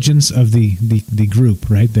intelligence of the group,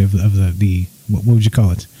 right? What would you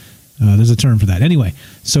call it? There's a term for that. Anyway,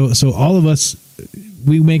 so all of us,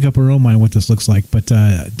 we make up our own mind what this looks like, but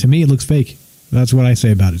to me it looks fake. That's what I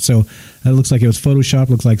say about it. So it looks like it was Photoshopped,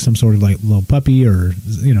 looks like some sort of like little puppy or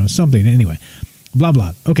something. Anyway, blah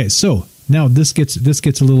blah. Okay, so now this gets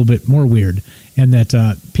a little bit more weird, and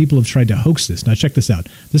that people have tried to hoax this. Now check this out.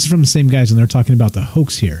 This is from the same guys, and they're talking about the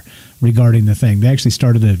hoax here regarding the thing. They actually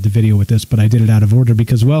started the video with this, but I did it out of order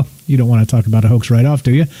because, well, you don't want to talk about a hoax right off,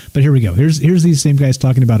 do you? But here we go. Here's these same guys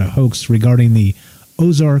talking about a hoax regarding the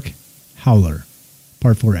Ozark Howler.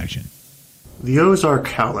 Part 4 action. The Ozark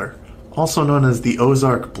Howler, also known as the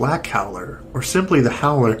Ozark Black Howler, or simply the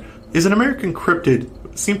Howler, is an American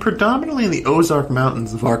cryptid seen predominantly in the Ozark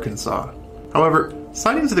Mountains of Arkansas. However,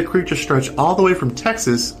 sightings of the creature stretch all the way from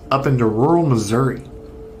Texas up into rural Missouri.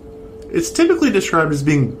 It's typically described as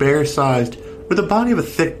being bear-sized, with the body of a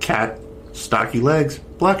thick cat, stocky legs,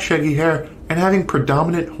 black shaggy hair, and having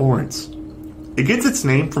predominant horns. It gets its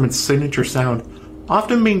name from its signature sound,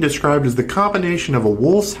 often being described as the combination of a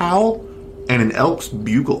wolf's howl and an elk's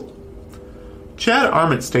bugle. Chad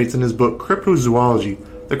Arment states in his book Cryptozoology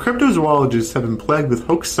that cryptozoologists have been plagued with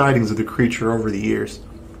hoax sightings of the creature over the years.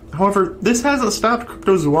 However, this hasn't stopped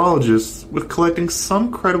cryptozoologists with collecting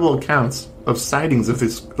some credible accounts of sightings of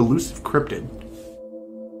this elusive cryptid.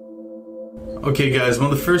 Okay guys,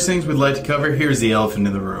 one of the first things we'd like to cover here is the elephant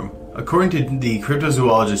in the room. According to the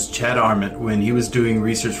cryptozoologist Chad Arment, when he was doing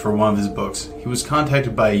research for one of his books, he was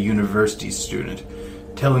contacted by a university student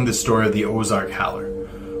telling the story of the Ozark Howler.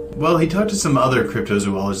 Well, he talked to some other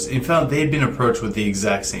cryptozoologists and found they had been approached with the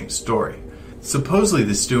exact same story. Supposedly,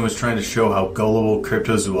 the student was trying to show how gullible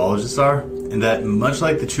cryptozoologists are, and that, much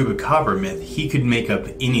like the Chupacabra myth, he could make up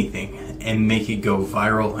anything and make it go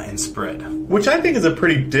viral and spread. Which I think is a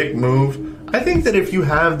pretty dick move. I think that if you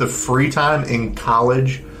have the free time in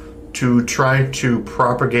college to try to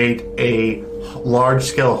propagate a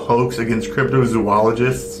large-scale hoax against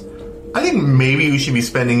cryptozoologists, I think maybe you should be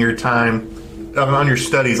spending your time on your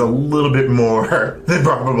studies a little bit more than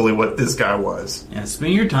probably what this guy was. Yeah,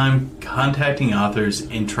 spend your time contacting authors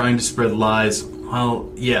and trying to spread lies. Well,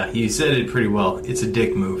 yeah, you said it pretty well. It's a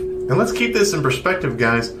dick move. And let's keep this in perspective,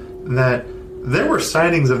 guys, that there were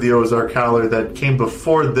sightings of the Ozark Howler that came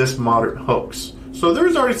before this modern hoax. So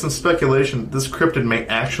there's already some speculation that this cryptid may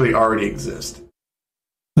actually already exist.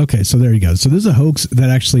 Okay, so there you go. So there's a hoax that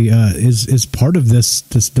actually is part of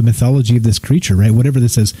the mythology of this creature, right? Whatever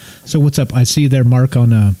this is. So what's up? I see there, Mark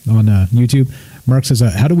on YouTube. Mark says,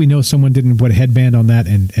 "How do we know someone didn't put a headband on that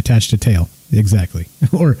and attached a tail?" Exactly,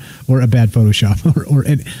 or a bad Photoshop, or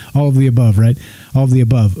all of the above, right? All of the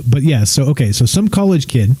above. But yeah, so okay, so some college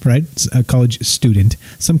kid, right? A college student,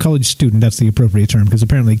 some college student. That's the appropriate term because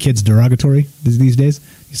apparently kid's derogatory these days.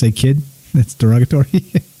 You say kid, that's derogatory.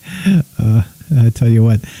 I tell you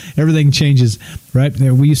what, everything changes, right?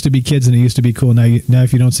 We used to be kids and it used to be cool. Now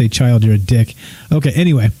if you don't say child, you're a dick. Okay,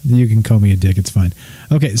 anyway, you can call me a dick. It's fine.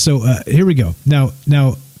 Okay, so here we go. Now,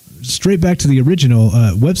 straight back to the original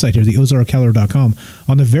website here, the ozarkhowler.com.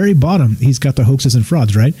 On the very bottom, he's got the hoaxes and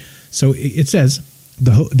frauds, right? So it says,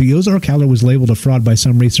 the Ozark Howler was labeled a fraud by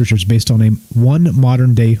some researchers based on one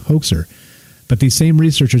modern-day hoaxer. But these same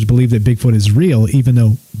researchers believe that Bigfoot is real, even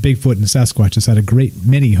though Bigfoot and Sasquatch has had a great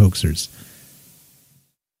many hoaxers.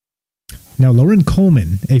 Now, Loren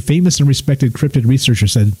Coleman, a famous and respected cryptid researcher,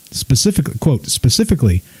 said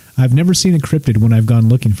specifically, I've never seen a cryptid when I've gone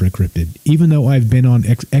looking for a cryptid, even though I've been on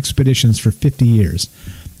expeditions for 50 years.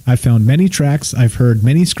 I've found many tracks, I've heard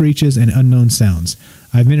many screeches and unknown sounds.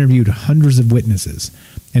 I've interviewed hundreds of witnesses.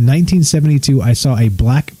 In 1972, I saw a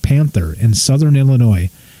black panther in southern Illinois,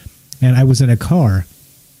 and I was in a car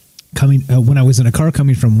coming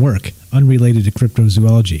from work, unrelated to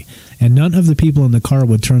cryptozoology, and none of the people in the car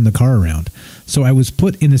would turn the car around. So I was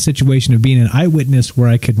put in a situation of being an eyewitness where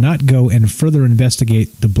I could not go and further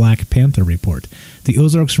investigate the Black Panther report. The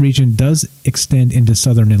Ozarks region does extend into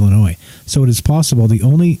southern Illinois, so it is possible the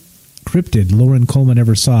only cryptid Loren Coleman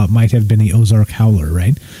ever saw might have been the Ozark Howler,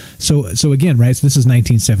 right? So again, right, so this is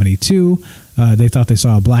 1972. They thought they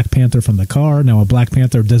saw a Black Panther from the car. Now, a Black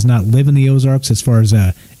Panther does not live in the Ozarks as far as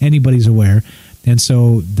anybody's aware. And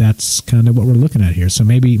so that's kind of what we're looking at here. So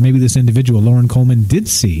maybe this individual, Loren Coleman, did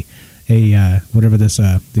see a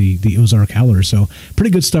the Ozark Howler. So pretty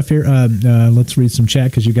good stuff here. Let's read some chat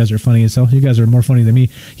because you guys are funny as hell. You guys are more funny than me.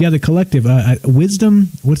 Yeah, the collective wisdom.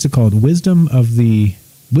 What's it called? Wisdom of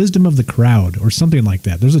the crowd or something like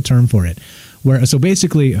that. There's a term for it. So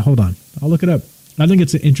basically, hold on, I'll look it up. I think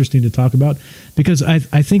it's interesting to talk about because I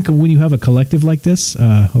think when you have a collective like this,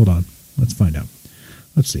 hold on, let's find out.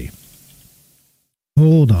 Let's see.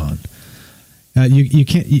 Hold on. You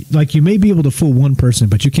can't, you may be able to fool one person,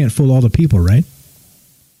 but you can't fool all the people, right?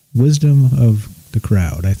 Wisdom of the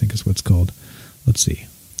crowd, I think is what's called. Let's see.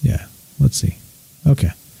 Yeah, let's see.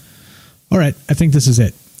 Okay. All right, I think this is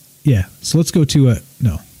it. Yeah, so let's go to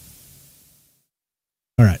no.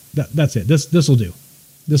 All right, that's it. This will do.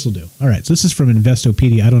 This will do. All right, so this is from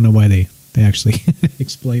Investopedia. I don't know why they actually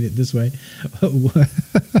explain it this way.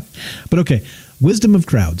 But okay, wisdom of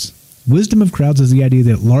crowds. Wisdom of crowds is the idea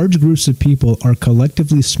that large groups of people are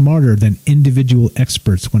collectively smarter than individual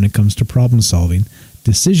experts when it comes to problem solving,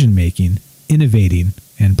 decision making, innovating,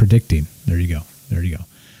 and predicting. There you go. There you go.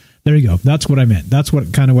 There you go. That's what I meant. That's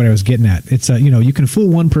what I was getting at. It's you can fool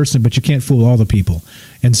one person, but you can't fool all the people.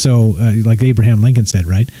 And so, like Abraham Lincoln said,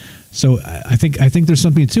 right? So I think there's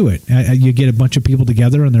something to it. You get a bunch of people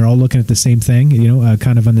together, and they're all looking at the same thing,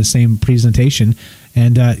 kind of on the same presentation,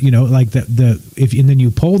 and like and then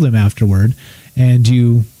you poll them afterward, and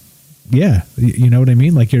you know what I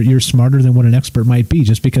mean? Like you're smarter than what an expert might be,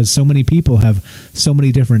 just because so many people have so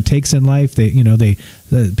many different takes in life.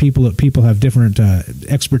 People have different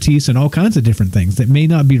expertise and all kinds of different things that may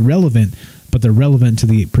not be relevant, but they're relevant to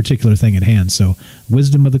the particular thing at hand. So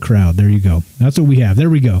wisdom of the crowd. There you go. That's what we have. There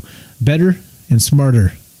we go. Better and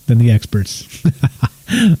smarter than the experts.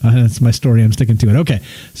 That's my story. I'm sticking to it. Okay.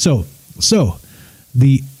 So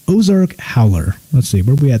the Ozark Howler. Let's see,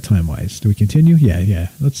 where are we at time-wise? Do we continue? Yeah.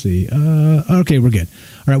 Let's see. Okay, we're good.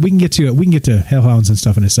 All right, we can get to hellhounds and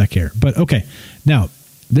stuff in a sec here. But okay, now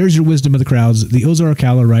there's your wisdom of the crowds. The Ozark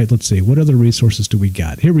Howler, right? Let's see, what other resources do we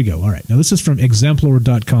got? Here we go. All right, now this is from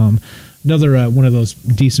Exemplar.com, another one of those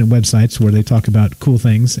decent websites where they talk about cool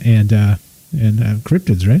things and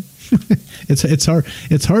cryptids, right?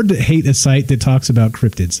 It's hard to hate a site that talks about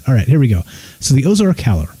cryptids. All right, here we go. So the Ozark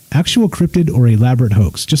Howler, actual cryptid or elaborate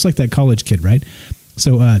hoax, just like that college kid, right?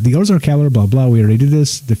 So the Ozark Howler, blah, blah, we already did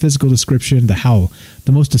this. The physical description, the howl.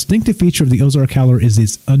 The most distinctive feature of the Ozark Howler is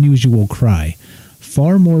its unusual cry.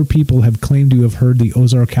 Far more people have claimed to have heard the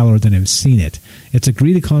Ozark Howler than have seen it. It's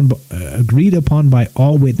agreed upon by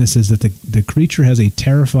all witnesses that the creature has a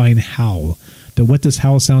terrifying howl. But what this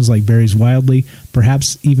howl sounds like varies wildly,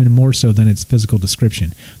 perhaps even more so than its physical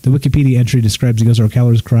description. The Wikipedia entry describes the Ozark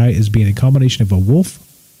Howler's cry as being a combination of a wolf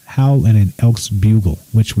howl and an elk's bugle,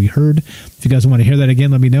 which we heard. If you guys want to hear that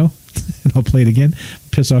again, let me know, and I'll play it again.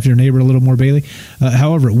 Piss off your neighbor a little more, Bailey.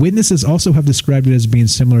 However, witnesses also have described it as being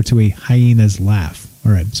similar to a hyena's laugh.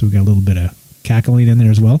 All right, so we got a little bit of cackling in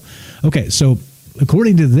there as well. Okay, so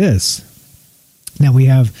according to this, now we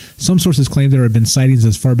have some sources claim there have been sightings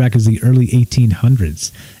as far back as the early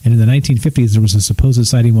 1800s, and in the 1950s there was a supposed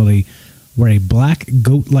sighting where a black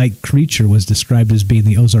goat-like creature was described as being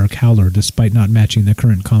the Ozark Howler, despite not matching the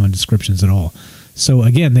current common descriptions at all. So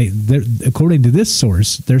again, according to this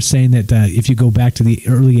source, they're saying that if you go back to the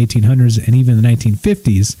early 1800s and even the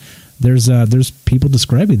 1950s, there's people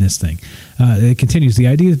describing this thing. It continues. The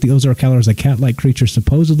idea that the Ozark Howler is a cat-like creature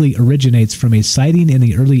supposedly originates from a sighting in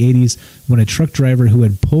the early 80s when a truck driver who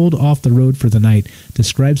had pulled off the road for the night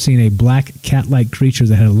described seeing a black cat-like creature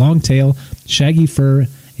that had a long tail, shaggy fur,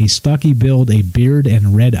 a stocky build, a beard,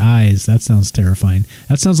 and red eyes. That sounds terrifying.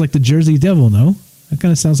 That sounds like the Jersey Devil, no? That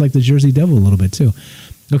kind of sounds like the Jersey Devil a little bit, too.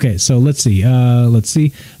 Okay, so let's see.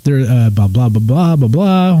 There, blah, blah, blah, blah, blah,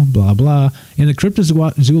 blah, blah, blah. In the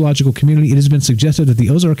cryptozoological community, it has been suggested that the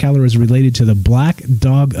Ozark Howler is related to the Black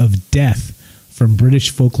Dog of Death from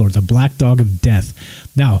British folklore, the Black Dog of Death.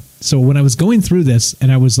 Now, so when I was going through this,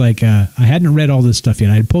 and I was like, I hadn't read all this stuff yet.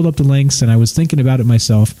 I had pulled up the links, and I was thinking about it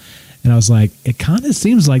myself, and I was like, it kind of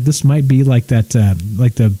seems like this might be like that,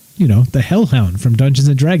 like the, the Hellhound from Dungeons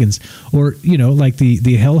and Dragons, or, like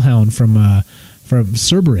the Hellhound from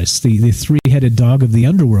Cerberus, the three-headed dog of the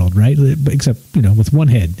underworld, right? Except, with one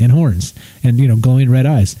head and horns and, glowing red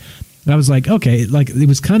eyes. And I was like, okay, like it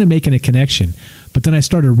was kind of making a connection. But then I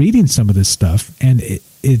started reading some of this stuff, and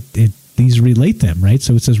these relate them, right?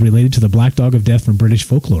 So it says related to the Black Dog of Death from British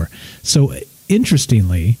folklore. So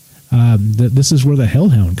interestingly, this is where the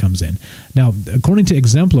Hellhound comes in. Now, according to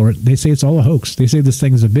Exemplar, they say it's all a hoax. They say this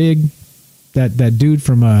thing is that dude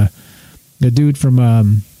from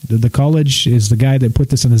the college is the guy that put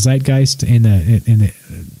this in the zeitgeist in the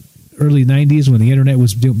early 90s when the internet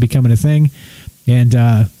was becoming a thing. And,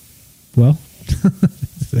 well,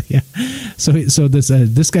 yeah. So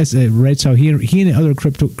this guy writes how he and other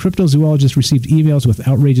cryptozoologists received emails with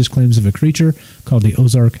outrageous claims of a creature called the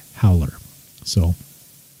Ozark Howler. So,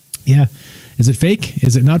 yeah. Is it fake?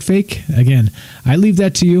 Is it not fake? Again, I leave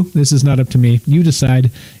that to you. This is not up to me. You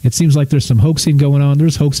decide. It seems like there's some hoaxing going on.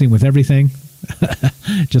 There's hoaxing with everything.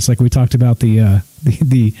 Just like we talked about the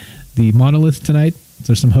monolith tonight.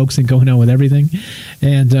 There's some hoaxing going on with everything.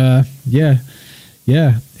 And yeah.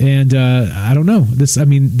 And I don't know.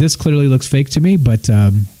 This clearly looks fake to me, but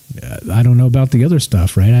I don't know about the other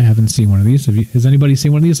stuff, right? I haven't seen one of these. Has anybody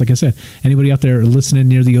seen one of these? Like I said, anybody out there listening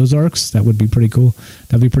near the Ozarks? That would be pretty cool.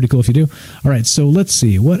 That'd be pretty cool if you do. All right, so let's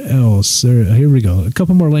see what else. Here we go. A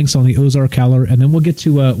couple more links on the Ozark Howler, and then we'll get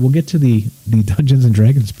to the Dungeons and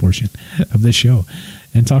Dragons portion of this show,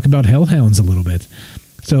 and talk about hellhounds a little bit.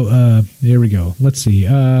 So here we go. Let's see.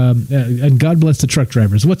 And God bless the truck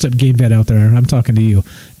drivers. What's up, Game Vet out there? I'm talking to you.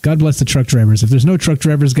 God bless the truck drivers. If there's no truck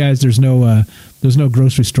drivers, guys, there's no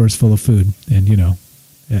grocery stores full of food and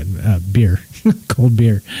beer, cold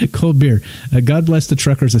beer. God bless the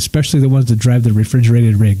truckers, especially the ones that drive the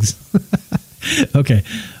refrigerated rigs. Okay,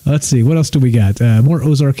 let's see. What else do we got? More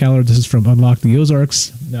Ozark Howler. This is from Unlock the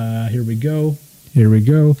Ozarks. Here we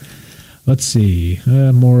go. Let's see.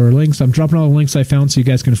 More links. I'm dropping all the links I found so you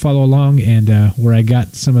guys can follow along and where I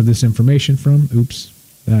got some of this information from. Oops,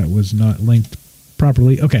 that was not linked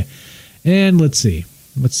properly. Okay, and let's see.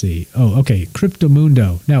 Oh, okay,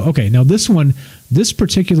 Cryptomundo. Now this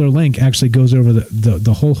particular link actually goes over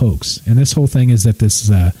the whole hoax, and this whole thing is that this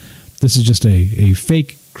is just a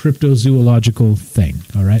fake cryptozoological thing.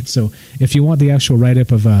 All right, so if you want the actual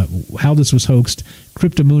write-up of how this was hoaxed,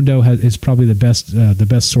 Cryptomundo is probably the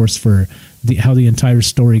best source for how the entire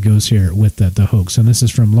story goes here with the hoax. And this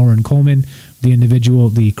is from Lauren Coleman, the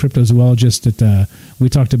cryptozoologist that we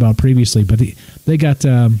talked about previously. But they got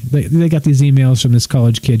these emails from this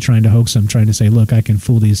college kid trying to hoax them, trying to say, look, I can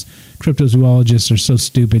fool these cryptozoologists. They're so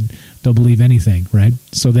stupid, they'll believe anything, right?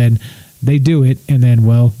 So then they do it, and then,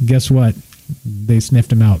 well, guess what? They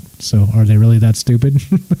sniffed him out. So are they really that stupid?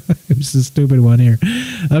 It's the stupid one here.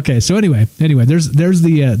 Okay, so anyway, there's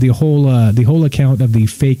the whole account of the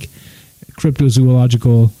fake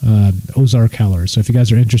cryptozoological Ozark Howler. So if you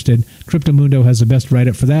guys are interested, Cryptomundo has the best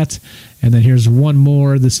write-up for that. And then here's one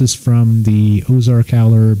more. This is from the Ozark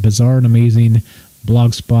Howler, Bizarre and Amazing,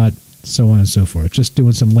 Blogspot, so on and so forth. Just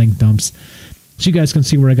doing some link dumps so you guys can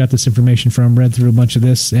see where I got this information from. Read through a bunch of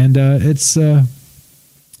this, and it's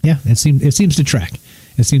it seems to track.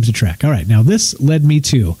 It seems to track. All right, now this led me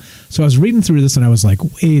to. So I was reading through this, and I was like,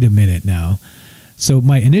 wait a minute now. So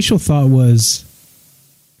my initial thought was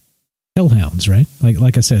hellhounds, right?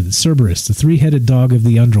 Like I said, Cerberus, the three-headed dog of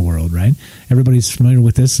the underworld, right? Everybody's familiar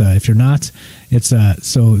with this. If you're not, it's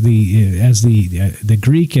so as the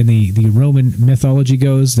Greek and the Roman mythology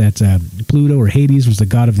goes, that Pluto or Hades was the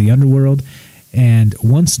god of the underworld, and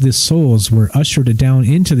once the souls were ushered down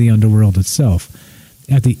into the underworld itself,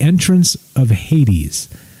 at the entrance of Hades,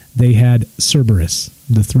 they had Cerberus,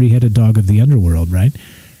 the three-headed dog of the underworld, right?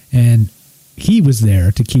 And he was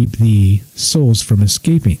there to keep the souls from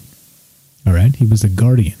escaping. All right, he was the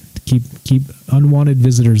guardian to keep unwanted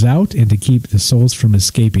visitors out and to keep the souls from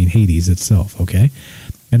escaping Hades itself. Okay,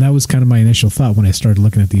 and that was kind of my initial thought when I started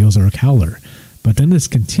looking at the Ozark Howler. But then this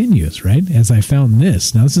continues, right? As I found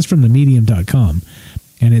this. Now this is from the Medium.com,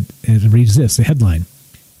 and it reads this: the headline,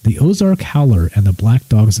 "The Ozark Howler and the Black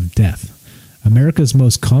Dogs of Death. America's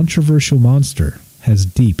most controversial monster has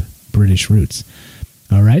deep British roots."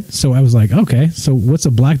 All right, so I was like, okay, so what's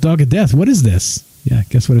a Black Dog of Death? What is this? Yeah,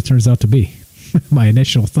 guess what it turns out to be? My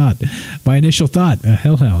initial thought, a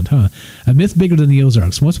hellhound, huh? A myth bigger than the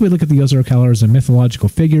Ozarks. Once we look at the Ozark Howler as a mythological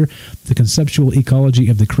figure, the conceptual ecology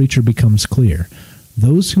of the creature becomes clear.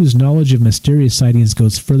 Those whose knowledge of mysterious sightings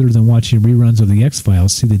goes further than watching reruns of the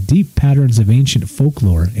X-Files see the deep patterns of ancient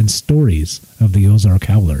folklore and stories of the Ozark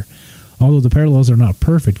Howler. Although the parallels are not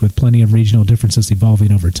perfect, with plenty of regional differences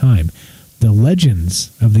evolving over time, the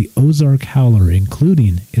legends of the Ozark Howler,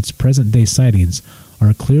 including its present-day sightings,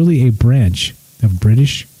 are clearly a branch of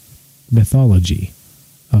British mythology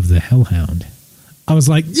of the Hellhound. I was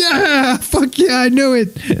like, yeah, fuck yeah, I knew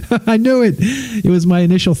it. I knew it. It was my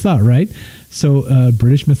initial thought, right? So,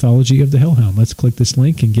 British mythology of the Hellhound. Let's click this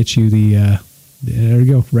link and get you the, there we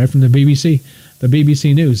go, right from the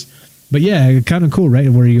BBC News. But yeah, kind of cool, right?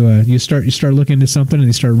 Where you start looking into something and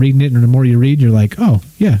you start reading it, and the more you read, you're like, oh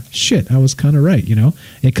yeah, shit, I was kind of right. You know,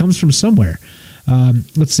 it comes from somewhere.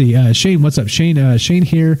 Let's see, Shane, what's up? Shane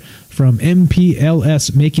here from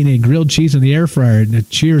MPLS, making a grilled cheese in the air fryer.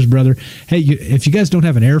 Cheers, brother. Hey, if you guys don't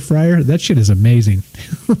have an air fryer, that shit is amazing.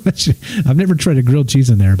 I've never tried a grilled cheese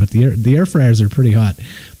in there, but the air fryers are pretty hot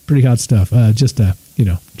stuff.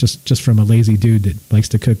 Just from a lazy dude that likes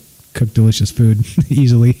to cook delicious food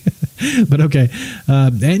easily. But okay,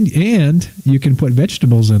 and you can put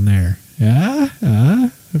vegetables in there.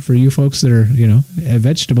 For you folks that are,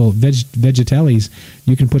 vegetales,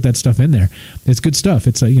 you can put that stuff in there. It's good stuff.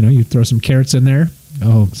 It's you throw some carrots in there.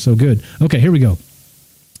 Oh, so good. Okay, here we go.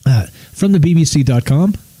 From the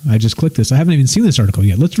BBC.com, I just clicked this. I haven't even seen this article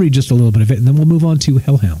yet. Let's read just a little bit of it, and then we'll move on to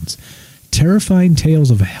hellhounds. Terrifying tales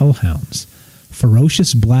of hellhounds.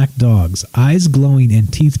 Ferocious black dogs, eyes glowing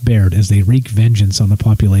and teeth bared as they wreak vengeance on the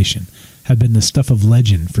population, have been the stuff of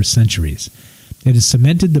legend for centuries. It has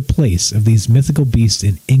cemented the place of these mythical beasts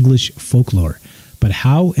in English folklore. But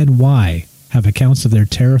how and why have accounts of their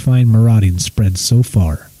terrifying marauding spread so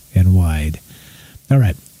far and wide? All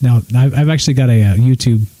right. Now, I've actually got a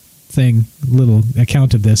YouTube little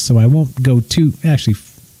account of this, so I won't go too... Actually,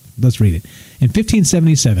 let's read it. In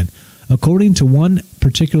 1577, according to one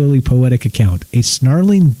particularly poetic account, a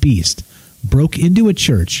snarling beast broke into a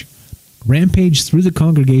church, rampaged through the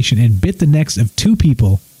congregation, and bit the necks of 2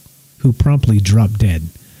 people who promptly dropped dead.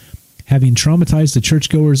 Having traumatized the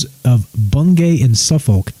churchgoers of Bungay in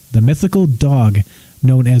Suffolk, the mythical dog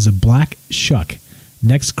known as a Black Shuck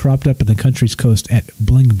next cropped up in the country's coast at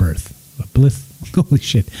Blythburgh.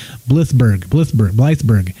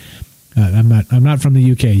 I'm not from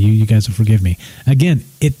the UK. You guys will forgive me. Again,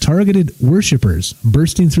 it targeted worshippers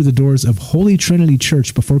bursting through the doors of Holy Trinity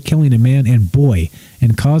Church before killing a man and boy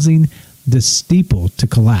and causing the steeple to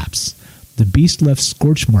collapse. The beast left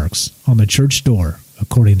scorch marks on the church door,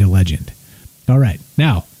 according to legend. All right.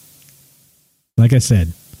 Now, like I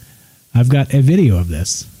said, I've got a video of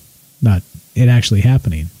this. Not it actually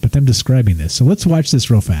happening, but them describing this. So let's watch this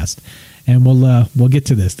real fast, and we'll get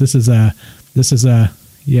to this. This is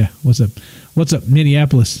yeah. What's up,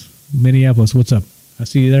 Minneapolis? What's up? I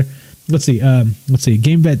see you there. Let's see.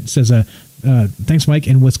 GameVet says, thanks, Mike.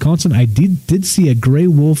 In Wisconsin, I did see a gray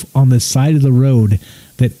wolf on the side of the road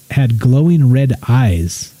that had glowing red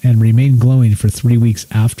eyes and remained glowing for 3 weeks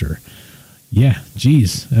after. Yeah,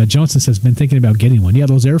 geez. Johnson says, been thinking about getting one. Yeah,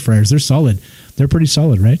 those air fryers, they're solid. They're pretty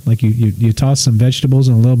solid, right? Like you toss some vegetables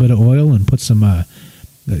in a little bit of oil and put some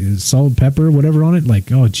salt, pepper, whatever on it.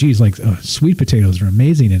 Like, oh, geez, sweet potatoes are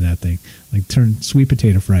amazing in that thing. Like turn sweet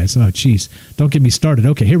potato fries. Oh, geez. Don't get me started.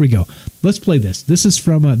 Okay, here we go. Let's play this. This is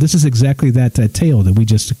from, this is exactly that tale that we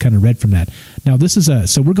just kind of read from that. Now, this is,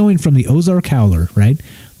 so we're going from the Ozark Howler, right?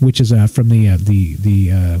 Which is from the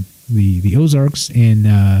Ozarks in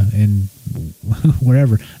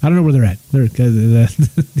wherever. I don't know where they're at.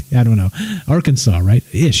 I don't know. Arkansas, right?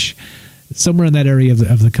 Ish. Somewhere in that area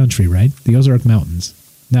of the country, right? The Ozark Mountains.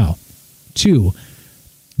 Now, 2,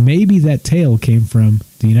 maybe that tale came from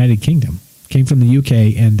the United Kingdom, came from the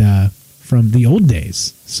UK and from the old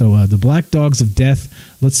days. So the Black Dogs of Death.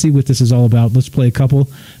 Let's see what this is all about. Let's play a couple,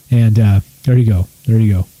 and there you go.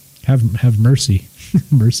 Have mercy,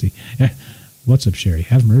 mercy. What's up, Sherry?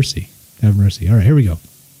 Have mercy. All right, here we go.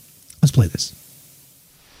 Let's play this.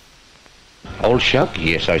 Old Shuck?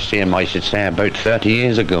 Yes, I see him, I should say, about 30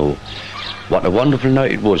 years ago. What a wonderful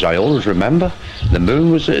night it was. I always remember the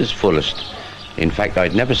moon was at its fullest. In fact,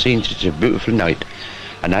 I'd never seen such a beautiful night.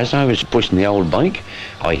 And as I was pushing the old bike,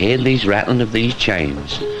 I heard these rattling of these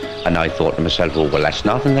chains. And I thought to myself, oh, well, that's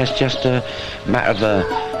nothing. That's just a matter of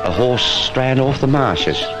a horse straying off the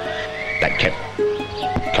marshes. That kept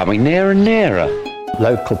coming nearer and nearer.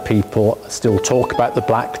 local people still talk about the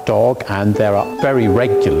black dog, and there are very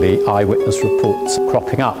regularly eyewitness reports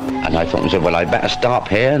cropping up. And I thought to myself, well, I better stop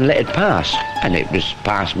here and let it pass. And it was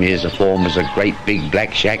past me as a form as a great big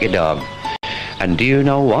black shaggy dog. And do you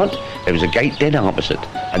know what? There was a gate dead opposite,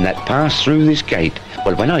 and that passed through this gate.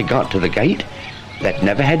 Well, when I got to the gate, that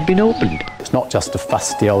never had been opened. It's not just a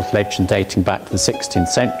fusty old legend dating back to the 16th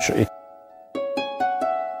century.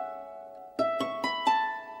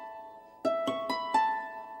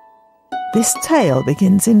 This tale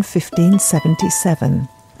begins in 1577,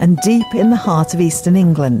 and deep in the heart of eastern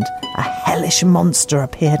England, a hellish monster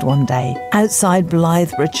appeared one day outside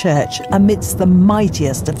Blythburgh Church amidst the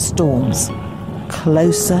mightiest of storms.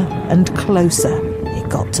 Closer and closer it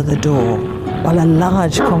got to the door, while a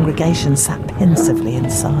large congregation sat pensively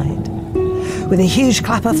inside. With a huge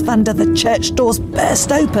clap of thunder, the church doors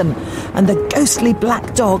burst open, and the ghostly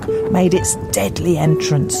black dog made its deadly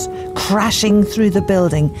entrance. Crashing through the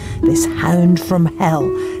building, this hound from hell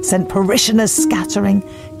sent parishioners scattering,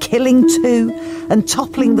 killing two, and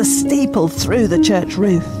toppling the steeple through the church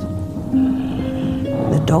roof.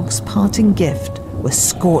 The dog's parting gift were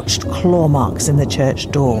scorched claw marks in the church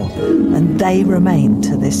door, and they remain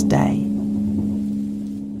to this day.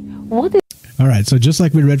 All right, so just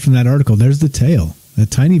like we read from that article, there's the tale. A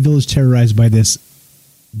tiny village terrorized by this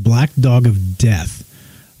black dog of death,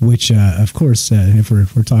 which, of course, if we're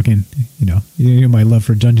talking, you know my love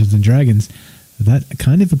for Dungeons and Dragons, that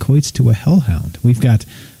kind of equates to a hellhound. We've got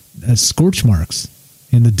scorch marks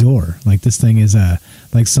in the door, like this thing is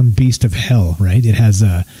like some beast of hell, right? It has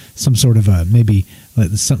some sort of maybe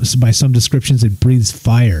by some descriptions it breathes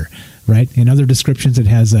fire, right? In other descriptions it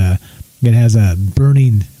has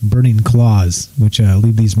burning claws, which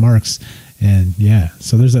leave these marks. And yeah,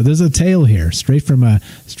 so there's a tale here, straight from the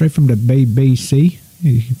BBC,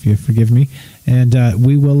 if you forgive me. And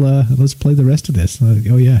we will let's play the rest of this.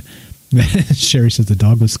 Oh yeah. Sherry says the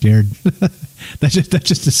dog was scared. That's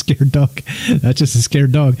just a scared dog. That's just a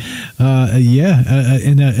scared dog.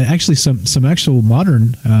 And actually some actual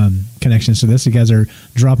modern connections to this. You guys are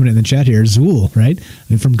dropping it in the chat here. Zool, right?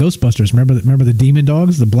 And from Ghostbusters. Remember the demon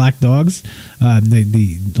dogs, the black dogs.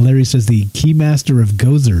 The Larry says the Keymaster of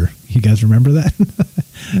Gozer. You guys remember that?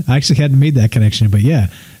 I actually hadn't made that connection, but yeah.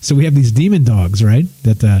 So we have these demon dogs, right?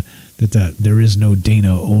 That there is no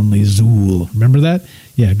Dana, only Zool. Remember that?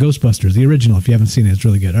 Yeah, Ghostbusters, the original. If you haven't seen it, it's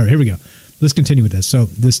really good. All right, here we go. Let's continue with this. So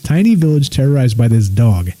this tiny village terrorized by this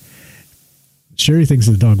dog. Sherry thinks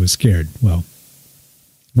the dog was scared. Well,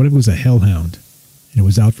 what if it was a hellhound and it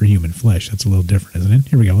was out for human flesh? That's a little different, isn't it?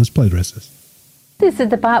 Here we go. Let's play the rest of this. This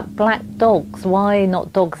is about black dogs. Why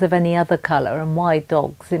not dogs of any other colour, and why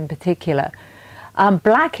dogs in particular?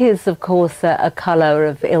 Black is, of course, a colour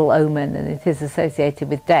of ill omen, and it is associated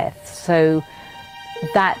with death. So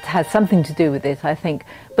that has something to do with it, I think.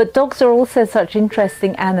 But dogs are also such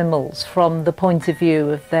interesting animals from the point of view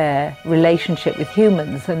of their relationship with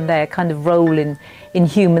humans and their kind of role in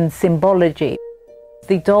human symbology.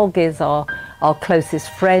 The dog is our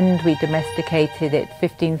closest friend. We domesticated it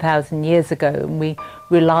 15,000 years ago, and we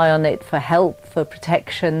rely on it for help, for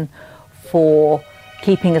protection, for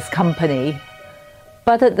keeping us company.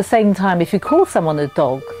 But at the same time, if you call someone a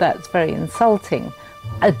dog, that's very insulting.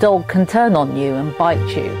 A dog can turn on you and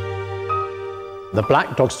bite you. The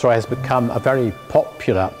black dog story has become a very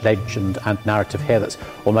popular legend and narrative here that's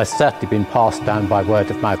almost certainly been passed down by word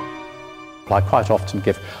of mouth. I quite often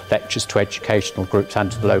give lectures to educational groups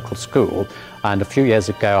and to the local school, and a few years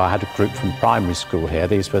ago I had a group from primary school here.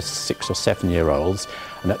 These were 6 or 7-year-olds,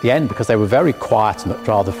 and at the end, because they were very quiet and looked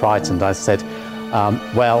rather frightened, I said,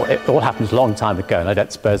 well, it all happened a long time ago, and I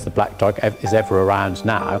don't suppose the black dog is ever around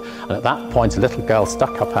now. And at that point, a little girl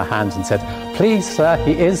stuck up her hand and said, please, sir,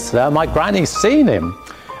 he is, sir. My granny's seen him.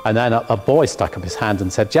 And then a boy stuck up his hand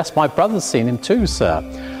and said, yes, my brother's seen him too, sir.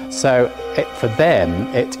 So for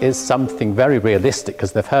them, it is something very realistic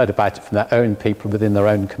because they've heard about it from their own people within their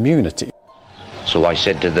own community. So I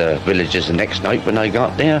said to the villagers the next night when I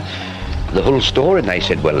got there, the whole story, and they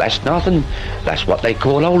said, well, that's nothing. That's what they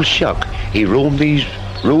call Old Shuck. He roamed these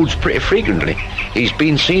roads pretty frequently. He's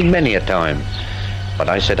been seen many a time. But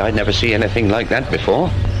I said, I'd never see anything like that before.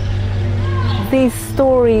 These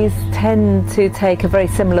stories tend to take a very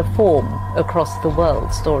similar form across the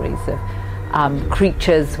world, stories of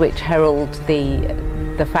creatures which herald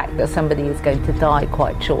the fact that somebody is going to die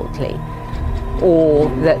quite shortly, or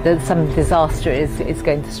that some disaster is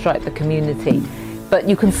going to strike the community. But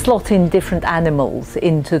you can slot in different animals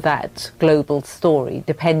into that global story,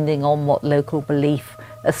 depending on what local belief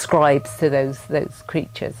ascribes to those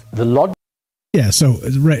creatures. The logic Yeah, so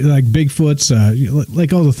right, like Bigfoot's,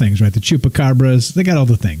 like all the things, right? The chupacabras, they got all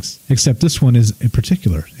the things. Except this one is in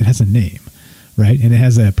particular. It has a name, right? And it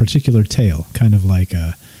has a particular tail, kind of like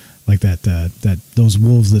that those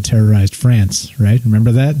wolves that terrorized France, right?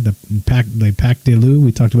 Remember that? The Pac de Loup.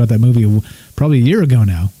 We talked about that movie probably a year ago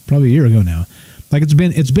now. Like it's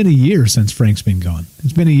been a year since Frank's been gone.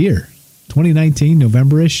 It's been a year. 2019,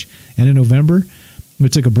 November-ish, and in November we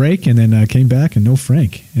took a break and then came back and no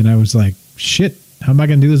Frank. And I was like, shit, how am I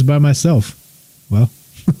going to do this by myself? Well,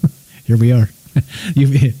 here we are.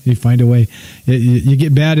 You find a way. You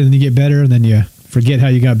get bad and then you get better and then you forget how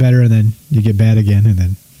you got better and then you get bad again and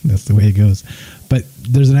then that's the way it goes. But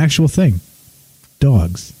there's an actual thing.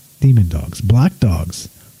 Dogs, demon dogs, black dogs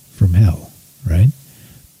from hell, right?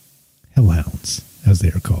 Hellhounds, as they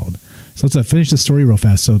are called. So let's finish the story real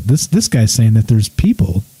fast. So this guy's saying that there's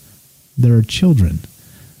people, there are children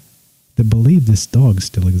that believe this dog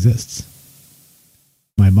still exists.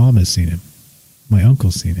 My mom has seen him. My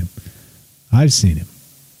uncle's seen him. I've seen him.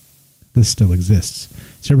 This still exists.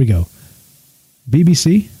 So here we go.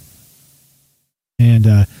 BBC. And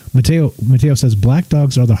Mateo says, black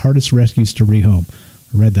dogs are the hardest rescues to rehome.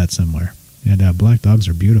 I read that somewhere. And black dogs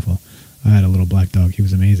are beautiful. I had a little black dog. He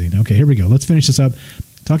was amazing. Okay, here we go. Let's finish this up.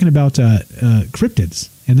 Talking about cryptids.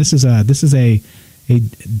 And this is a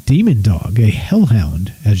demon dog, a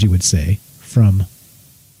hellhound, as you would say, from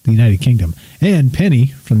the United Kingdom. And Penny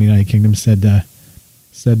from the United Kingdom said that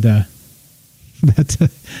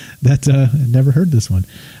never heard this one.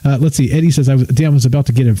 Let's see. Eddie says, I was about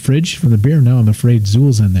to get a fridge from the beer. Now I'm afraid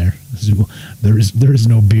Zool's in there. Zool. There is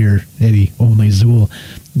no beer, Eddie. Only Zool.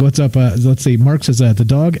 What's up? Let's see. Mark says the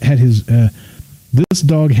dog had his. This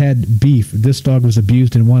dog had beef. This dog was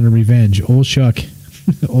abused and wanted revenge. Old Shuck.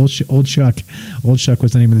 Old Shuck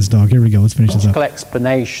was the name of this dog. Here we go. Let's finish this up. The logical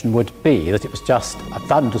explanation would be that it was just a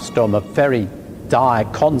thunderstorm of very dire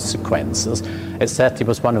consequences. It certainly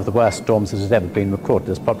was one of the worst storms that has ever been recorded.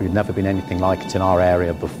 There's probably never been anything like it in our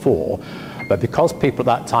area before. But because people at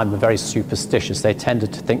that time were very superstitious, they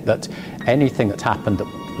tended to think that anything that happened that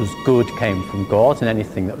was good came from God and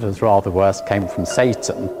anything that was rather worse came from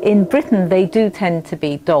Satan. In Britain, they do tend to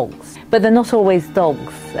be dogs, but they're not always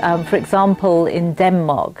dogs. For example, in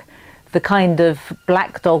Denmark, the kind of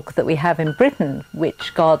black dog that we have in Britain,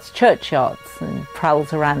 which guards churchyards and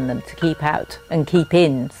prowls around them to keep out and keep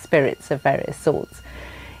in spirits of various sorts.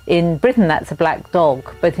 In Britain, that's a black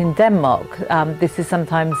dog, but in Denmark, this is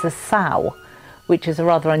sometimes a sow, which is a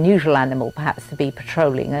rather unusual animal, perhaps, to be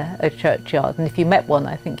patrolling a churchyard. And if you met one,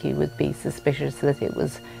 I think you would be suspicious that it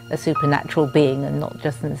was a supernatural being and not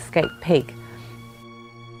just an escaped pig.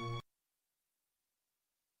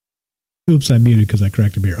 Oops, I muted because I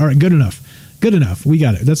cracked a beer. All right, good enough. Good enough. We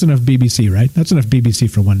got it. That's enough BBC, right? That's enough BBC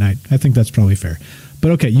for one night. I think that's probably fair.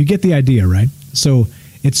 But okay, you get the idea, right? So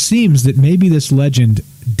it seems that maybe this legend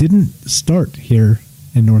didn't start here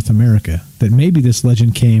in North America, that maybe this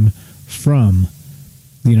legend came from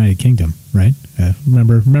the United Kingdom, right?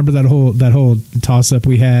 Remember that whole toss-up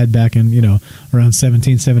we had back in, around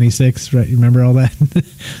 1776, right? Remember all that?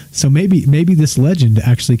 So maybe this legend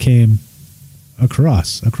actually came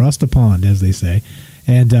across the pond, as they say,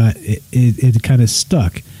 and it kind of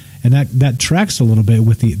stuck, and that tracks a little bit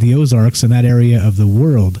with the Ozarks and that area of the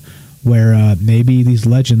world where maybe these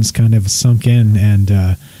legends kind of sunk in, and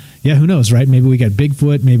who knows, right? Maybe we got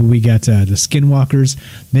Bigfoot, maybe we got the Skinwalkers,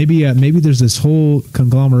 maybe there's this whole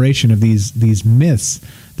conglomeration of these myths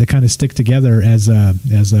that kind of stick together as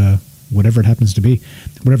whatever it happens to be.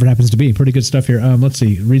 Pretty good stuff here. Let's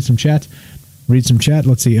see, read some chat.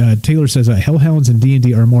 Let's see. Taylor says hellhounds in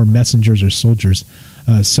D&D are more messengers or soldiers.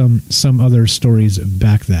 Some other stories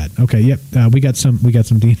back that. Okay, yep. We got some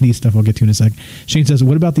D&D stuff I'll get to in a sec. Shane says,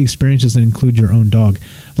 what about the experiences that include your own dog?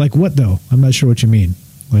 Like what though? I'm not sure what you mean.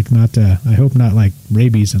 Like not. I hope not like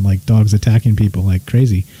rabies and like dogs attacking people like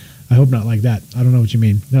crazy. I hope not like that. I don't know what you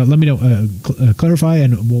mean. Let me know. Clarify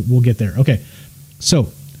and we'll get there. Okay.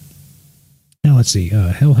 So now let's see.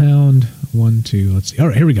 Hellhound 1, 2. Let's see. All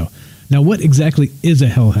right, here we go. Now, what exactly is a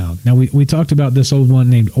hellhound? Now, we talked about this old one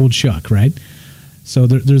named Old Shuck, right? So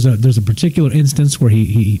there's a particular instance where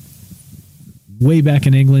he way back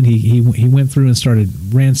in England, he went through and started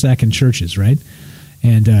ransacking churches, right?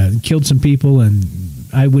 And killed some people, and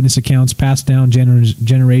eyewitness accounts passed down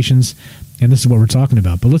generations, and this is what we're talking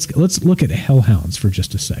about. But let's look at hellhounds for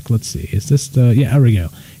just a sec. Let's see. Is this there we go.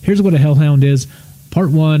 Here's what a hellhound is.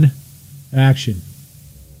 Part 1, action.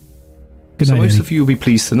 So most of you will be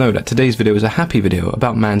pleased to know that today's video is a happy video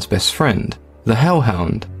about man's best friend, the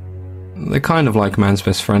hellhound. They're kind of like man's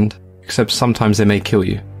best friend, except sometimes they may kill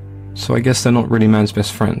you. So I guess they're not really man's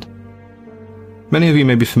best friend. Many of you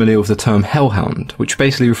may be familiar with the term hellhound, which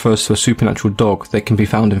basically refers to a supernatural dog that can be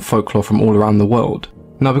found in folklore from all around the world.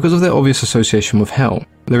 Now, because of their obvious association with hell,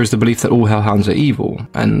 there is the belief that all hellhounds are evil,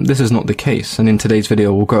 and this is not the case, and in today's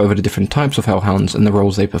video we'll go over the different types of hellhounds and the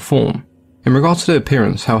roles they perform. In regards to their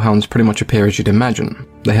appearance, hellhounds pretty much appear as you'd imagine.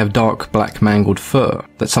 They have dark, black, mangled fur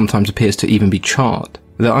that sometimes appears to even be charred.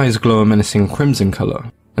 Their eyes glow a menacing crimson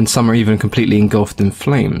colour, and some are even completely engulfed in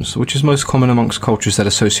flames, which is most common amongst cultures that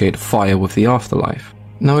associate fire with the afterlife.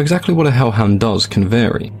 Now, exactly what a hellhound does can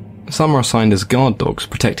vary. Some are assigned as guard dogs,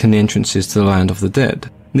 protecting the entrances to the land of the dead.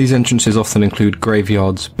 These entrances often include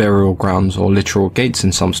graveyards, burial grounds, or literal gates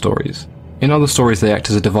in some stories. In other stories, they act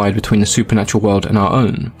as a divide between the supernatural world and our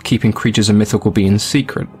own, keeping creatures and mythical beings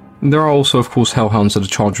secret. There are also, of course, hellhounds that are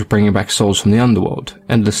charged with bringing back souls from the underworld,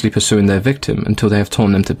 endlessly pursuing their victim until they have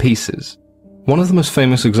torn them to pieces. One of the most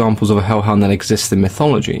famous examples of a hellhound that exists in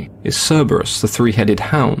mythology is Cerberus, the three-headed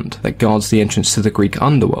hound that guards the entrance to the Greek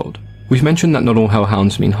underworld. We've mentioned that not all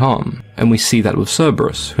hellhounds mean harm, and we see that with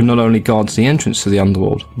Cerberus, who not only guards the entrance to the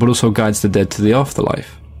underworld, but also guides the dead to the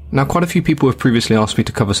afterlife. Now, quite a few people have previously asked me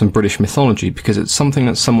to cover some British mythology because it's something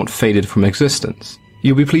that's somewhat faded from existence.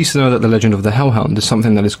 You'll be pleased to know that the legend of the hellhound is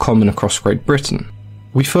something that is common across Great Britain.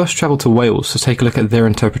 We first travelled to Wales to take a look at their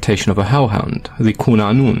interpretation of a hellhound, the Cwnna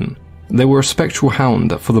Annwn. They were a spectral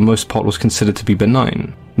hound that for the most part was considered to be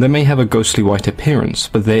benign. They may have a ghostly white appearance,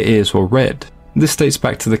 but their ears were red. This dates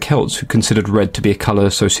back to the Celts, who considered red to be a colour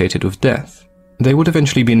associated with death. They would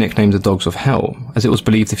eventually be nicknamed the Dogs of Hell, as it was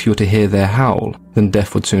believed if you were to hear their howl, then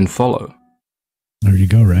death would soon follow. There you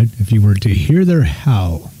go, right? If you were to hear their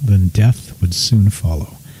howl, then death would soon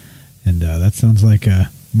follow. And that sounds like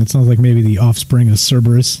maybe the offspring of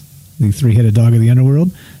Cerberus, the three-headed dog of the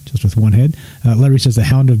underworld, just with one head. Larry says the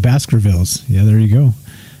Hound of Baskervilles. Yeah, there you go.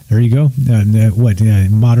 There you go.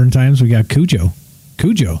 In modern times we got Cujo.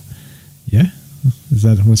 Cujo. Yeah.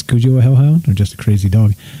 Was Cujo a hellhound or just a crazy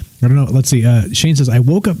dog? I don't know. Let's see. Shane says, I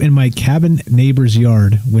woke up in my cabin neighbor's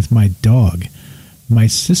yard with my dog. My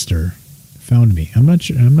sister found me. I'm not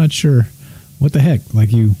sure. What the heck?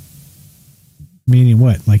 Like you, meaning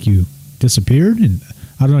what? Like you disappeared? And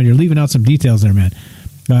I don't know. You're leaving out some details there, man.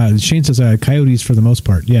 Shane says, coyotes for the most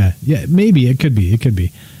part. Yeah. Maybe it could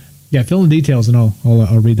be. Yeah. Fill in details and I'll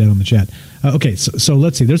read that on the chat. Okay. So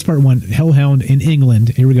let's see. There's part one. Hellhound in England.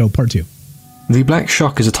 Here we go. Part two. The Black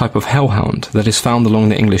Shuck is a type of hellhound that is found along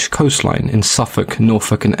the English coastline in Suffolk,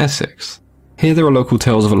 Norfolk and Essex. Here there are local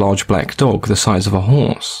tales of a large black dog the size of a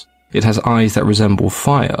horse. It has eyes that resemble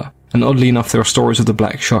fire, and oddly enough there are stories of the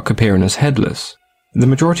Black Shuck appearing as headless. The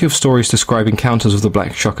majority of stories describe encounters with the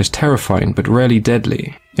Black Shuck as terrifying but rarely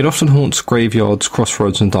deadly. It often haunts graveyards,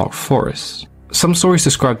 crossroads and dark forests. Some stories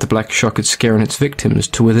describe the Black Shuck as scaring its victims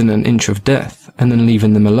to within an inch of death, and then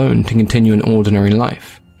leaving them alone to continue an ordinary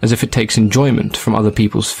life, as if it takes enjoyment from other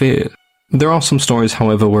people's fears. There are some stories,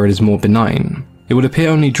 however, where it is more benign. It would appear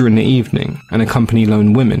only during the evening, and accompany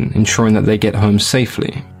lone women, ensuring that they get home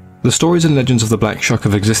safely. The stories and legends of the Black Shuck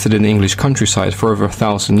have existed in the English countryside for over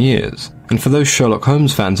 1,000 years, and for those Sherlock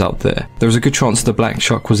Holmes fans out there is a good chance that the Black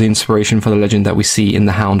Shuck was the inspiration for the legend that we see in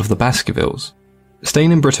The Hound of the Baskervilles.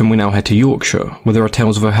 Staying in Britain, we now head to Yorkshire, where there are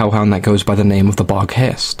tales of a hellhound that goes by the name of the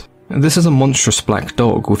Barghest. This is a monstrous black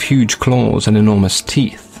dog with huge claws and enormous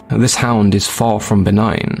teeth. This hound is far from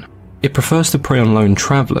benign. It prefers to prey on lone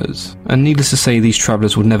travellers, and needless to say these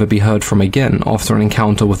travellers would never be heard from again after an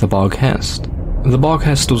encounter with the Barghest. The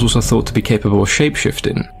Barghest was also thought to be capable of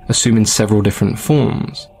shapeshifting, assuming several different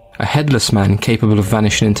forms. A headless man capable of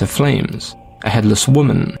vanishing into flames, a headless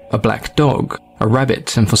woman, a black dog, a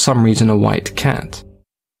rabbit, and for some reason a white cat.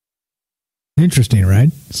 Interesting,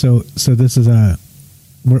 right? So this is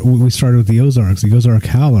we started with the Ozarks, the Ozark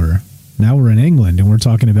Howler. Now we're in England, and we're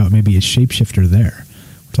talking about maybe a shapeshifter there.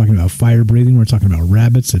 We're talking about fire breathing. We're talking about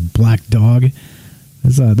rabbits and black dog.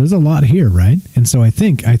 There's a lot here, right? And so I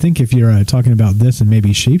think if you're talking about this and maybe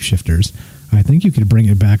shapeshifters, I think you could bring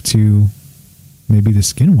it back to maybe the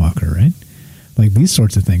Skinwalker, right? Like these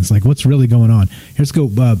sorts of things. Like what's really going on? Here's go.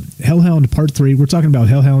 Hellhound Part 3. We're talking about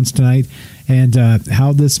hellhounds tonight, and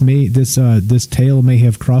how this tale may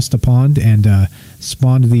have crossed a pond and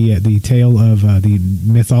spawned the tale of the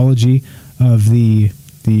mythology of the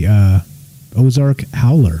Ozark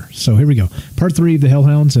Howler. So here we go. Part 3 of the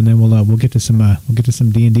hellhounds, and then we'll get to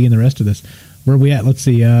some D&D and the rest of this. Where are we at? Let's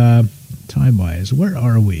see. Time wise, where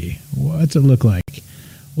are we? What's it look like?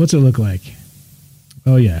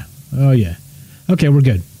 Oh yeah. Okay, we're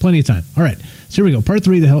good. Plenty of time. All right. So here we go. Part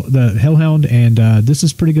 3, the Hellhound, and this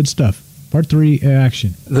is pretty good stuff. Part 3,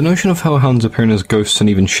 action. The notion of hellhounds appearing as ghosts and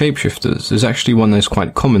even shapeshifters is actually one that is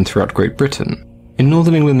quite common throughout Great Britain. In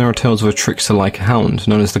northern England there are tales of a trickster-like hound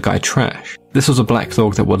known as the Guy Trash. This was a black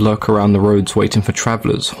dog that would lurk around the roads waiting for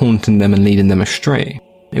travellers, haunting them and leading them astray.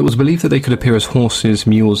 It was believed that they could appear as horses,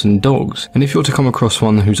 mules and dogs, and if you were to come across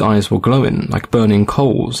one whose eyes were glowing, like burning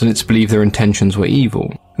coals, then it's believed their intentions were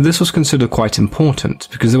evil. This was considered quite important,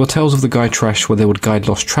 because there were tales of the Guy Trash where they would guide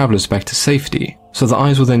lost travellers back to safety, so the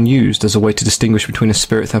eyes were then used as a way to distinguish between a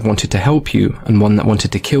spirit that wanted to help you and one that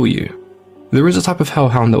wanted to kill you. There is a type of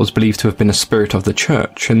hellhound that was believed to have been a spirit of the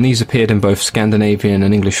church, and these appeared in both Scandinavian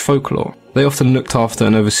and English folklore. They often looked after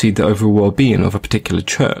and oversaw the overall well-being of a particular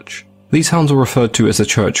church. These hounds were referred to as the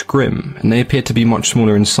Church Grim, and they appeared to be much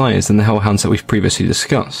smaller in size than the hellhounds that we've previously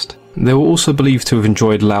discussed. They were also believed to have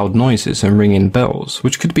enjoyed loud noises and ringing bells,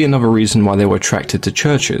 which could be another reason why they were attracted to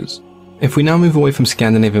churches. If we now move away from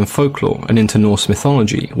Scandinavian folklore and into Norse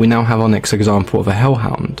mythology, we now have our next example of a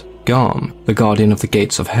hellhound, Garm, the guardian of the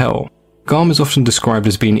gates of hell. Garm is often described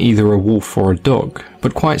as being either a wolf or a dog,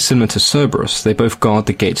 but quite similar to Cerberus, they both guard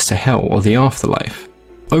the gates to hell or the afterlife.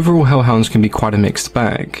 Overall, hellhounds can be quite a mixed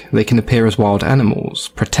bag. They can appear as wild animals,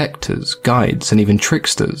 protectors, guides, and even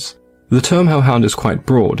tricksters. The term hellhound is quite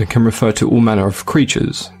broad and can refer to all manner of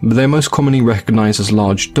creatures, but they're most commonly recognized as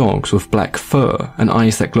large dogs with black fur and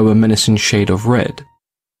eyes that glow a menacing shade of red.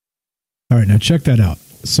 Alright, now check that out.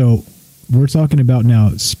 So, we're talking about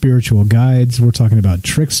now spiritual guides, we're talking about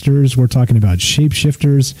tricksters, we're talking about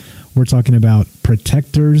shapeshifters, we're talking about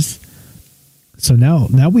protectors. So now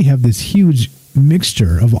we have this huge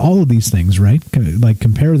mixture of all of these things, right? Like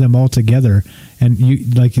compare them all together, and you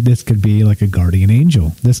like this could be like a guardian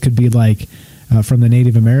angel. This could be like from the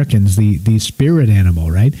Native Americans, the spirit animal,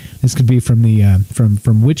 right? This could be from the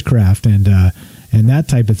from witchcraft and that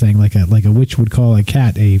type of thing. Like a witch would call a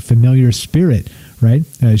cat a familiar spirit, right?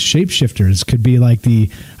 Shapeshifters could be like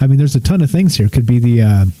there's a ton of things here. Could be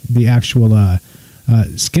the actual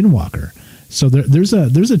skinwalker. So there's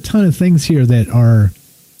a ton of things here that are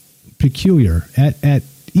peculiar, at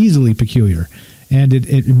easily peculiar, and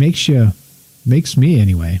it makes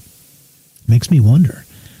me wonder,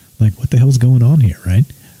 like, what the hell's going on here, right?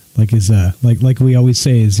 Like like we always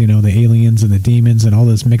say is, the aliens and the demons and all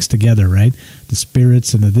this mixed together, right? The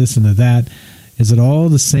spirits and the this and the that. Is it all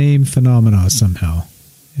the same phenomena somehow?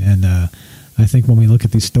 And I think when we look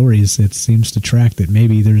at these stories, it seems to track that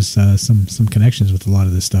maybe there's some connections with a lot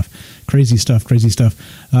of this stuff. Crazy stuff.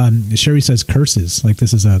 Sherry says curses. Like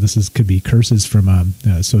this could be curses from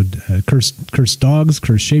cursed dogs,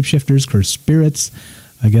 cursed shapeshifters, cursed spirits.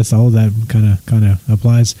 I guess all of that kind of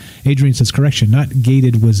applies. Adrian says correction. Not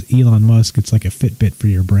gated was Elon Musk. It's like a Fitbit for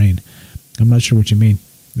your brain. I'm not sure what you mean.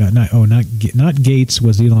 Not Gates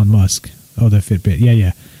was Elon Musk. Oh, the Fitbit.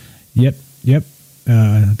 Yeah. Yep.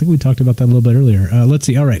 I think we talked about that a little bit earlier. Let's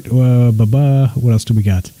see. All right. What else do we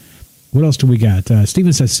got?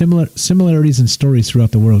 Steven says similarities in stories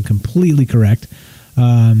throughout the world. Completely correct.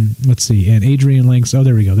 Let's see. And Adrian links. Oh,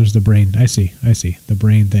 there we go. There's the brain. I see. The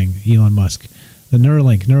brain thing. Elon Musk. The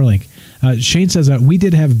Neuralink. Shane says we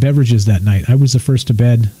did have beverages that night. I was the first to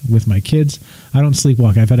bed with my kids. I don't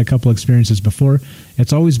sleepwalk. I've had a couple experiences before.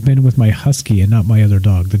 It's always been with my husky and not my other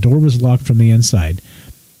dog. The door was locked from the inside.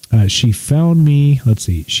 She found me. Let's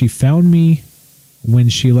see. She found me when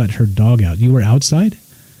she let her dog out. You were outside?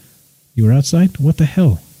 What the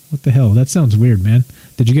hell? That sounds weird, man.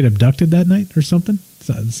 Did you get abducted that night or something?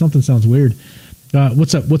 Something sounds weird.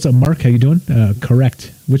 What's up, Mark? How you doing?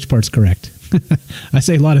 Correct. Which part's correct? I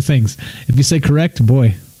say a lot of things. If you say correct,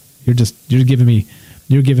 boy, you're giving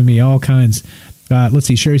me all kinds. Let's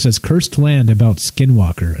see. Sherry says cursed land about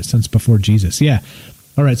Skinwalker since before Jesus. Yeah.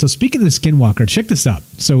 All right, so speaking of the Skinwalker, check this out.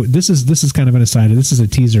 So this is kind of an aside. This is a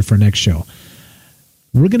teaser for next show.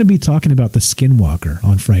 We're going to be talking about the Skinwalker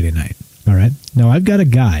on Friday night. All right. Now I've got a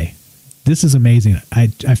guy. This is amazing. I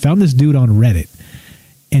found this dude on Reddit,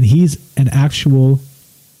 and he's an actual.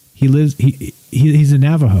 He's a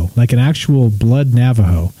Navajo, like an actual blood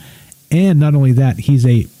Navajo, and not only that, he's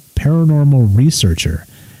a paranormal researcher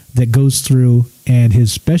that goes through, and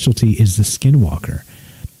his specialty is the Skinwalker.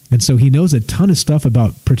 And so he knows a ton of stuff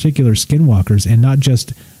about particular skinwalkers, and not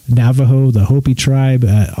just Navajo, the Hopi tribe,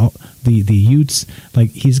 the Utes.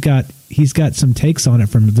 Like he's got some takes on it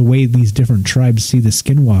from the way these different tribes see the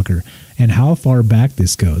Skinwalker and how far back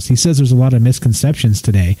this goes. He says there's a lot of misconceptions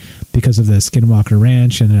today because of the Skinwalker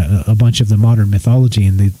Ranch and a bunch of the modern mythology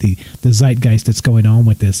and the zeitgeist that's going on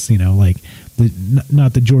with this. Like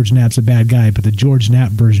not the George Knapp's a bad guy, but the George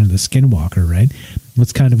Knapp version of the Skinwalker, right?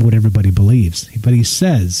 That's kind of what everybody believes. But he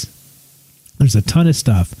says there's a ton of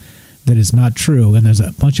stuff that is not true, and there's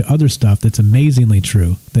a bunch of other stuff that's amazingly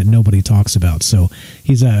true that nobody talks about. So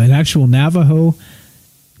he's an actual Navajo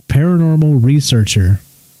paranormal researcher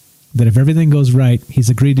that if everything goes right, he's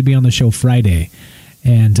agreed to be on the show Friday.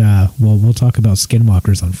 And we'll talk about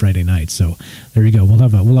skinwalkers on Friday night. So there you go. We'll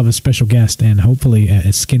have a special guest and hopefully a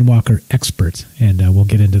skinwalker expert, and we'll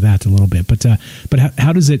get into that a little bit. But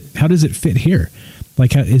how does it fit here?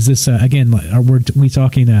 Like, how, is this again? Are we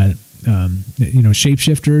talking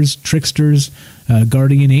shapeshifters, tricksters,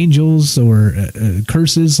 guardian angels, or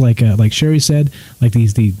curses? Like Sherry said, like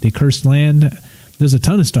the cursed land. There's a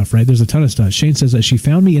ton of stuff, right? There's a ton of stuff. Shane says that she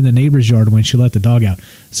found me in the neighbor's yard when she let the dog out.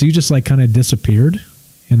 So you just like kind of disappeared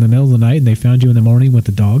in the middle of the night, and they found you in the morning with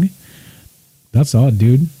the dog? That's odd,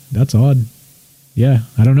 dude. That's odd. Yeah,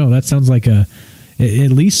 I don't know. That sounds like at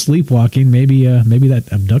least sleepwalking, maybe that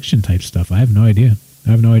abduction type stuff. I have no idea.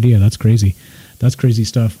 That's crazy. That's crazy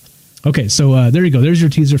stuff. Okay, so there you go. There's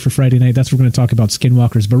your teaser for Friday night. That's what we're going to talk about,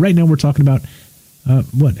 skinwalkers. But right now we're talking about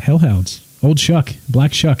hellhounds, old Shuck,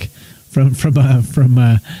 Black Shuck from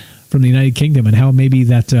the United Kingdom, and how maybe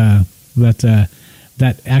that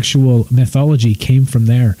actual mythology came from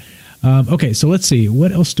there. Okay, so let's see.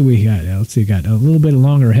 What else do we got? Let's see. Got a little bit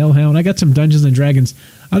longer hellhound. I got some Dungeons and Dragons.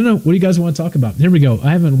 I don't know. What do you guys want to talk about? Here we go. I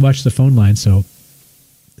haven't watched the phone line, so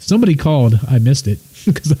somebody called. I missed it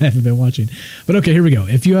because I haven't been watching. But okay, here we go.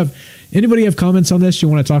 If you have anybody have comments on this, you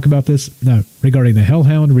want to talk about this regarding the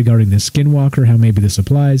hellhound, regarding the skinwalker, how maybe this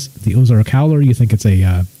applies, the Ozark Howler, you think it's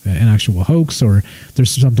an actual hoax, or there's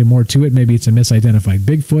something more to it, maybe it's a misidentified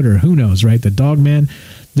Bigfoot, or who knows, right? The Dogman.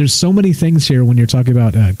 There's so many things here when you're talking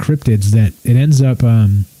about cryptids that it ends up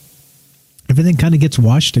everything kind of gets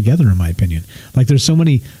washed together, in my opinion. Like there's so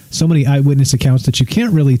many eyewitness accounts that you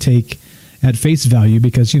can't really take at face value,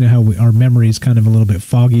 because you know how our memory is kind of a little bit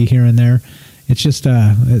foggy here and there. It's just,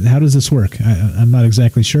 how does this work? I'm not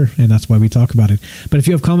exactly sure, and that's why we talk about it. But if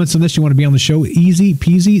you have comments on this, you want to be on the show, easy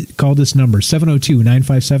peasy, call this number,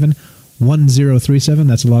 702-957-1037.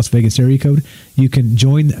 That's a Las Vegas area code. You can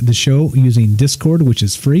join the show using Discord, which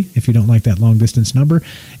is free if you don't like that long-distance number.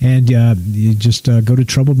 And you just go to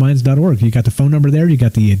troubledminds.org. You got the phone number there. You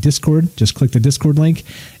got the Discord. Just click the Discord link.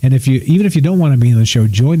 And even if you don't want to be on the show,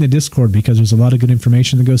 join the Discord, because there's a lot of good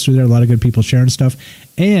information that goes through there, a lot of good people sharing stuff.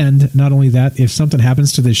 And not only that, if something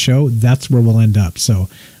happens to this show, that's where we'll end up. So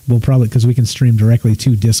we'll probably, because we can stream directly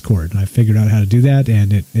to Discord. I figured out how to do that,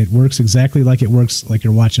 and it works exactly like it works like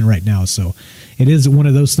you're watching right now. So it is one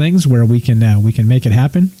of those things where we can make it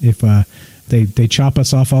happen. If they chop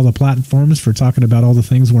us off all the platforms for talking about all the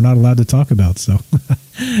things we're not allowed to talk about. So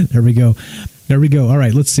there we go. All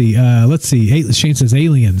right, let's see. Hey, Shane says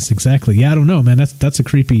aliens. Exactly. Yeah, I don't know, man. That's a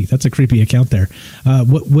creepy account there.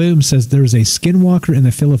 What William says, there's a skinwalker in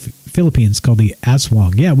the Philippines called the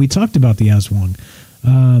Aswang. Yeah, we talked about the Aswang.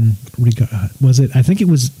 Was it? I think it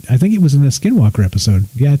was in the Skinwalker episode.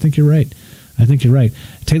 Yeah, I think you're right.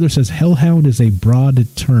 Taylor says hellhound is a broad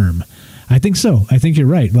term. I think so. I think you're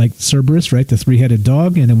right. Like Cerberus, right? The three-headed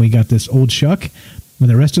dog, and then we got this old Shuck, and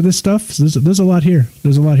the rest of this stuff. So there's a lot here.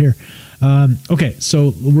 Okay,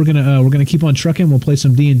 so we're gonna keep on trucking. We'll play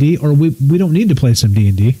some D&D, or we don't need to play some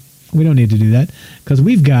D&D. We don't need to do that, because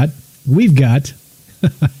we've got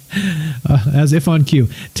as if on cue,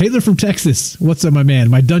 Taylor from Texas. What's up, my man?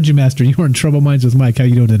 My dungeon master. You are in Troubled Minds with Mike. How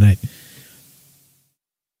you doing tonight?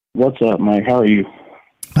 What's up, Mike? How are you?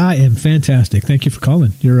 I am fantastic. Thank you for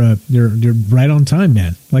calling. You're right on time,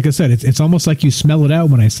 man. Like I said, it's almost like you smell it out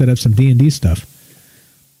when I set up some D&D stuff.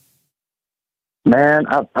 Man,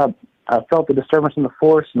 I felt the disturbance in the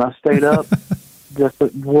force, and I stayed up just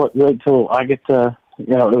to wait till I get to, it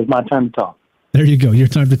was my time to talk. There you go. Your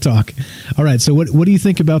time to talk. All right. So what do you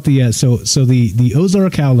think about the the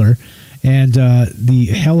Ozark Howler and the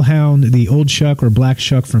Hellhound, the old Shuck or Black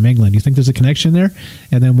Shuck from England? You think there's a connection there?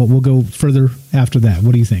 And then we'll go further after that.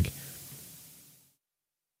 What do you think?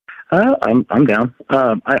 I'm down.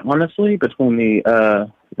 I honestly, between the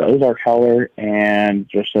Ozark Howler and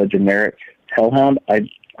just a generic Hellhound, I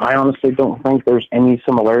honestly don't think there's any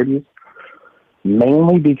similarities.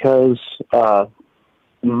 Mainly because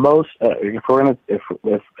most if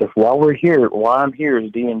while I'm here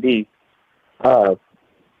is D&D,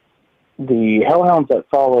 the hellhounds that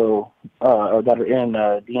follow or that are in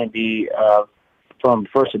D&D from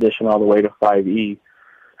first edition all the way to 5e,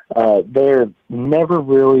 they're never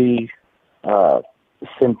really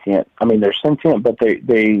sentient. I mean, they're sentient, but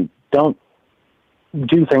they don't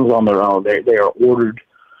do things on their own. They are ordered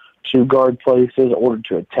to guard places, ordered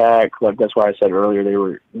to attack. Like that's why I said earlier they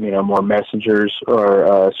were, more messengers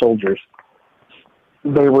or soldiers.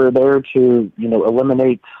 They were there to,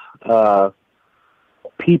 eliminate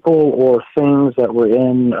people or things that were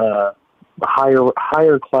in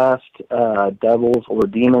higher classed devils or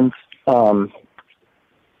demons.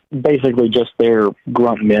 Basically, just their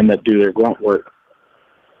grunt men that do their grunt work.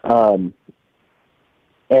 And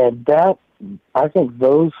that, I think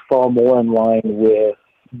those fall more in line with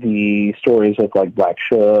the stories of like Black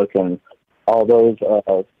Shuck and all those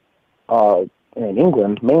in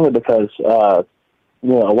England, mainly because a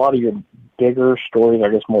lot of your bigger stories, I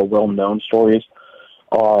guess more well-known stories,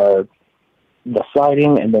 are the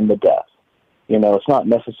sighting and then the death. It's not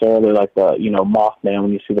necessarily like the Mothman.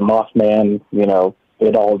 When you see the Mothman,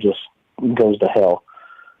 it all just goes to hell.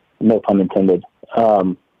 No pun intended.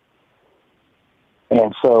 And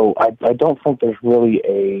so I don't think there's really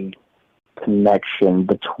a connection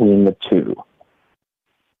between the two.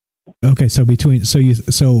 Okay, so what do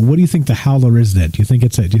you think the howler is then? Do you think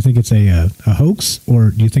it's a hoax,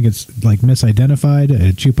 or do you think it's like misidentified,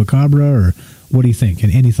 a chupacabra, or what do you think?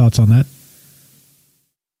 And any thoughts on that?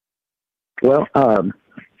 Well,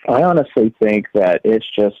 I honestly think that it's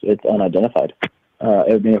unidentified.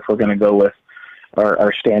 If we're going to go with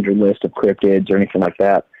our standard list of cryptids or anything like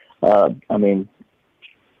that,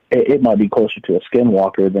 it might be closer to a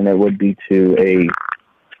skinwalker than it would be to a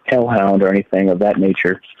hellhound or anything of that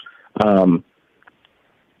nature. A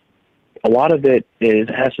lot of it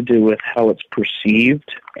has to do with how it's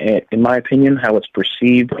perceived, in my opinion, how it's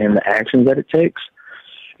perceived and the actions that it takes.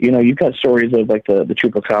 You've got stories of like the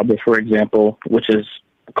chupacabra, for example, which is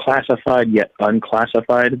classified yet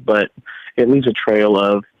unclassified, but it leaves a trail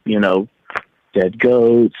of, dead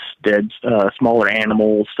goats, dead smaller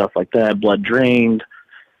animals, stuff like that, blood drained.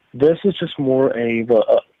 This is just more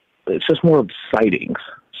of sightings.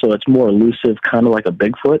 So it's more elusive, kind of like a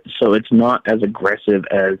Bigfoot. So it's not as aggressive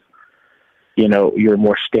as, your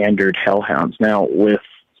more standard hellhounds. Now, with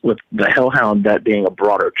the hellhound, that being a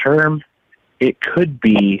broader term, it could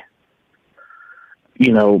be,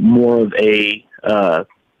 more of a,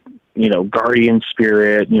 guardian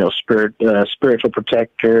spirit, spiritual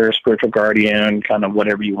protector, spiritual guardian, kind of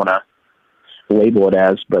whatever you want to label it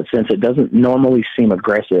as. But since it doesn't normally seem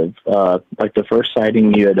aggressive, like the first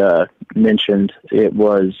sighting you had mentioned, it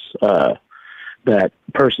was that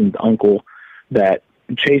person's uncle that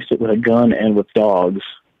chased it with a gun and with dogs,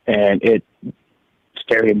 and it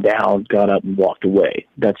stared him down, got up, and walked away.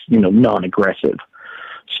 That's non-aggressive.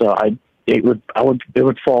 So it would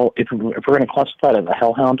fall, if we're going to classify it as a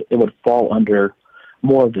hellhound, it would fall under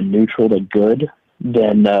more of the neutral to good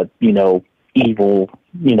than evil,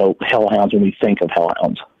 hellhounds when we think of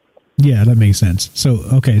hellhounds. Yeah, that makes sense. So,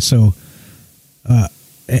 okay,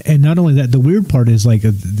 and not only that, the weird part is like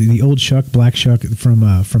the old Shuck, Black Shuck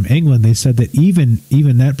from England. They said that even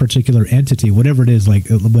that particular entity, whatever it is, like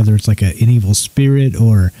whether it's like an evil spirit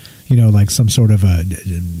or like some sort of a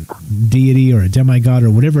deity or a demigod or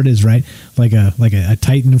whatever it is, right? Like a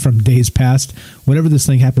titan from days past. Whatever this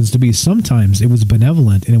thing happens to be, sometimes it was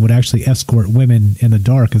benevolent and it would actually escort women in the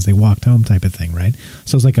dark as they walked home, type of thing, right?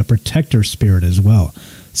 So it's like a protector spirit as well.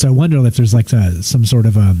 So I wonder if there's like some sort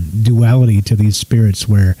of duality to these spirits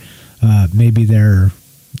where maybe they're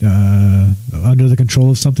under the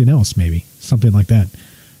control of something else, maybe something like that.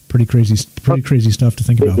 Pretty crazy stuff to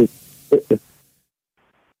think about.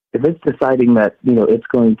 If it's deciding that it's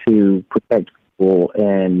going to protect people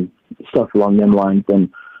and stuff along them lines,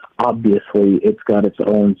 then obviously it's got its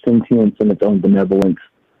own sentience and its own benevolence,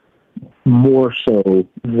 more so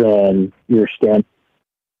than your standard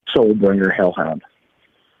soulbringer hellhound.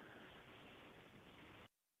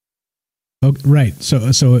 Oh, right. So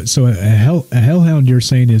a hellhound, you're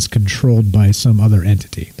saying, is controlled by some other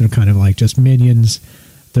entity. They're kind of like just minions.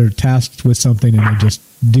 They're tasked with something and they just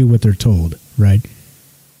do what they're told, right?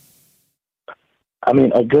 I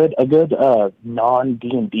mean, a good non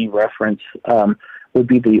D&D reference would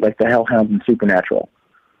be the Hellhounds in Supernatural.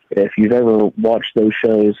 If you've ever watched those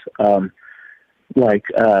shows, I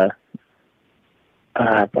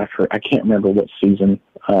can't remember what season.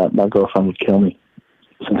 My girlfriend would kill me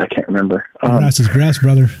since I can't remember. Grass is grass,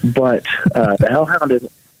 brother. But the Hellhound is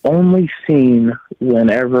only seen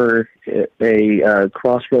whenever a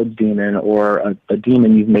crossroads demon or a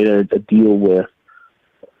demon you've made a deal with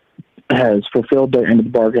has fulfilled their end of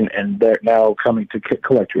the bargain and they're now coming to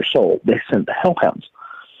collect your soul. They send the Hellhounds.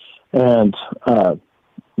 And,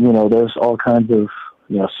 there's all kinds of,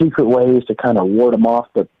 secret ways to kind of ward them off,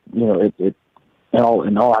 but, in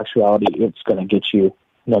all actuality, it's going to get you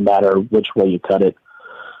no matter which way you cut it.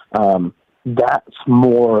 That's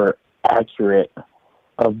more accurate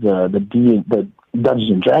of the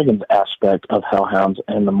Dungeons and Dragons aspect of Hellhounds,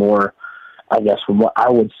 and the more, I guess, from what I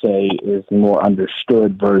would say is the more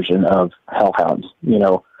understood version of Hellhounds.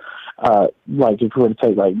 Like if we were to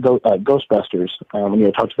take Ghostbusters, when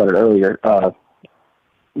you talked about it earlier,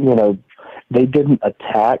 they didn't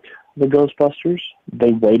attack the Ghostbusters.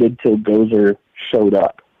 They waited till Gozer showed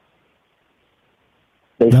up.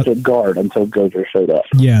 They stood guard until Gozer showed up.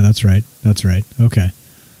 Yeah, that's right. That's right. Okay,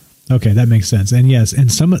 that makes sense. And yes, and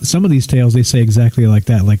some of these tales they say exactly like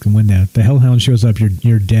that. Like when the hellhound shows up,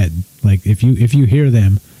 you're dead. Like if you hear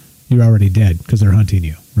them, you're already dead because they're hunting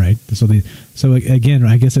you, right? So again,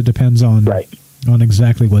 I guess it depends on on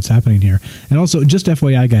exactly what's happening here. And also, just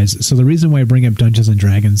FYI, guys. So the reason why I bring up Dungeons and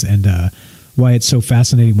Dragons and why it's so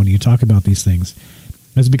fascinating when you talk about these things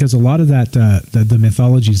is because a lot of that the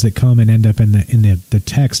mythologies that come and end up in the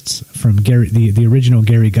texts from the original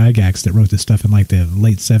Gary Gygax that wrote this stuff in like the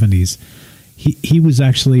late 70s. He was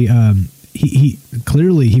actually he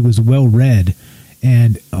clearly he was well read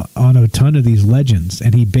and on a ton of these legends,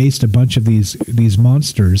 and he based a bunch of these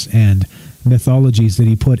monsters and mythologies that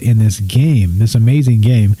he put in this game, this amazing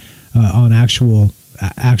game, on actual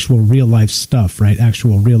real life stuff, right?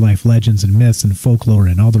 Actual real life legends and myths and folklore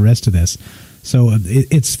and all the rest of this. So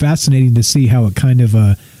it's fascinating to see how it kind of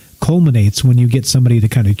culminates when you get somebody to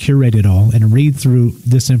kind of curate it all and read through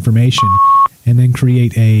this information and then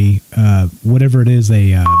create a whatever it is,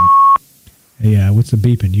 what's the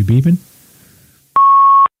beeping? You beeping?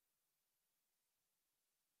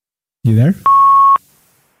 You there?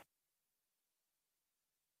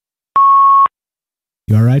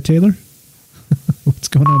 You all right, Taylor? What's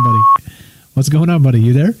going on, buddy? What's going on, buddy?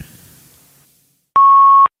 You there?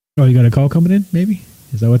 Oh, you got a call coming in, maybe?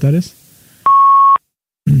 Is that what that is?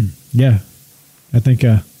 Yeah. I think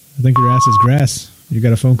your ass is grass. You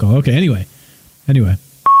got a phone call. Okay, anyway.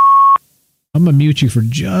 I'm going to mute you for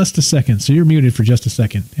just a second. So you're muted for just a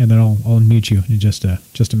second, and then I'll unmute you in just a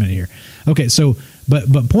minute here. Okay, so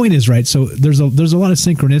but point is, right, so there's a lot of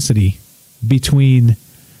synchronicity between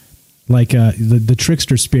like the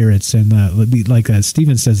trickster spirits and like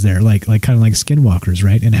Steven says there, like kind of like skinwalkers,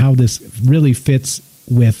 right? And how this really fits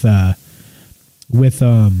with a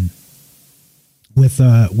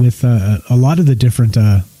lot of the different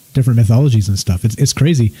mythologies and stuff. It's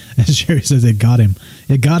crazy. As Sherry says, it got him.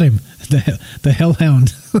 The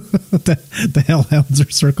hellhound. the hellhounds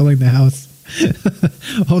are circling the house.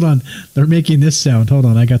 Hold on, they're making this sound. Hold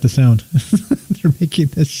on, I got the sound. They're making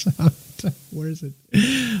this sound. Where is it?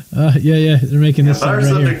 Yeah, they're making this sound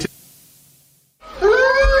right here.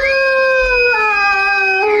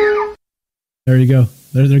 There you go.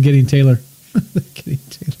 They're getting Taylor. They're getting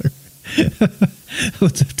Taylor.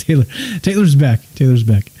 What's up, Taylor? Taylor's back.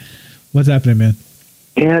 What's happening, man?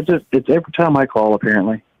 Yeah, it's every time I call,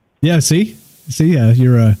 apparently. Yeah, see, yeah,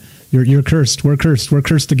 you're cursed. We're cursed. We're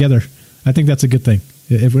cursed together. I think that's a good thing.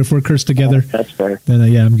 If we're cursed together, that's fair. Then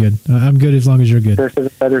yeah, I'm good. I'm good as long as you're good. Cursed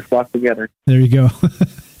and feathers flock together. There you go.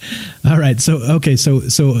 All right. So okay. So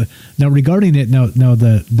now regarding it, now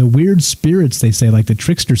the weird spirits, they say, like the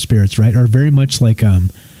trickster spirits, right, are very much like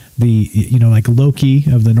like Loki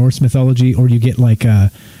of the Norse mythology, or you get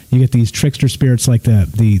these trickster spirits like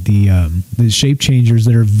the shape changers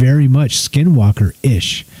that are very much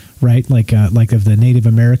skinwalker-ish, right? Like of the Native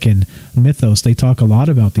American mythos, they talk a lot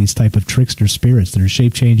about these type of trickster spirits that are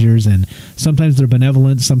shape changers, and sometimes they're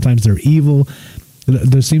benevolent, sometimes they're evil.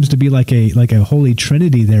 There seems to be like a holy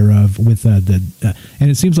trinity thereof with and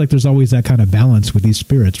it seems like there's always that kind of balance with these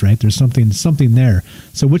spirits, right? There's something there.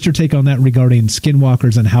 So what's your take on that regarding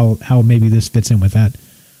skinwalkers and how maybe this fits in with that?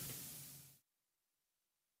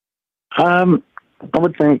 I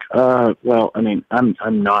would think, well, I mean,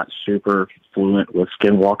 I'm not super fluent with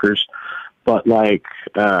skinwalkers, but like,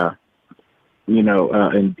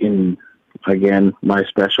 in again, my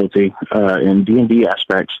specialty, in D&D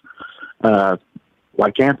aspects,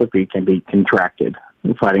 lycanthropy can be contracted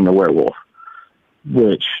in fighting a werewolf,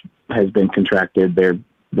 which has been contracted there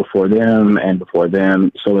before them and before them.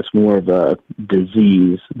 So it's more of a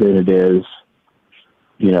disease than it is,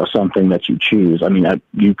 something that you choose. I mean,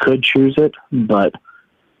 you could choose it, but,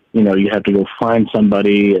 you have to go find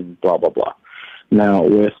somebody and blah, blah, blah. Now,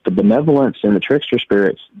 with the benevolence and the trickster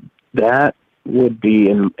spirits, that would be,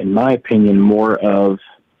 in my opinion, more of,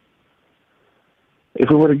 if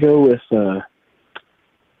we were to go with, I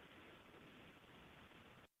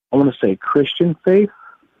want to say Christian faith,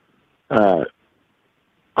 I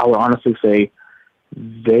would honestly say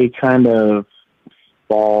they kind of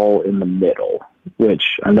fall in the middle, which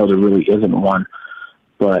I know there really isn't one,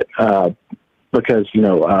 but because,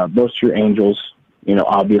 most of your angels,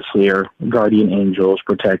 obviously are guardian angels,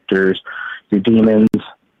 protectors. Your demons,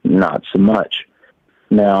 not so much.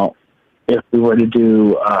 Now, if we were to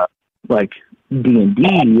do like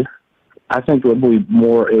D&D, I think it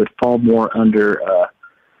would fall more under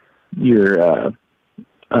your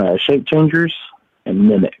shape changers and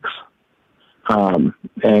mimics.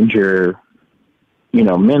 And your,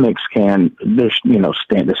 mimics can, the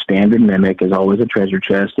standard mimic is always a treasure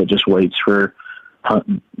chest that just waits for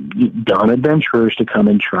dumb adventurers to come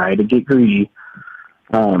and try to get greedy.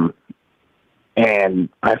 And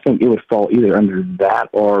I think it would fall either under that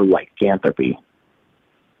or lycanthropy.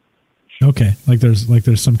 Okay, like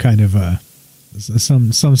there's some kind of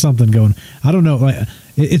something going. I don't know. Like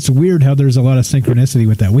it's weird how there's a lot of synchronicity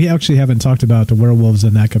with that. We actually haven't talked about the werewolves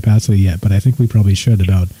in that capacity yet, but I think we probably should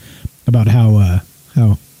about how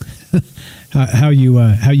how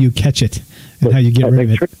you catch it and how you get rid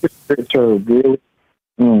of it. Trickster spirits are really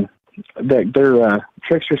their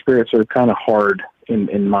trickster spirits are kind of hard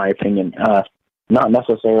in my opinion. Not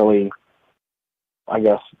necessarily, I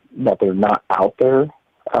guess, that they're not out there,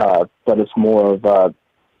 but it's more of I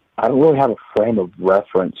don't really have a frame of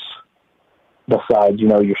reference besides,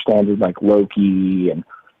 your standard like Loki and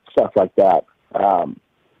stuff like that,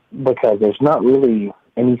 because there's not really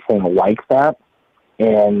anything like that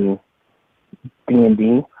in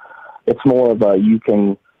D&D. It's more of you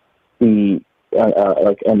can be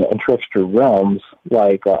like in trickster realms,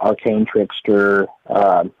 like arcane trickster,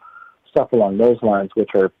 stuff along those lines,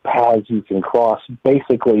 which are paths you can cross.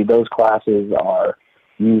 Basically, those classes are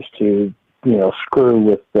used to, screw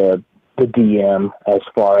with the DM as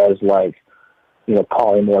far as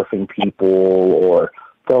polymorphing people or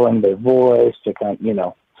throwing their voice to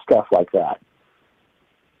stuff like that.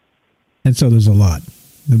 And so there's a lot.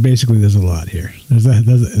 Basically, there's a lot here.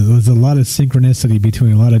 There's a lot of synchronicity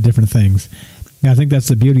between a lot of different things. And I think that's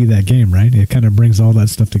the beauty of that game, right? It kind of brings all that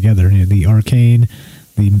stuff together. The arcane,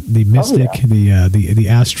 the mystic, the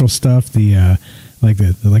astral stuff, like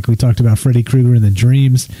we talked about Freddy Krueger and the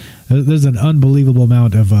dreams. There's an unbelievable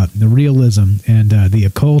amount of the realism and the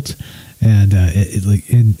occult, and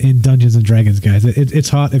in Dungeons and Dragons, guys. It's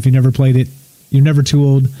hot. If you never played it, you're never too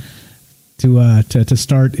old to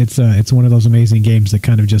start. It's one of those amazing games that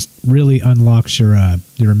kind of just really unlocks your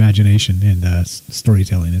imagination and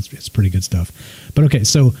storytelling. It's pretty good stuff. But okay,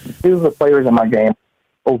 so two of the players in my game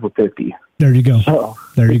over 50. There you go.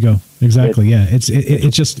 There you go. Exactly. Yeah.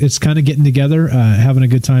 It's kind of getting together, having a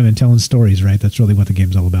good time and telling stories, right? That's really what the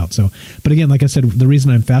game's all about. So, but again, like I said, the reason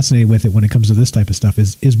I'm fascinated with it when it comes to this type of stuff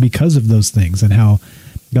is because of those things and how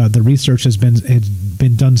the research has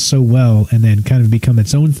been done so well and then kind of become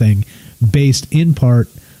its own thing, based in part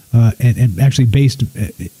and actually based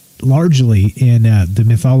largely in the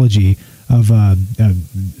mythology of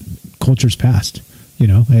cultures past.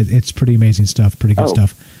 It's pretty amazing stuff, pretty good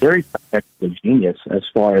stuff. Very a genius as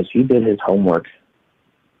far as he did his homework.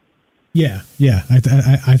 Yeah.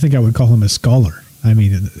 I think I would call him a scholar. I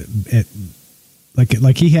mean,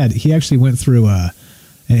 he actually went through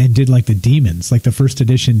and did like the demons, like the first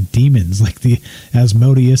edition demons, like the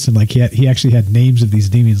Asmodeus, and like he actually had names of these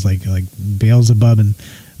demons, like Beelzebub and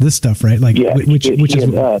this stuff, right? Like which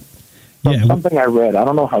is. Something I read, I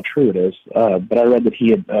don't know how true it is, but I read that he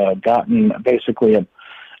had gotten basically a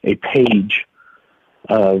page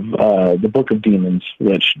of the Book of Demons,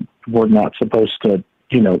 which we're not supposed to,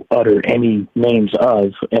 utter any names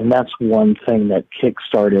of, and that's one thing that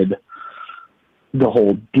kick-started the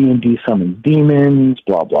whole D&D summon demons,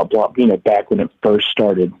 blah, blah, blah, back when it first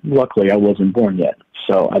started. Luckily, I wasn't born yet,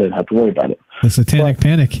 so I didn't have to worry about it. The Satanic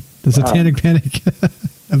Panic. The Satanic Panic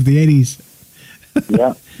of the 80s.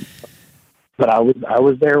 Yeah. But I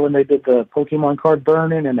was there when they did the Pokemon card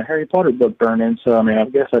burn-in and the Harry Potter book burn-in, so I mean, I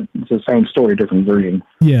guess it's the same story, different version.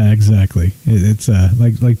 Yeah, exactly. It's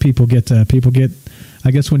like people get.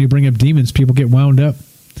 I guess when you bring up demons, people get wound up.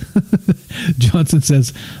 Johnson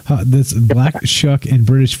says this Black Shuck in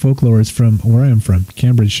British folklore is from where I am from,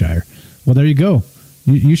 Cambridgeshire. Well, there you go.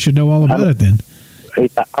 You should know all about it then.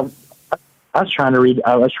 I was trying to read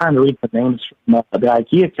the names from the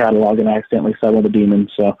IKEA catalog, and I accidentally said all the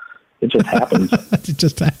demons. So. It just happens. It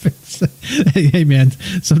just happens. Hey, man,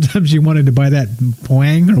 sometimes you wanted to buy that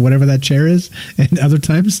Poang or whatever that chair is, and other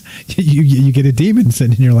times you get a demon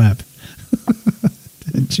sitting in your lap.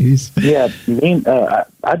 Jeez. Yeah,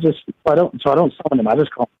 I don't summon him. I just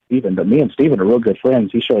call him Steven. But me and Steven are real good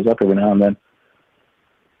friends. He shows up every now and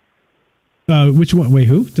then. Which one? Wait,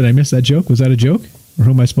 who? Did I miss that joke? Was that a joke? Or who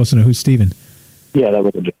am I supposed to know? Who's Steven? Yeah, that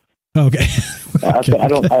was a joke. Okay.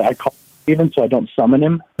 I call Steven, so I don't summon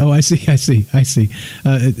him. Oh, I see.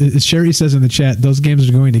 Sherry says in the chat, those games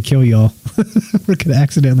are going to kill y'all. We're going to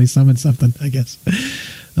accidentally summon something, I guess.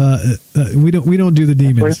 We don't do the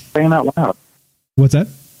demons. Saying out loud. What's that?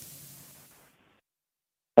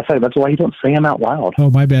 I said that's why you don't say them out loud. Oh,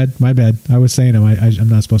 my bad. I was saying them. I'm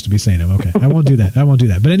not supposed to be saying them. Okay, I won't do that.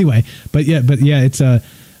 But anyway, but yeah, it's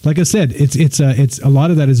like I said, it's a lot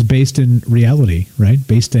of that is based in reality, right?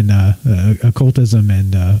 Based in occultism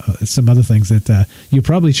and some other things that you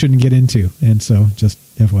probably shouldn't get into. And so, just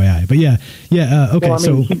FYI. But yeah. Okay.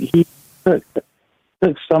 Well, I mean,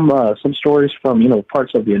 took some stories from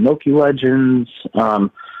parts of the Enoki legends,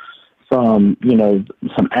 from some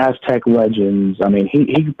Aztec legends. I mean,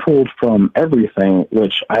 he pulled from everything,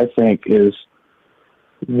 which I think is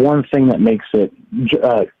one thing that makes it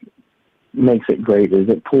great. Is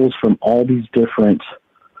it pulls from all these different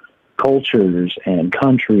cultures and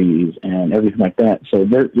countries and everything like that. So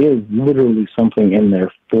there is literally something in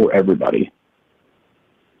there for everybody.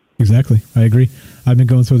 Exactly. I agree. I've been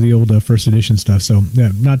going through the old first edition stuff, so yeah,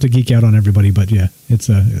 not to geek out on everybody, but yeah, it's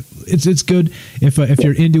good. If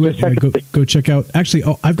you're into it, go check out. Actually,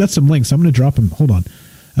 I've got some links. I'm going to drop them. Hold on.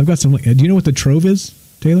 I've got some links. Do you know what the Trove is,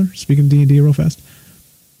 Taylor? Speaking of D&D real fast.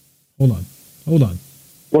 Hold on.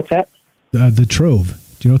 What's that? The Trove.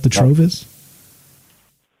 Do you know what the Trove is?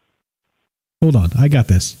 Hold on. I got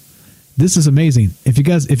this. This is amazing. If you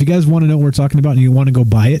guys want to know what we're talking about and you want to go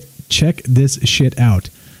buy it, check this shit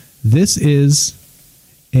out. This is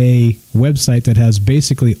a website that has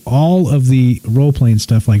basically all of the role-playing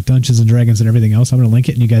stuff like Dungeons and Dragons and everything else. I'm going to link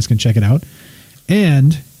it and you guys can check it out.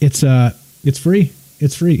 And it's free.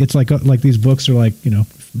 It's free. It's like these books are like,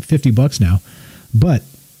 $50 now. But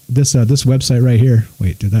this website right here.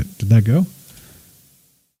 Wait, did that go?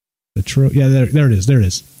 The Trove. Yeah, there it is.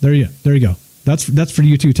 There you go. That's for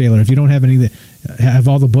you too, Taylor. If you don't have have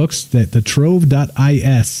all the books, that the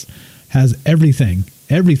Trove.is has everything.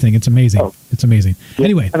 Everything. It's amazing. Oh. It's amazing.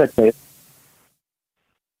 Anyway.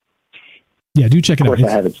 Yeah, do check it out. Of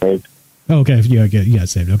course, I have it saved. Oh, okay. Yeah, it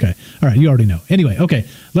saved. Okay. All right. You already know. Anyway. Okay.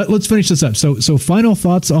 Let's finish this up. So final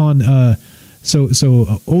thoughts on.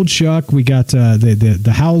 So Old Shuck. We got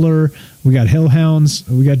the Howler. We got Hellhounds.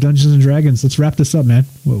 We got Dungeons and Dragons. Let's wrap this up, man.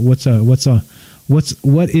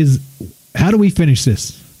 How do we finish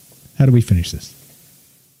this?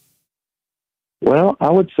 Well, I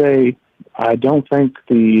would say I don't think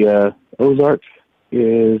the Ozark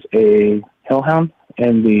is a Hellhound,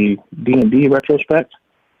 and the D&D retrospect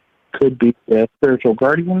could be a spiritual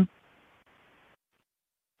guardian.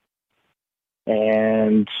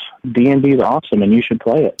 And D&D is awesome, and you should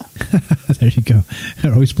play it. There you go.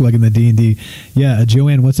 I'm always plugging the D&D. Yeah,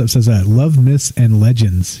 Joanne, what's up, says love, myths, and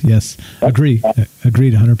legends. Yes, agreed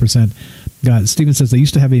 100%. Steven says they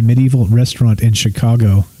used to have a medieval restaurant in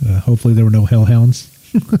Chicago. Hopefully there were no hellhounds.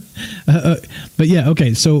 But yeah,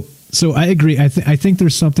 okay. So I agree. I think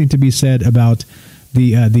there's something to be said about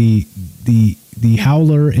the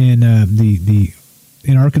Howler in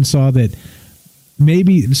in Arkansas, that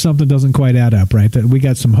maybe something doesn't quite add up, right? That we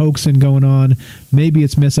got some hoaxing going on. Maybe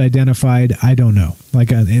it's misidentified. I don't know. Like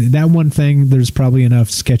that one thing, there's probably enough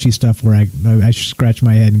sketchy stuff where I scratch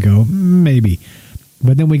my head and go, maybe.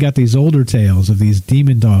 But then we got these older tales of these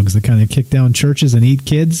demon dogs that kind of kick down churches and eat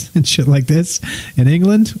kids and shit like this in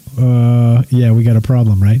England. Yeah, we got a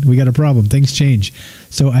problem, right? We got a problem. Things change.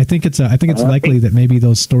 So I think it's likely that maybe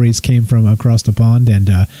those stories came from across the pond, and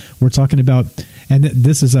we're talking about. And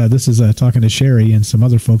this is talking to Sherry and some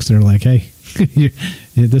other folks that are like, hey, you're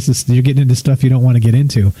getting into stuff you don't want to get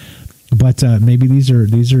into. But maybe these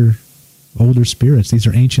are older spirits. These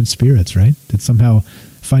are ancient spirits, right? That somehow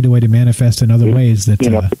find a way to manifest in other ways. That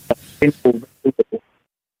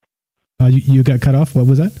you got cut off. What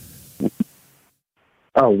was that?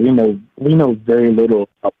 Oh, we know very little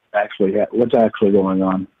about what's actually going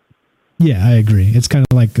on. Yeah, I agree. It's kind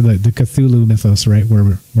of like the Cthulhu mythos, right?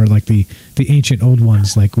 Where like the ancient old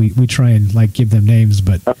ones, like we try and like give them names,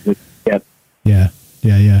 but yeah.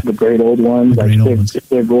 The great old ones, like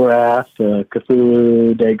Gorath,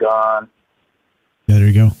 Cthulhu, Dagon. Yeah,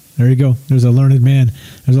 there you go. There's a learned man.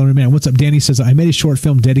 What's up? Danny says, I made a short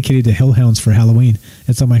film dedicated to hellhounds for Halloween.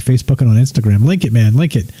 It's on my Facebook and on Instagram. Link it, man.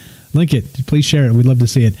 Link it. Please share it. We'd love to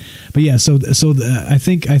see it. But yeah, so I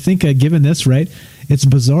think given this, right, it's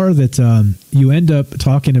bizarre that you end up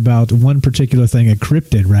talking about one particular thing, a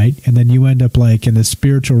cryptid, right? And then you end up like in the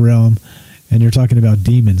spiritual realm, and you're talking about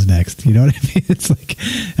demons next. You know what I mean? It's like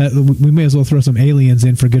we may as well throw some aliens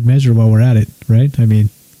in for good measure while we're at it, right? I mean,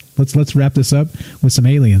 let's wrap this up with some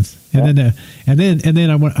aliens, and then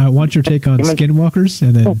I want your take on skinwalkers,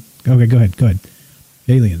 and then okay, go ahead,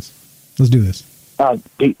 aliens. Let's do this.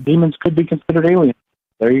 Demons could be considered aliens.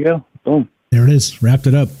 There you go. Boom. There it is. Wrapped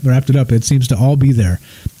it up. It seems to all be there.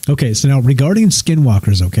 Okay, so now regarding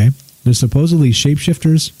skinwalkers, okay, they're supposedly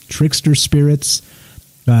shapeshifters, trickster spirits,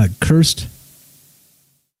 cursed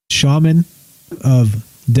shaman of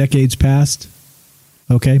decades past,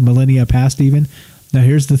 okay, millennia past even. Now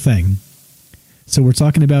here's the thing. So we're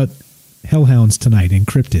talking about hellhounds tonight and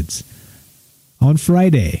cryptids. On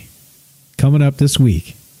Friday, coming up this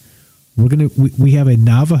week, we have a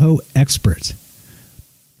Navajo expert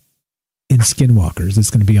in skinwalkers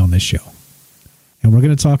that's going to be on this show. And we're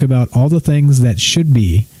going to talk about all the things that should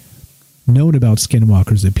be known about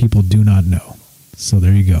skinwalkers that people do not know. So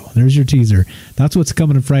there you go. There's your teaser. That's what's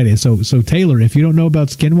coming on Friday. So Taylor, if you don't know about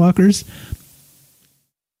skinwalkers,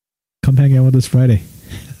 come hang out with us Friday.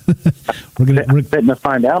 we're betting to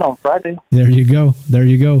find out on Friday. There you go.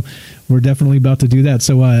 We're definitely about to do that.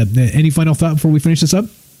 So any final thought before we finish this up?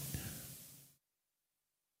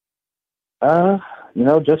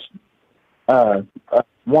 Just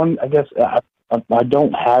one, I guess I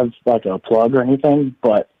don't have like a plug or anything,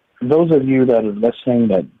 but those of you that are listening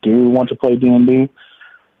that do want to play D&D,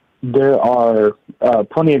 there are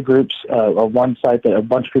plenty of groups. One site that a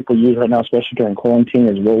bunch of people use right now, especially during quarantine,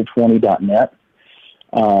 is Roll20.net.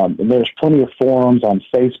 There's plenty of forums on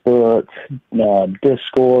Facebook,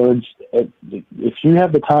 Discords. If you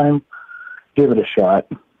have the time, give it a shot.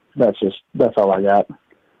 That's all I got.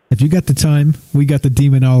 If you got the time, we got the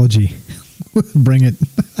demonology. Bring it.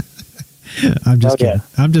 I'm just kidding.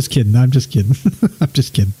 I'm just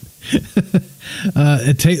kidding.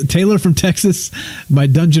 Taylor from Texas, my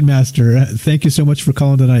dungeon master. Thank you so much for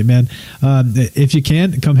calling tonight, man. If you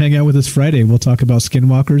can, come hang out with us Friday. We'll talk about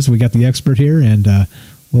skinwalkers. We got the expert here, and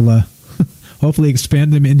we'll hopefully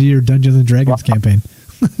expand them into your Dungeons and Dragons campaign.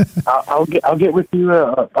 I'll get with you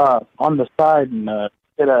on the side and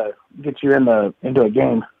get you into a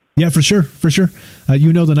game. Yeah, for sure.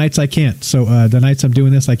 The nights I can't. So the nights I'm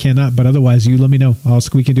doing this, I cannot. But otherwise, you let me know. I'll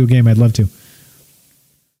squeak into a game. I'd love to.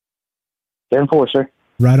 10-4, sir.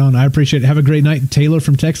 Right on. I appreciate it. Have a great night. Taylor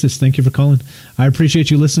from Texas, thank you for calling. I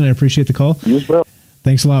appreciate you listening. I appreciate the call. You as well.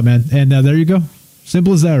 Thanks a lot, man. And there you go.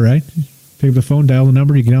 Simple as that, right? Pick up the phone, dial the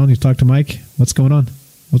number, you get on, you talk to Mike. What's going on?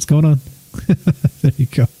 There you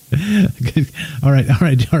go. Good. All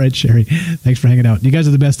right, Sherry. Thanks for hanging out. You guys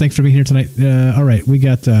are the best. Thanks for being here tonight. All right, we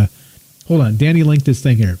got, hold on. Danny linked this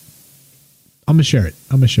thing here. I'm going to share it.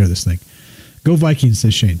 I'm going to share this thing. Go Vikings,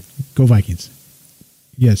 says Shane. Go Vikings.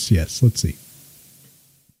 Yes. Let's see.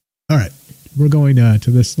 All right. We're going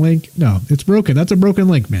to this link. No, it's broken. That's a broken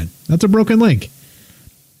link, man. That's a broken link.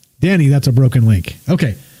 Danny, that's a broken link.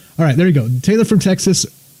 Okay. All right, there you go. Taylor from Texas,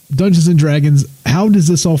 Dungeons and Dragons. How does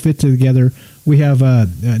this all fit together? We have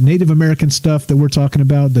Native American stuff that we're talking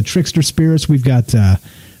about, the trickster spirits. We've got the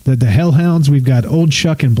Hellhounds. We've got Old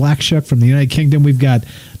Shuck and Black Shuck from the United Kingdom. We've got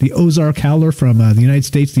the Ozark Howler from the United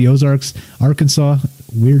States, the Ozarks, Arkansas.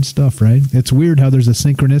 Weird stuff, right? It's weird how there's a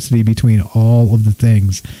synchronicity between all of the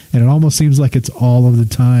things, and it almost seems like it's all of the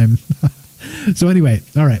time. So anyway,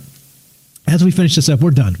 all right. As we finish this up,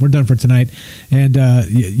 we're done. We're done for tonight. And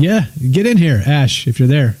yeah, get in here, Ash, if you're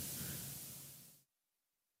there.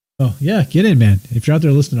 Oh, yeah, get in, man. If you're out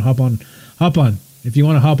there listening, hop on. If you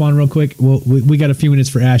want to hop on real quick, we got a few minutes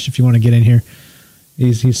for Ash if you want to get in here.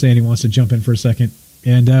 He's saying he wants to jump in for a second.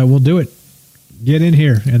 And we'll do it. Get in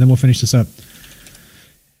here, and then we'll finish this up.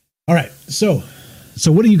 All right, so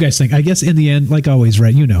what do you guys think? I guess in the end, like always,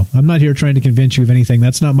 right, I'm not here trying to convince you of anything.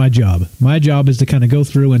 That's not my job. My job is to kind of go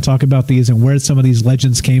through and talk about these and where some of these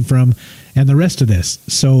legends came from and the rest of this.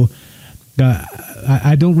 So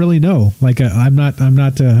I don't really know. Like I'm not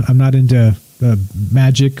into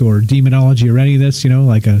magic or demonology or any of this,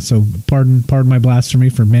 so pardon my blasphemy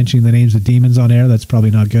for mentioning the names of demons on air. That's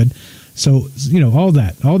probably not good. So, all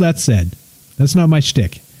that said, that's not my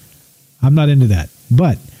shtick. I'm not into that.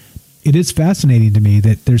 But it is fascinating to me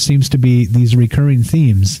that there seems to be these recurring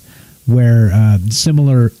themes where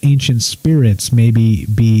similar ancient spirits maybe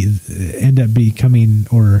end up becoming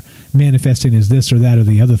or manifesting as this or that or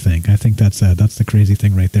the other thing. I think that's the crazy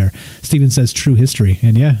thing right there. Steven says true history,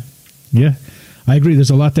 and yeah, I agree. There's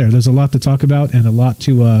a lot there. There's a lot to talk about and a lot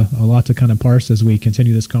to kind of parse as we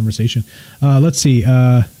continue this conversation. Let's see.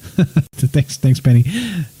 Thanks, Penny.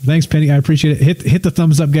 Thanks, Penny. I appreciate it. Hit the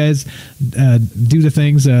thumbs up, guys. Do the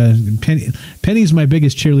things. Penny's my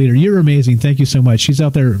biggest cheerleader. You're amazing. Thank you so much. She's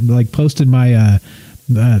out there like posting my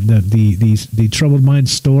the Troubled Mind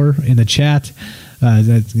store in the chat,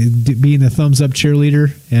 being the thumbs up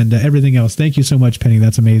cheerleader and everything else. Thank you so much, Penny.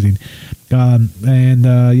 That's amazing. Yeah,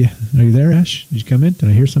 are you there, Ash? Did you come in? Did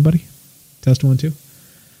I hear somebody? Test 1 2.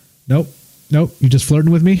 Nope. You just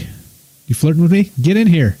flirting with me? You flirting with me? Get in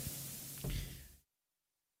here.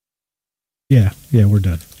 Yeah, we're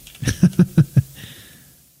done.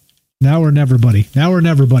 Now or never, buddy. I don't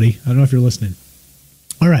know if you're listening.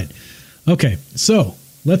 All right. Okay. So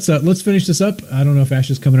let's finish this up. I don't know if Ash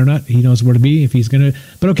is coming or not. He knows where to be if he's gonna.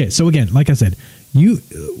 But okay. So again, like I said,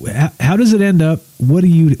 how does it end up? What do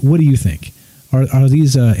you think? Are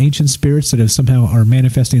these ancient spirits that have somehow are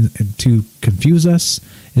manifesting to confuse us?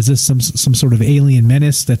 Is this some sort of alien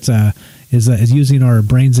menace that is using our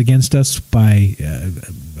brains against us by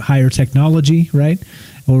higher technology, right?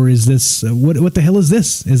 Or is this what the hell is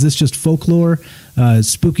this? Is this just folklore,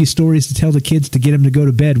 spooky stories to tell the kids to get them to go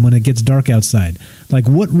to bed when it gets dark outside? Like,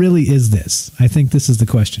 what really is this? I think this is the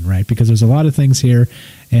question, right? Because there's a lot of things here,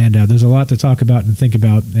 and there's a lot to talk about and think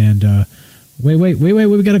about. And wait,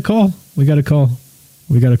 we got a call. We got a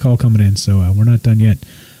call coming in. So we're not done yet.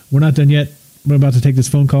 We're about to take this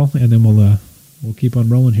phone call, and then we'll keep on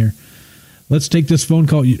rolling here. Let's take this phone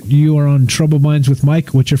call. You are on Troubled Minds with Mike.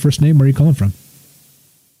 What's your first name? Where are you calling from?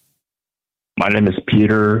 My name is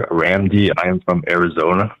Peter Ramsey. I am from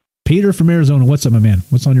Arizona. Peter from Arizona. What's up, my man?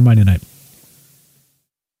 What's on your mind tonight?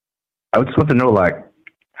 I just want to know, like,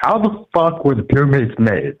 how the fuck were the pyramids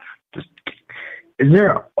made? Is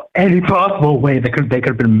there any possible way they could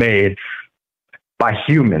have been made by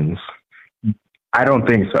humans? I don't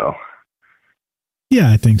think so.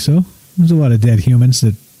 Yeah, I think so. There's a lot of dead humans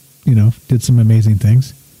that, did some amazing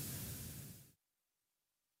things.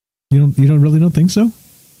 You don't think so?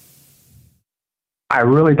 I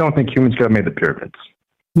really don't think humans could have made the pyramids.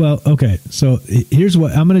 Well, okay. So here's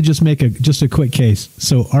what I'm going to just make a quick case.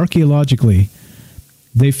 So archaeologically,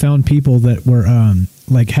 they found people that were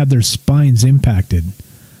had their spines impacted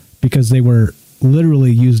because they were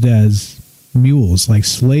literally used as mules, like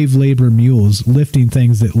slave labor mules, lifting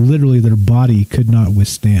things that literally their body could not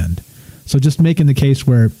withstand. So just making the case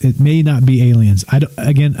where it may not be aliens. I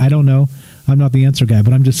don't know. I'm not the answer guy,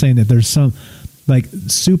 but I'm just saying that there's some like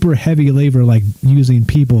super heavy labor, like using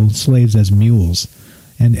people, slaves as mules.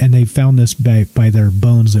 And they found this by their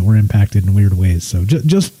bones that were impacted in weird ways. So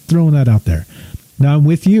just throwing that out there. Now I'm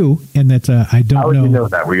with you in that I don't know. How would you know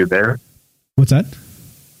that? Were you there? What's that?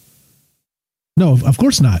 No, of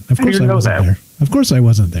course not. Of course I wasn't there. Of course I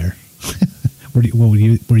wasn't there.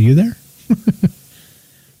 Were you there?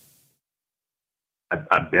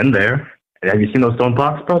 I've been there. Have you seen those stone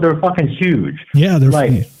blocks, bro? They're fucking huge. Yeah, they're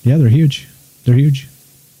huge. They're huge.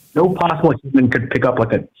 No possible human could pick up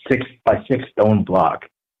like a 6x6 stone block.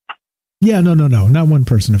 Yeah, no, not one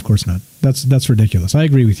person. Of course not. That's ridiculous. I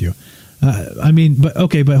agree with you.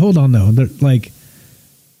 But hold on though.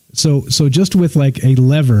 So just with like a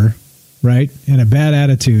lever, right, and a bad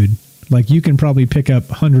attitude, like you can probably pick up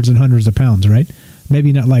hundreds and hundreds of pounds, right?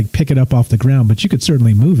 Maybe not like pick it up off the ground, but you could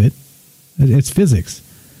certainly move it. It's physics.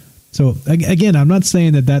 So again, I'm not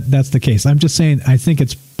saying that's the case. I'm just saying I think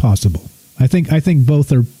it's possible. I think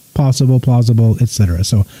both are possible, plausible, etc.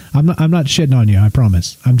 So I'm not shitting on you. I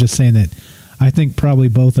promise. I'm just saying that I think probably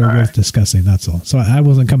both are worth discussing. That's all. So I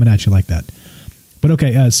wasn't coming at you like that. But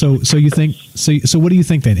okay. So you think so? What do you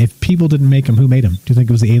think then? If people didn't make them, who made them? Do you think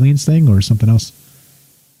it was the aliens thing or something else?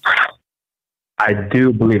 I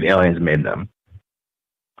do believe aliens made them.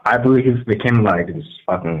 I believe they came like this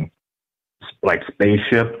fucking like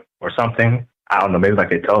spaceship or something. I don't know. Maybe like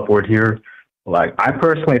they teleport here. Like I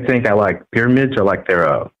personally think that like pyramids are like their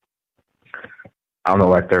I don't know,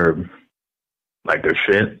 like their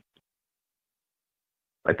shit.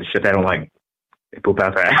 Like the shit they don't like they poop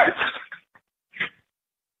out their ass.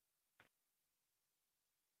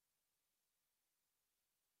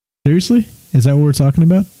 Seriously? Is that what we're talking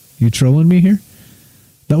about? You trolling me here?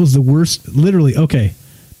 That was the worst. Literally. Okay.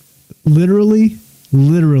 Literally.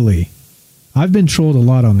 I've been trolled a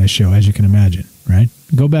lot on this show, as you can imagine, right?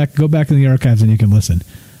 Go back in the archives and you can listen.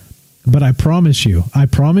 But I promise you,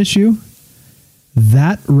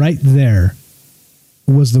 that right there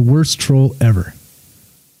was the worst troll ever.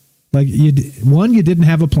 Like, one, you didn't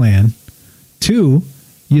have a plan. Two,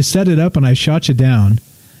 you set it up and I shot you down.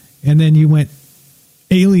 And then you went,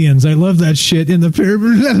 aliens, I love that shit in the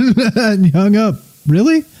pyramid, and you hung up.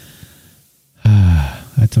 Really?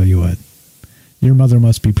 I tell you what, your mother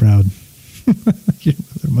must be proud. Your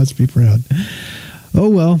mother must be proud. Oh,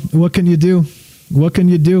 well, what can you do? What can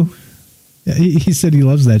you do? He said he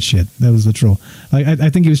loves that shit. That was the troll. I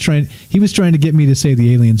think he was trying to get me to say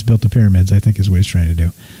the aliens built the pyramids, I think is what he's trying to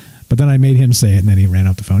do. But then I made him say it, and then he ran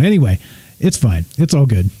off the phone. Anyway, it's fine. It's all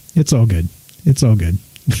good. It's all good. It's all good.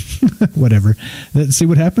 Whatever. See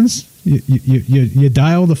what happens? You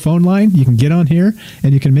dial the phone line, you can get on here,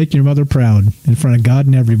 and you can make your mother proud in front of God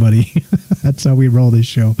and everybody. That's how we roll this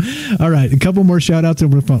show. All right, a couple more shout outs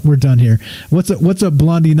and we're done here. What's up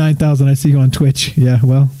Blondie 9000? I see you on Twitch. Yeah,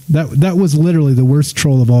 well, that was literally the worst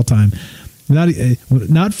troll of all time.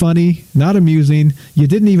 Not funny, not amusing. You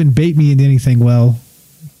didn't even bait me into anything. Well,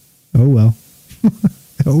 oh well.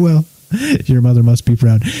 Oh well. Your mother must be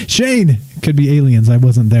proud. Shane, could be aliens. I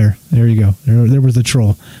wasn't there. There you go. There was the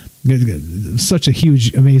troll. Such a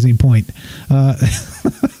huge, amazing point.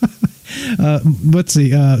 Let's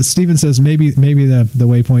see. Steven says maybe the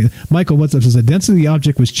waypoint. Michael, what's up? Says the density of the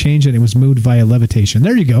object was changed and it was moved via levitation.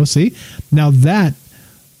 There you go. See? Now that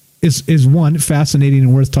is one, fascinating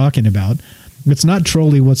and worth talking about. It's not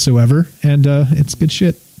trolly whatsoever, and it's good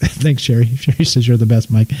shit. Thanks, Sherry. Sherry says you're the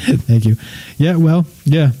best, Mike. Thank you. Yeah, well,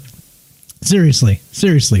 yeah. Seriously.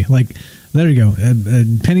 Like, there you go.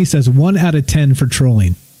 Penny says 1 out of 10 for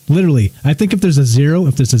trolling. Literally, I think if there's a zero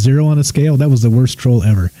on a scale, that was the worst troll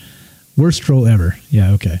ever. Worst troll ever.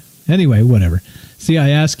 Yeah, okay. Anyway, whatever. See, I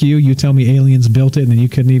ask you, you tell me aliens built it, and then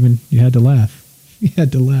you had to laugh. You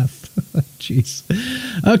had to laugh. Jeez.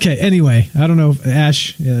 Okay, anyway, I don't know if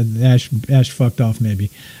Ash fucked off maybe.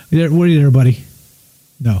 What are you there, buddy?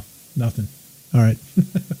 No, nothing. All right.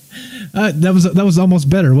 That was almost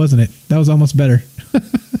better, wasn't it? That was almost better.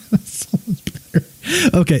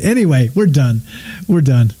 Okay, anyway, we're done.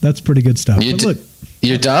 That's pretty good stuff. Look,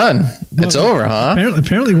 you're done. It's over, huh?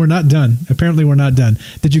 Apparently we're not done.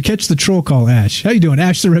 Did you catch the troll call, Ash? How you doing?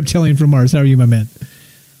 Ash the Reptilian from Mars. How are you, my man?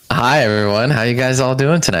 Hi, everyone. How you guys all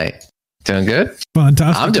doing tonight? Doing good?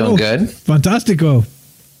 Fantastico. I'm doing good. Fantastico.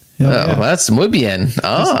 Yeah. That's muy bien.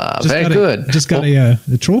 Very good. Just got a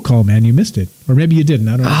troll call, man. You missed it. Or maybe you didn't.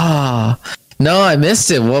 I don't know. No, I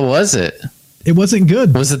missed it. What was it? It wasn't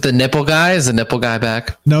good. Was it the nipple guy? Is the nipple guy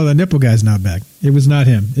back? No, the nipple guy's not back. It was not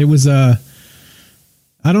him. It was I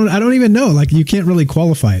don't even know. Like, you can't really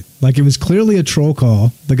qualify it. Like, it was clearly a troll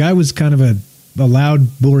call. The guy was kind of a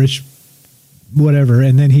loud, boorish whatever,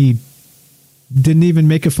 and then he didn't even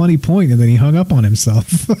make a funny point, and then he hung up on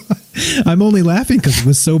himself. I'm only laughing because it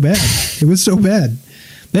was so bad. It was so bad.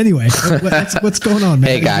 Anyway, what's going on, man?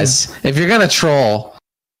 Hey, guys, if you're going to troll,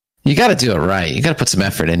 you got to do it right. You got to put some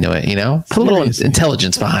effort into it, Put a little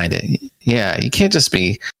intelligence behind it. Yeah, you can't just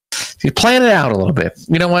you plan it out a little bit.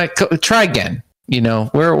 You know what? Try again.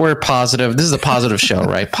 We're positive. This is a positive show,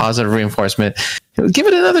 right? Positive reinforcement. Give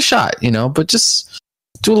it another shot, but just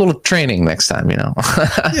do a little training next time, Yeah.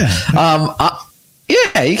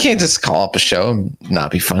 Yeah, you can't just call up a show and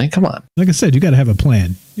not be funny. Come on. Like I said, you got to have a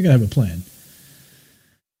plan.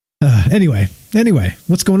 Anyway,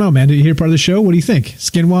 what's going on, man? Did you hear part of the show? What do you think?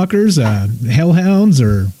 Skinwalkers, hellhounds,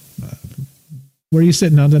 or where are you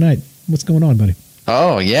sitting on tonight? What's going on, buddy?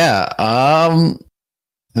 Oh, yeah.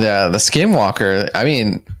 The Skinwalker, I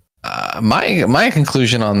mean, my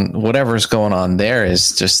conclusion on whatever's going on there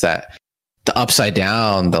is just that the upside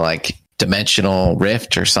down, the dimensional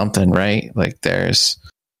rift or something, right? Like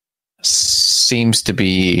seems to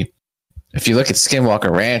be, if you look at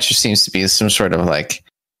Skinwalker Ranch, there seems to be some sort of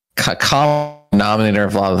common denominator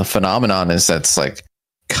of a lot of the phenomenon is that's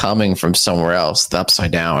coming from somewhere else, the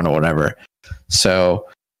upside down or whatever. So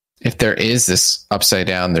if there is this upside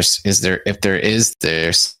down, there's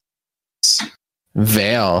this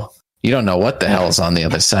veil, you don't know what the hell is on the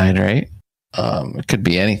other side, right? It could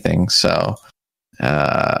be anything. So,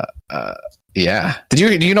 yeah. Do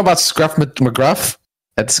you know about Scruff McGruff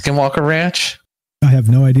at Skinwalker Ranch? I have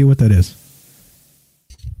no idea what that is.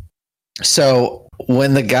 So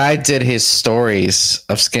when the guy did his stories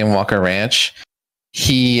of Skinwalker Ranch,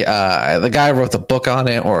 the guy wrote the book on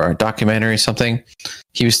it or a documentary or something.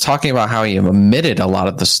 He was talking about how he omitted a lot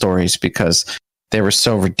of the stories because they were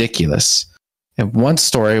so ridiculous. And one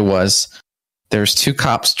story was there's 2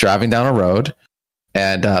 cops driving down a road,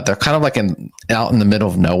 and they're kind of out in the middle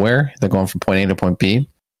of nowhere. They're going from point A to point B,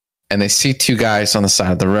 and they see 2 guys on the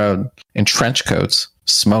side of the road in trench coats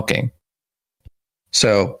smoking.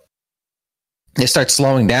 So they start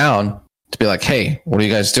slowing down to be like, "Hey, what are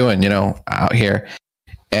you guys doing? Out here?"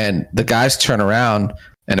 And the guys turn around,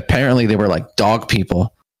 and apparently they were dog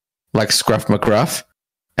people, like Scruff McGruff.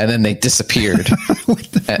 And then they disappeared. What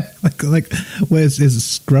is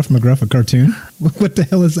Scruff McGruff a cartoon? What the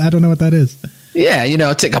hell is? I don't know what that is. Yeah,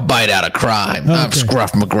 take a bite out of crime. Oh, okay. I'm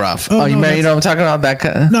Scruff McGruff. Oh, you know what I'm talking about? That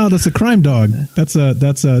kind No, that's a crime dog. That's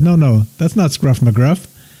no, that's not Scruff McGruff.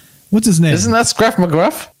 What's his name? Isn't that Scruff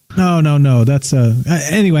McGruff? No. That's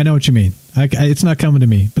anyway. I know what you mean. It's not coming to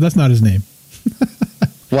me, but that's not his name.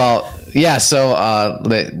 Well, yeah. So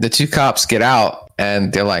the 2 cops get out.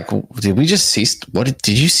 And they're like, "Did we just see? What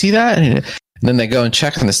did you see that?" And then they go and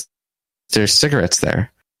check, and there's cigarettes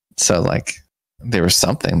there. So there was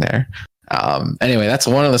something there. Anyway, that's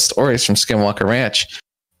one of the stories from Skinwalker Ranch,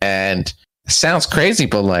 and it sounds crazy,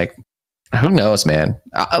 but who knows, man?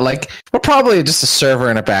 We're probably just a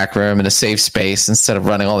server in a back room in a safe space instead of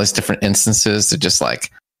running all these different instances to just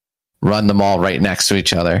run them all right next to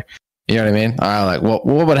each other. You know what I mean? What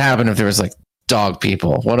would happen if there was dog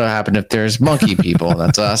people? What would happen if there's monkey people?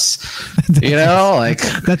 That's us.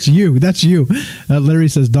 That's you. Larry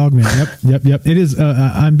says Dogman. Yep. It is.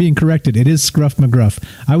 I'm being corrected. It is Scruff McGruff.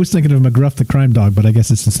 I was thinking of McGruff the crime dog, but I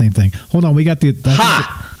guess it's the same thing. Hold on, we got the.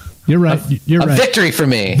 You're right. You're right. Victory for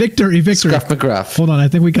me. Victory. Scruff McGruff. Hold on, I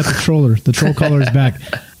think we got the troller. The troll caller is back.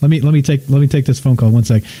 Let me take this phone call. 1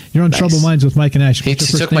 sec. You're on Troubled Minds with Mike and Ash. He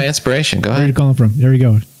took my inspiration. Go Where ahead. are you calling from? There we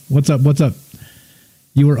go. What's up?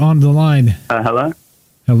 You were on the line. Hello?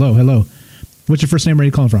 Hello. What's your first name? Where are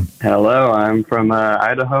you calling from? Hello, I'm from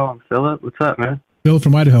Idaho. I'm Philip. What's up, man? Bill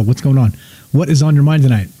from Idaho. What's going on? What is on your mind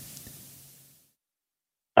tonight?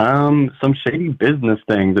 Some shady business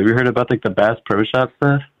things. Have you heard about like the Bass Pro Shop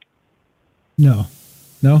stuff? No.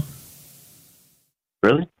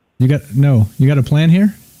 Really? You got a plan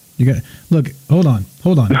here? Look, hold on.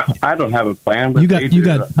 I don't have a plan, but You got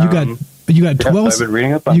 12 I've been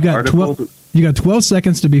reading up on articles. You got 12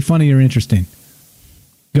 seconds to be funny or interesting.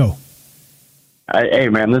 Go. Hey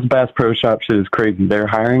man, this Bass Pro Shop shit is crazy. They're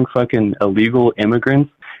hiring fucking illegal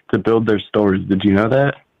immigrants to build their stores. Did you know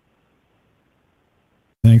that?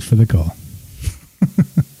 Thanks for the call.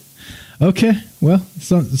 Okay, well,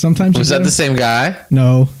 sometimes Was that the same guy?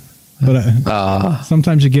 No, but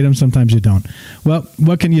sometimes you get them, sometimes you don't. Well,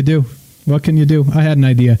 what can you do? I had an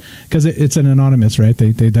idea because it's an anonymous, right?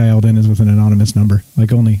 They dialed in as with an anonymous number.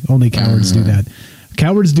 Like only cowards do that.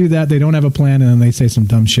 Cowards do that. They don't have a plan and then they say some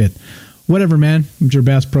dumb shit. Whatever, man. It's your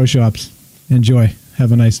Bass Pro Shops. Enjoy.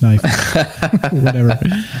 Have a nice night. Whatever.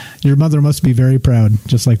 Your mother must be very proud,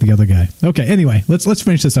 just like the other guy. Okay. Anyway, let's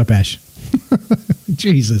finish this up, Ash.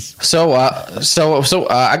 Jesus. So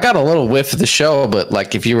I got a little whiff of the show, but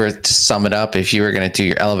like, if you were to sum it up, if you were going to do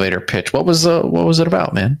your elevator pitch, what was it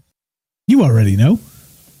about, man? You already know.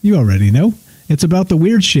 It's about the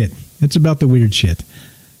weird shit.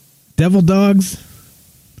 Devil dogs.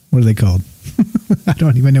 What are they called? I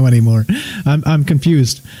don't even know anymore. I'm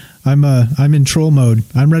confused. I'm in troll mode.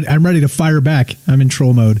 I'm ready to fire back. I'm in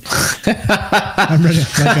troll mode. I'm ready.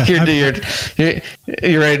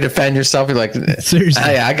 You're ready to defend yourself. You're like, seriously.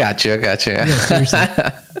 I got you. Yeah, seriously.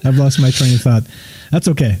 I've lost my train of thought. That's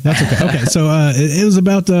okay. Okay, so it was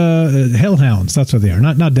about hellhounds. That's what they are.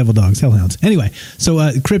 Not devil dogs, hellhounds. Anyway, so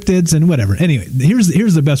cryptids and whatever. Anyway, here's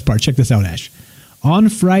the best part. Check this out, Ash. On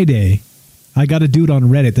Friday, I got a dude on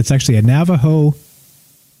Reddit that's actually a Navajo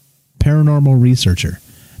paranormal researcher.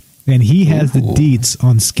 And he has the deets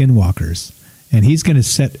on skinwalkers. And he's going to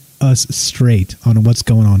set us straight on what's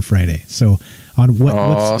going on Friday. So on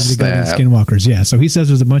what's going on skinwalkers. Yeah. So he says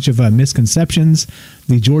there's a bunch of misconceptions.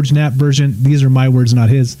 The George Knapp version, these are my words, not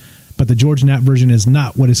his. But the George Knapp version is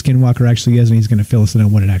not what a skinwalker actually is. And he's going to fill us in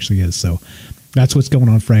on what it actually is. So that's what's going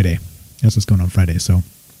on Friday. So,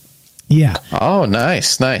 yeah. Oh,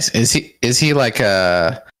 nice. Is he like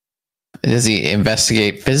does he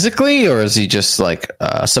investigate physically, or is he just like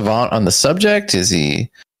a savant on the subject? Is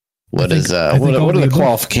he? What are the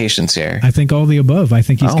qualifications here? I think all the above. I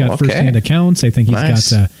think he's got firsthand accounts. I think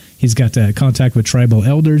he's got contact with tribal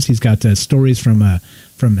elders. He's got stories from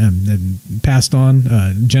passed on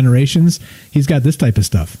generations. He's got this type of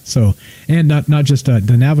stuff. So, and not just the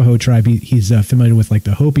Navajo tribe. He's familiar with like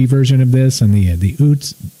the Hopi version of this and the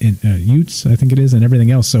Utes, I think it is, and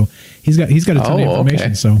everything else. So he's got a ton of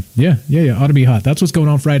information. So yeah, ought to be hot. That's what's going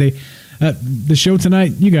on Friday. The show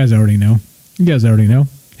tonight, you guys already know.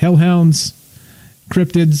 Hellhounds,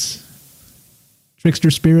 cryptids, trickster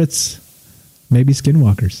spirits, maybe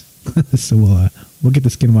skinwalkers. So we'll get the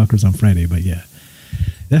skinwalkers on Friday, but yeah.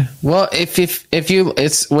 Well,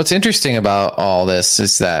 it's what's interesting about all this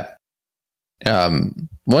is that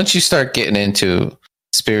once you start getting into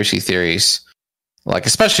conspiracy theories, like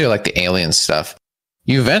especially like the alien stuff,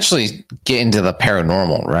 you eventually get into the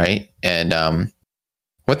paranormal, right? And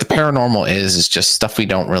what the paranormal is just stuff we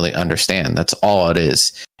don't really understand. That's all it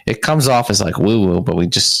is. It comes off as like woo-woo, but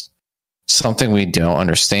something we don't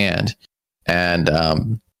understand. And,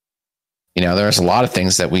 there's a lot of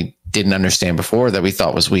things that we didn't understand before that we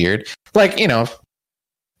thought was weird. Like,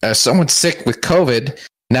 someone's sick with COVID.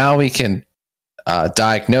 Now we can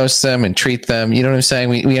diagnose them and treat them. You know what I'm saying?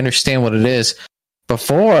 We understand what it is.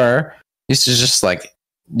 Before, this is just like,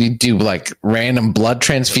 you do like random blood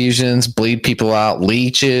transfusions, bleed people out,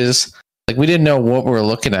 leeches. Like we didn't know what we were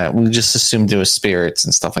looking at. We just assumed it was spirits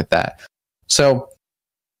and stuff like that. So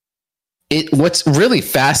what's really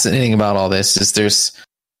fascinating about all this is there's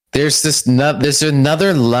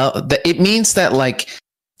another level. It means that like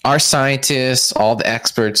our scientists, all the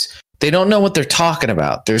experts, they don't know what they're talking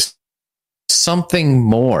about. There's something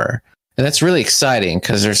more. And that's really exciting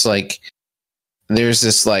because there's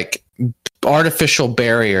this like artificial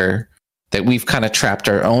barrier that we've kind of trapped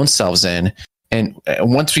our own selves in. And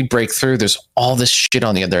once we break through, there's all this shit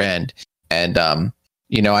on the other end. And,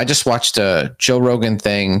 I just watched a Joe Rogan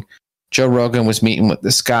thing. Joe Rogan was meeting with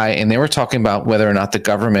this guy and they were talking about whether or not the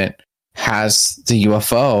government has the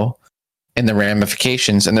UFO and the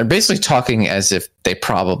ramifications. And they're basically talking as if they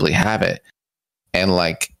probably have it. And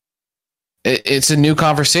like, it's a new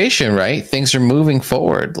conversation, right? Things are moving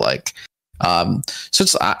forward. Like, so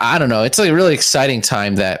it's, I don't know. It's a really exciting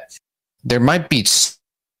time that there might be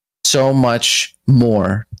so much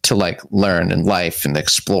more to like learn in life and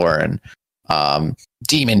explore, and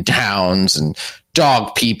demon towns and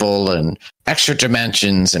dog people and extra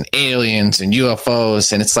dimensions and aliens and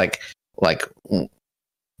UFOs. And it's like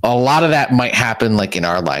a lot of that might happen like in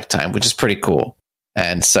our lifetime, which is pretty cool.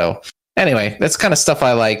 And so anyway, that's kind of stuff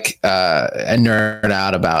I like and nerd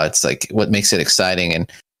out about. It's like what makes it exciting.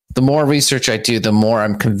 And the more research I do, the more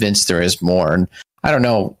I'm convinced there is more. And I don't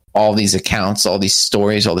know, all these accounts, all these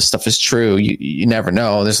stories, all this stuff is true. You never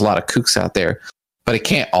know. There's a lot of kooks out there, but it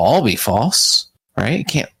can't all be false, right? It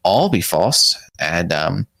can't all be false. And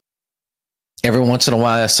every once in a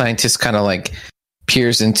while, a scientist kind of like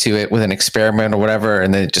peers into it with an experiment or whatever,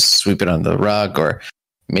 and then just sweep it under the rug, or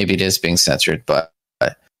maybe it is being censored. But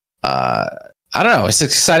I don't know. It's an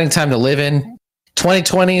exciting time to live in.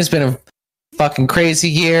 2020 has been a fucking crazy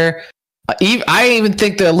year. I even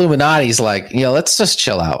think the Illuminati's like, let's just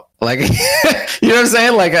chill out. Like, you know what I'm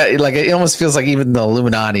saying? Like it almost feels like even the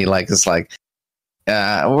Illuminati, like, it's like,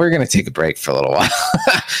 we're going to take a break for a little while.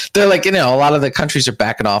 They're like, a lot of the countries are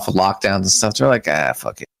backing off of lockdowns and stuff. They're like,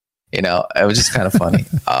 fuck it. It was just kind of funny.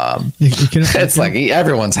 It's like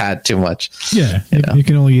everyone's had too much. Yeah. You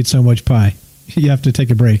can only eat so much pie. You have to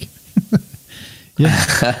take a break.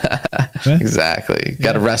 Yeah. Exactly.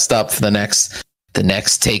 Got to rest up for the next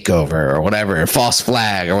takeover or whatever, false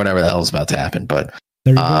flag or whatever the hell is about to happen. But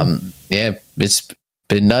yeah, it's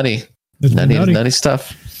been nutty. Nutty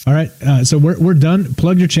stuff. All right. So we're done.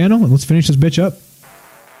 Plug your channel and let's finish this bitch up.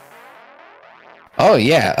 Oh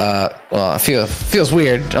yeah. Well, it feels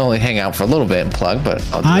weird to only hang out for a little bit and plug, but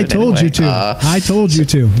I told you to. I told you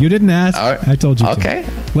to. You didn't ask. Right. I told you to. Okay.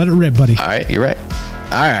 Let it rip, buddy. All right. You're right.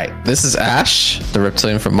 All right. This is Ash, the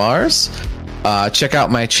Reptilian from Mars. Check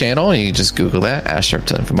out my channel. You can just Google that, Ash the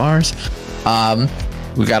Reptilian from Mars.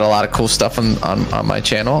 We got a lot of cool stuff on my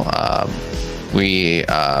channel. We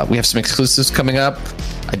have some exclusives coming up.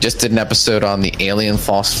 I just did an episode on the alien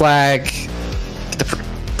false flag. The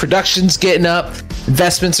production's getting up.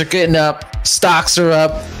 Investments are getting up. Stocks are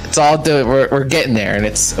up. It's all we're getting there, and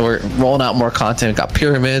we're rolling out more content. We've got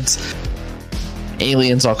pyramids,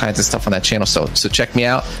 aliens, all kinds of stuff on that channel. So check me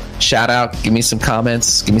out. Shout out. Give me some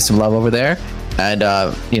comments. Give me some love over there. And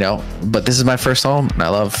but this is my first home, and I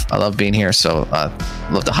love being here. So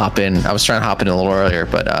love to hop in. I was trying to hop in a little earlier,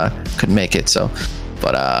 but couldn't make it. So,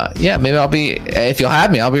 but yeah, maybe I'll be, if you'll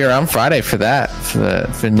have me, I'll be around Friday for that,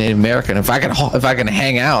 for Native American. If I can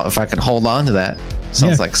hang out, if I can hold on to that,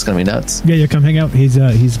 sounds like it's gonna be nuts. Yeah, come hang out.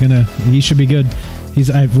 He should be good.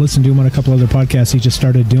 I've listened to him on a couple other podcasts. He just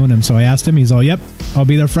started doing them. So I asked him. He's all, yep, I'll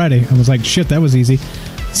be there Friday. I was like, shit, that was easy.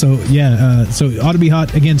 So yeah, so it ought to be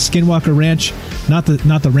hot again. Skinwalker Ranch, not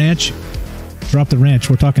the ranch. Drop the ranch.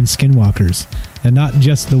 We're talking Skinwalkers, and not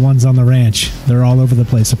just the ones on the ranch. They're all over the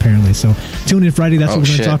place apparently. So tune in Friday. That's what we're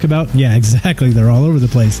going to talk about. Yeah, exactly. They're all over the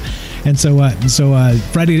place. And so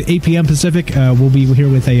Friday at 8 p.m. Pacific, we'll be here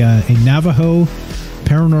with a Navajo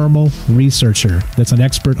paranormal researcher that's an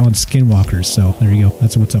expert on skinwalkers. So there you go.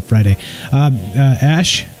 That's what's up Friday.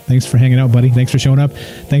 Ash, thanks for hanging out, buddy. Thanks for showing up.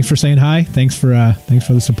 Thanks for saying hi. Thanks for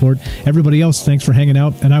the support. Everybody else, thanks for hanging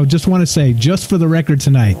out. And I would just want to say, just for the record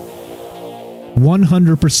tonight,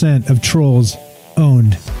 100% of trolls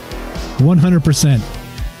owned.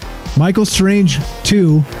 100%. Michael Strange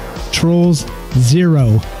 2, trolls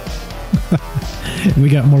 0. We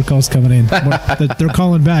got more calls coming in. They're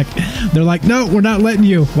calling back. They're like, no, we're not letting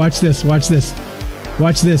you. Watch this. Watch this.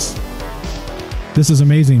 Watch this. This is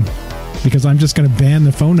amazing because I'm just going to ban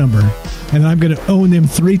the phone number and I'm going to own them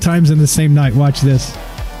 3 times in the same night. Watch this.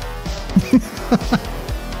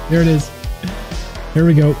 Here it is. Here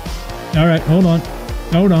we go. All right. Hold on.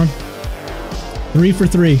 3 for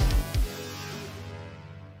 3.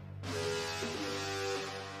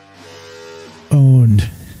 Owned.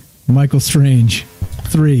 Michael Strange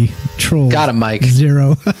 3, trolls. Got him, Mike.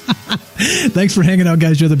 0. Thanks for hanging out,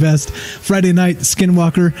 guys. You're the best. Friday night,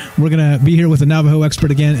 Skinwalker. We're going to be here with a Navajo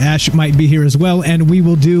expert again. Ash might be here as well, and we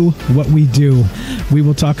will do what we do. We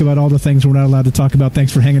will talk about all the things we're not allowed to talk about.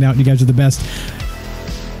 Thanks for hanging out. You guys are the best.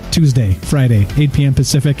 Tuesday, Friday, 8 p.m.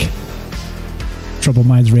 Pacific. Troubled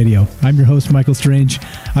Minds Radio. I'm your host, Michael Strange.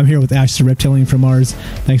 I'm here with Ash the Reptilian from Mars.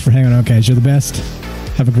 Thanks for hanging out, guys. You're the best.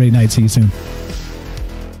 Have a great night. See you soon.